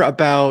rumor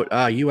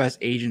about U.S.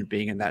 Agent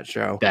being in that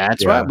show.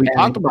 That's right. We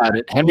talked about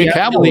it. Henry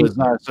Cavill is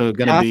not so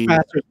going to be.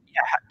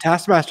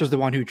 Taskmaster's the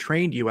one who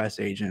trained U.S.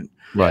 Agent.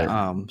 Right.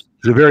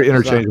 He's a very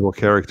interchangeable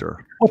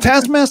character. Well,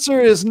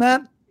 Taskmaster is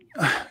not.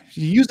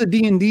 You use the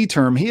D&D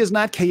term. He is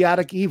not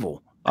chaotic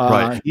evil.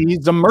 Right.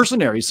 He's a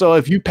mercenary. So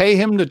if you pay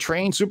him to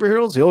train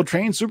superheroes, he'll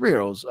train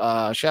superheroes.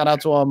 Shout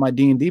out to all my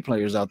D&D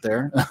players out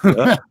there.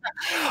 Yeah.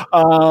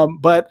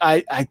 But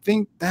I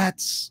think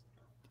that's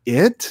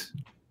it.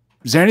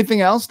 Is there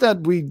anything else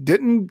that we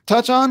didn't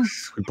touch on?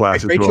 We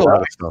blasted through a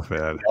lot of stuff,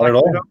 man. Not at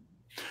all.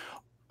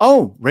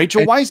 Oh,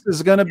 Rachel Weisz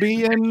is going to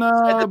be in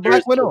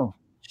Black Widow.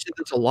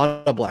 There's a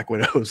lot of Black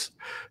Widows.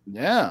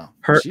 Yeah.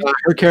 Her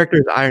character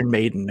is Iron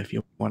Maiden, if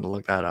you want to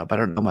look that up. I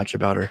don't know much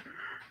about her.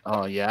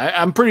 Oh, yeah.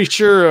 I'm pretty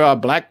sure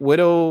Black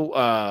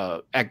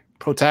Widow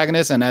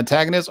protagonists and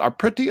antagonists are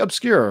pretty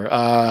obscure.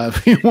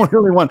 If you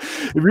really want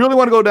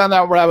to go down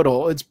that rabbit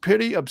hole, it's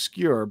pretty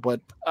obscure.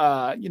 But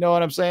you know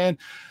what I'm saying?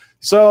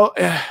 So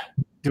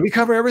did we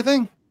cover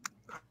everything?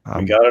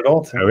 We got it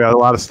all. Yeah, we got a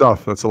lot of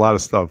stuff. That's a lot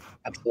of stuff.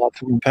 That's a lot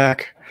to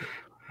unpack.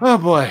 Oh,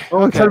 boy.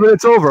 Only 10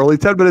 minutes over. Only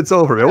 10 minutes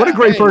over, man. What a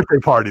great birthday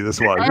party this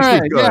was. All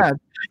right, yeah.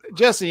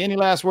 Jesse, any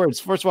last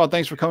words? First of all,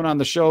 thanks for coming on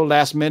the show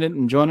last minute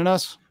and joining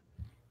us.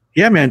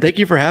 Yeah, man. Thank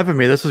you for having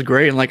me. This was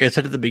great. And like I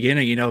said at the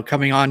beginning,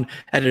 coming on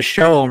at a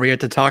show and we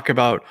get to talk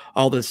about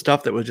all this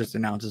stuff that was just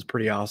announced is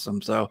pretty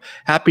awesome. So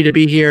happy to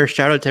be here.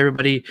 Shout out to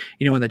everybody,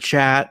 in the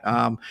chat.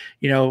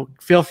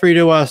 Feel free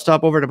to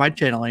stop over to my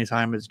channel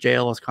anytime. It's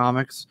JLS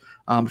Comics.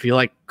 If you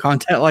like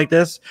content like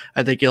this,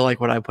 I think you'll like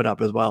what I put up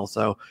as well.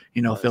 So,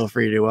 feel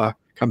free to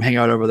come hang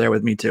out over there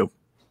with me too.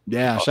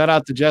 Yeah. Shout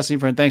out to Jesse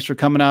and thanks for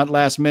coming out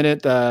last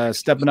minute,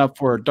 stepping up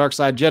for Dark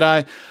Side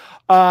Jedi.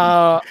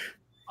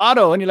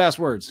 Otto, any last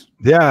words?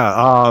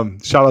 Yeah.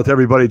 Shout out to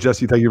everybody.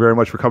 Jesse, thank you very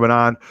much for coming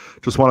on.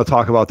 Just want to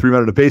talk about 3 Men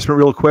in the Basement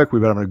real quick.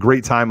 We've been having a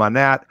great time on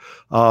that.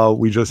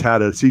 We just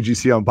had a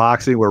CGC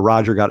unboxing where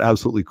Roger got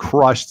absolutely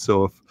crushed.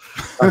 So if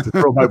I have to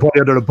throw my buddy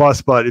under the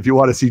bus, but if you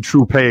want to see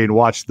true pain,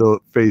 watch the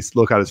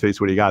look on his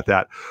face when he got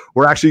that.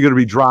 We're actually going to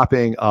be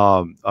dropping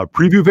a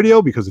preview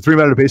video because the 3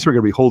 Men in the Basement are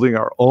going to be holding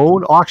our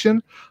own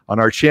auction on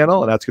our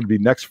channel, and that's going to be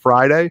next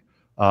Friday.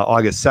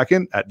 August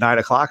 2nd at 9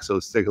 o'clock. So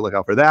let's take a look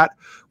out for that.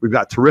 We've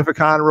got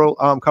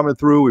Terrificon coming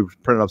through.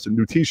 We've printed up some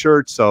new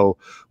t-shirts. So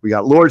we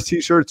got Lord's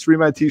t-shirts, 3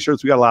 Men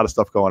t-shirts. We got a lot of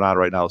stuff going on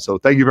right now. So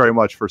thank you very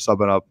much for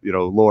subbing up,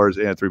 Lord's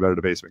and 3 Men in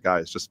the Basement,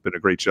 guys. It's just been a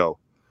great show.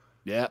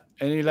 Yeah.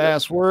 Any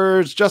last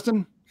words,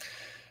 Justin?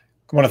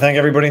 I want to thank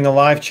everybody in the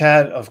live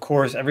chat. Of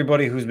course,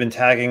 everybody who's been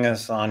tagging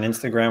us on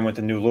Instagram with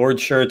the new Lord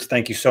shirts.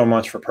 Thank you so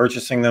much for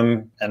purchasing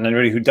them. And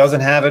anybody who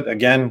doesn't have it,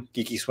 again,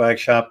 Geeky Swag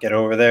Shop, get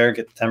over there,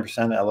 get the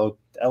 10%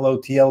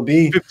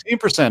 LOTLB.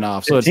 15%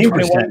 off. So 15%,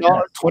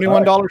 it's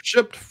 $21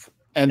 shipped.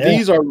 And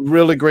these are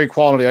really great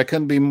quality. I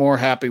couldn't be more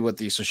happy with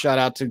these. So shout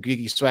out to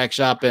Geeky Swag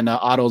Shop and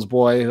Otto's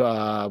boy.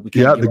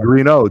 The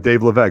Green O,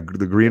 Dave Levesque,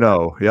 the Green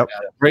O. Yep.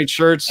 Yeah, great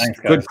shirts,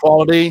 thanks, good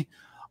quality.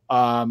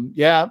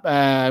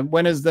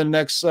 When is the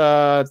next 3?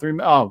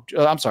 Oh,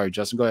 I'm sorry,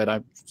 Justin. Go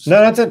ahead. No,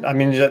 that's it. I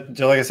mean,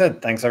 like I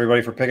said, thanks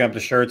everybody for picking up the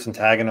shirts and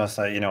tagging us.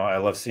 I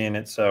love seeing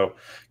it. So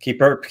keep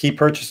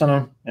purchasing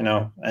them.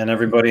 And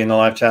everybody in the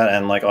live chat.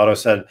 And like Otto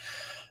said,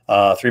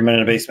 3 Men in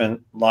the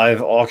Basement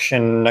live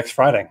auction next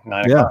Friday,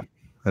 9 o'clock.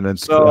 And then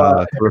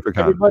Terrificon.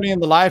 Everybody in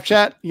the live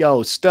chat,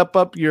 step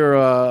up your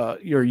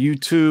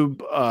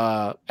YouTube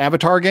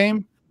avatar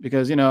game.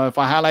 Because if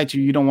I highlight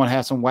you, you don't want to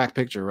have some whack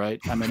picture,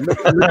 right? I mean,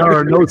 look at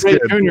Ray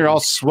Jr.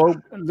 all swole.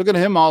 Look at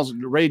him,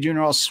 Ray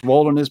Jr. all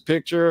swollen in his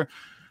picture.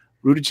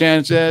 Rudy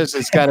Sanchez,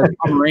 it's got a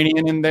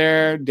Pomeranian in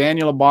there.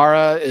 Daniel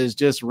Ibarra is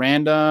just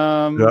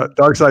random. Yeah,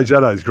 Dark Side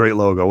Jedi is great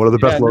logo. One of the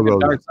best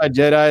logos. Dark Side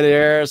Jedi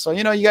there. So,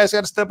 you know, you guys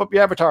got to step up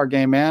your Avatar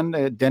game,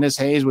 man. Dennis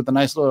Hayes with a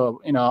nice little,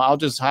 you know, I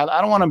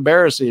don't want to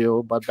embarrass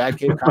you, but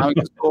Batcave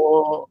Comics is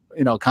cool.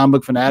 You know,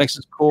 Comic Book Fanatics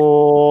is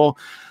cool.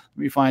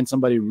 Let me find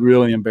somebody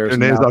really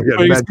embarrassing. Your name's not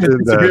getting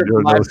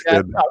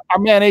mentioned. Our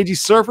man AG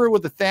Surfer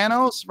with the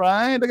Thanos,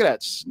 right? Look at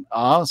that.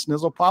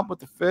 Snizzle Pop with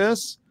the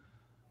fist.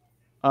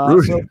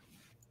 So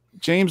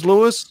James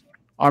Lewis,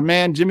 our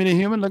man Jimmy the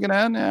Human, looking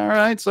at. All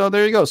right, so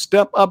there you go.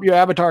 Step up your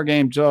Avatar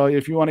game, Joe.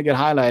 If you want to get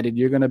highlighted,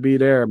 you're going to be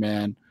there,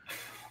 man.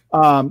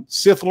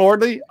 Sith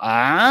Lordly,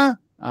 I'm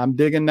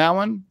digging that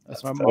one.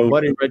 That's my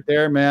buddy right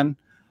there, man.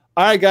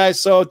 All right, guys.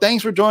 So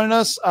thanks for joining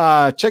us.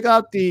 Check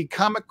out the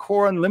Comic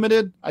Core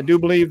Unlimited. I do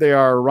believe they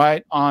are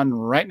right on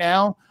right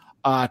now.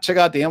 Check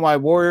out the NY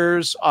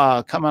Warriors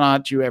coming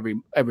out to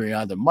you every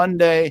other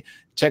Monday.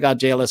 Check out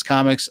JLS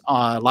Comics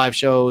live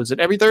shows. Is it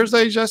every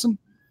Thursday, Justin?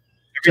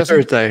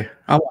 Thursday.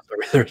 Almost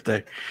every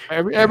Thursday.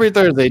 Every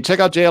Thursday. Check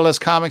out JLS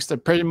Comics. They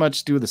pretty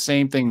much do the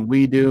same thing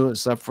we do,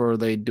 except for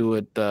they do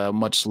it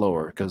much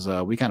slower because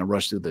we kind of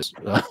rush through this.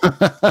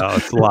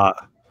 It's a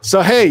lot.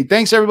 So, hey,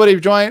 thanks everybody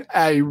for joining.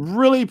 I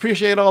really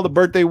appreciate all the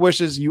birthday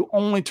wishes. You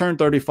only turned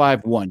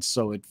 35 once,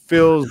 so it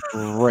feels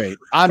great.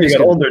 I'm just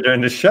older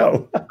during the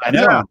show. I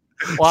know. Yeah.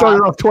 Well,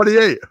 started off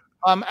 28.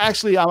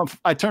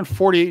 I turned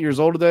 48 years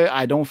old today.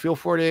 I don't feel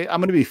 48.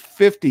 I'm going to be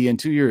 50 in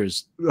 2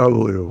 years.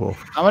 Unbelievable.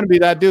 I'm going to be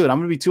that dude. I'm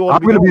going to be too old.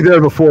 I'm going to be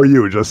there before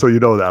you, just so you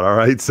know that. All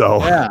right.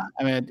 So yeah,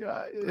 I mean,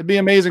 it'd be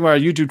amazing when our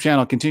YouTube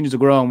channel continues to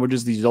grow and we're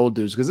just these old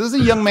dudes because this is a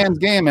young man's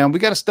game, man. We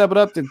got to step it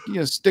up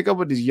to stick up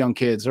with these young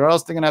kids, or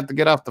else they're going to have to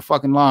get off the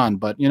fucking lawn.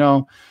 But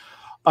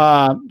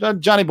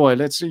Johnny Boy,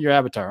 let's see your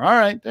avatar. All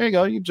right, there you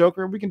go. You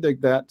Joker. We can dig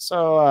that.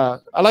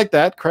 So I like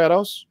that.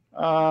 Kratos.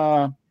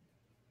 I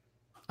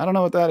don't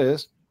know what that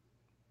is.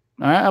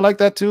 All right, I like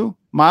that too.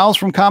 Miles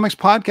from Comics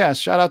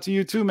Podcast. Shout out to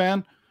you too,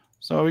 man.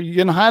 So you're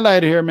getting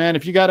highlighted here, man.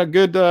 If you got a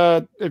good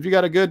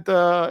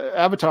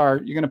avatar,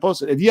 you're gonna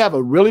post it. If you have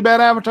a really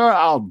bad avatar,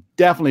 I'll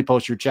definitely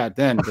post your chat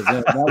then, because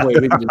that way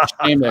we can just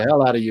shame the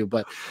hell out of you.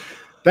 But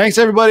thanks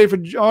everybody for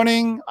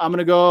joining. I'm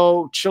gonna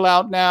go chill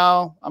out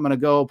now. I'm gonna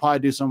go probably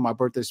do some of my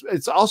birthdays.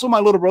 It's also my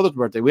little brother's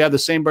birthday. We have the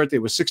same birthday.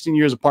 We're 16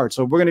 years apart,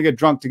 so we're gonna get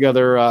drunk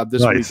together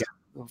this weekend,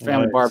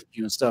 family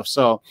barbecue and stuff.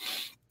 So.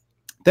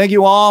 Thank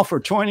you all for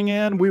joining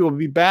in. We will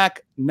be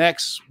back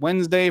next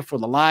Wednesday for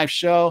the live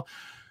show.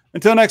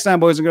 Until next time,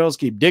 boys and girls, keep digging.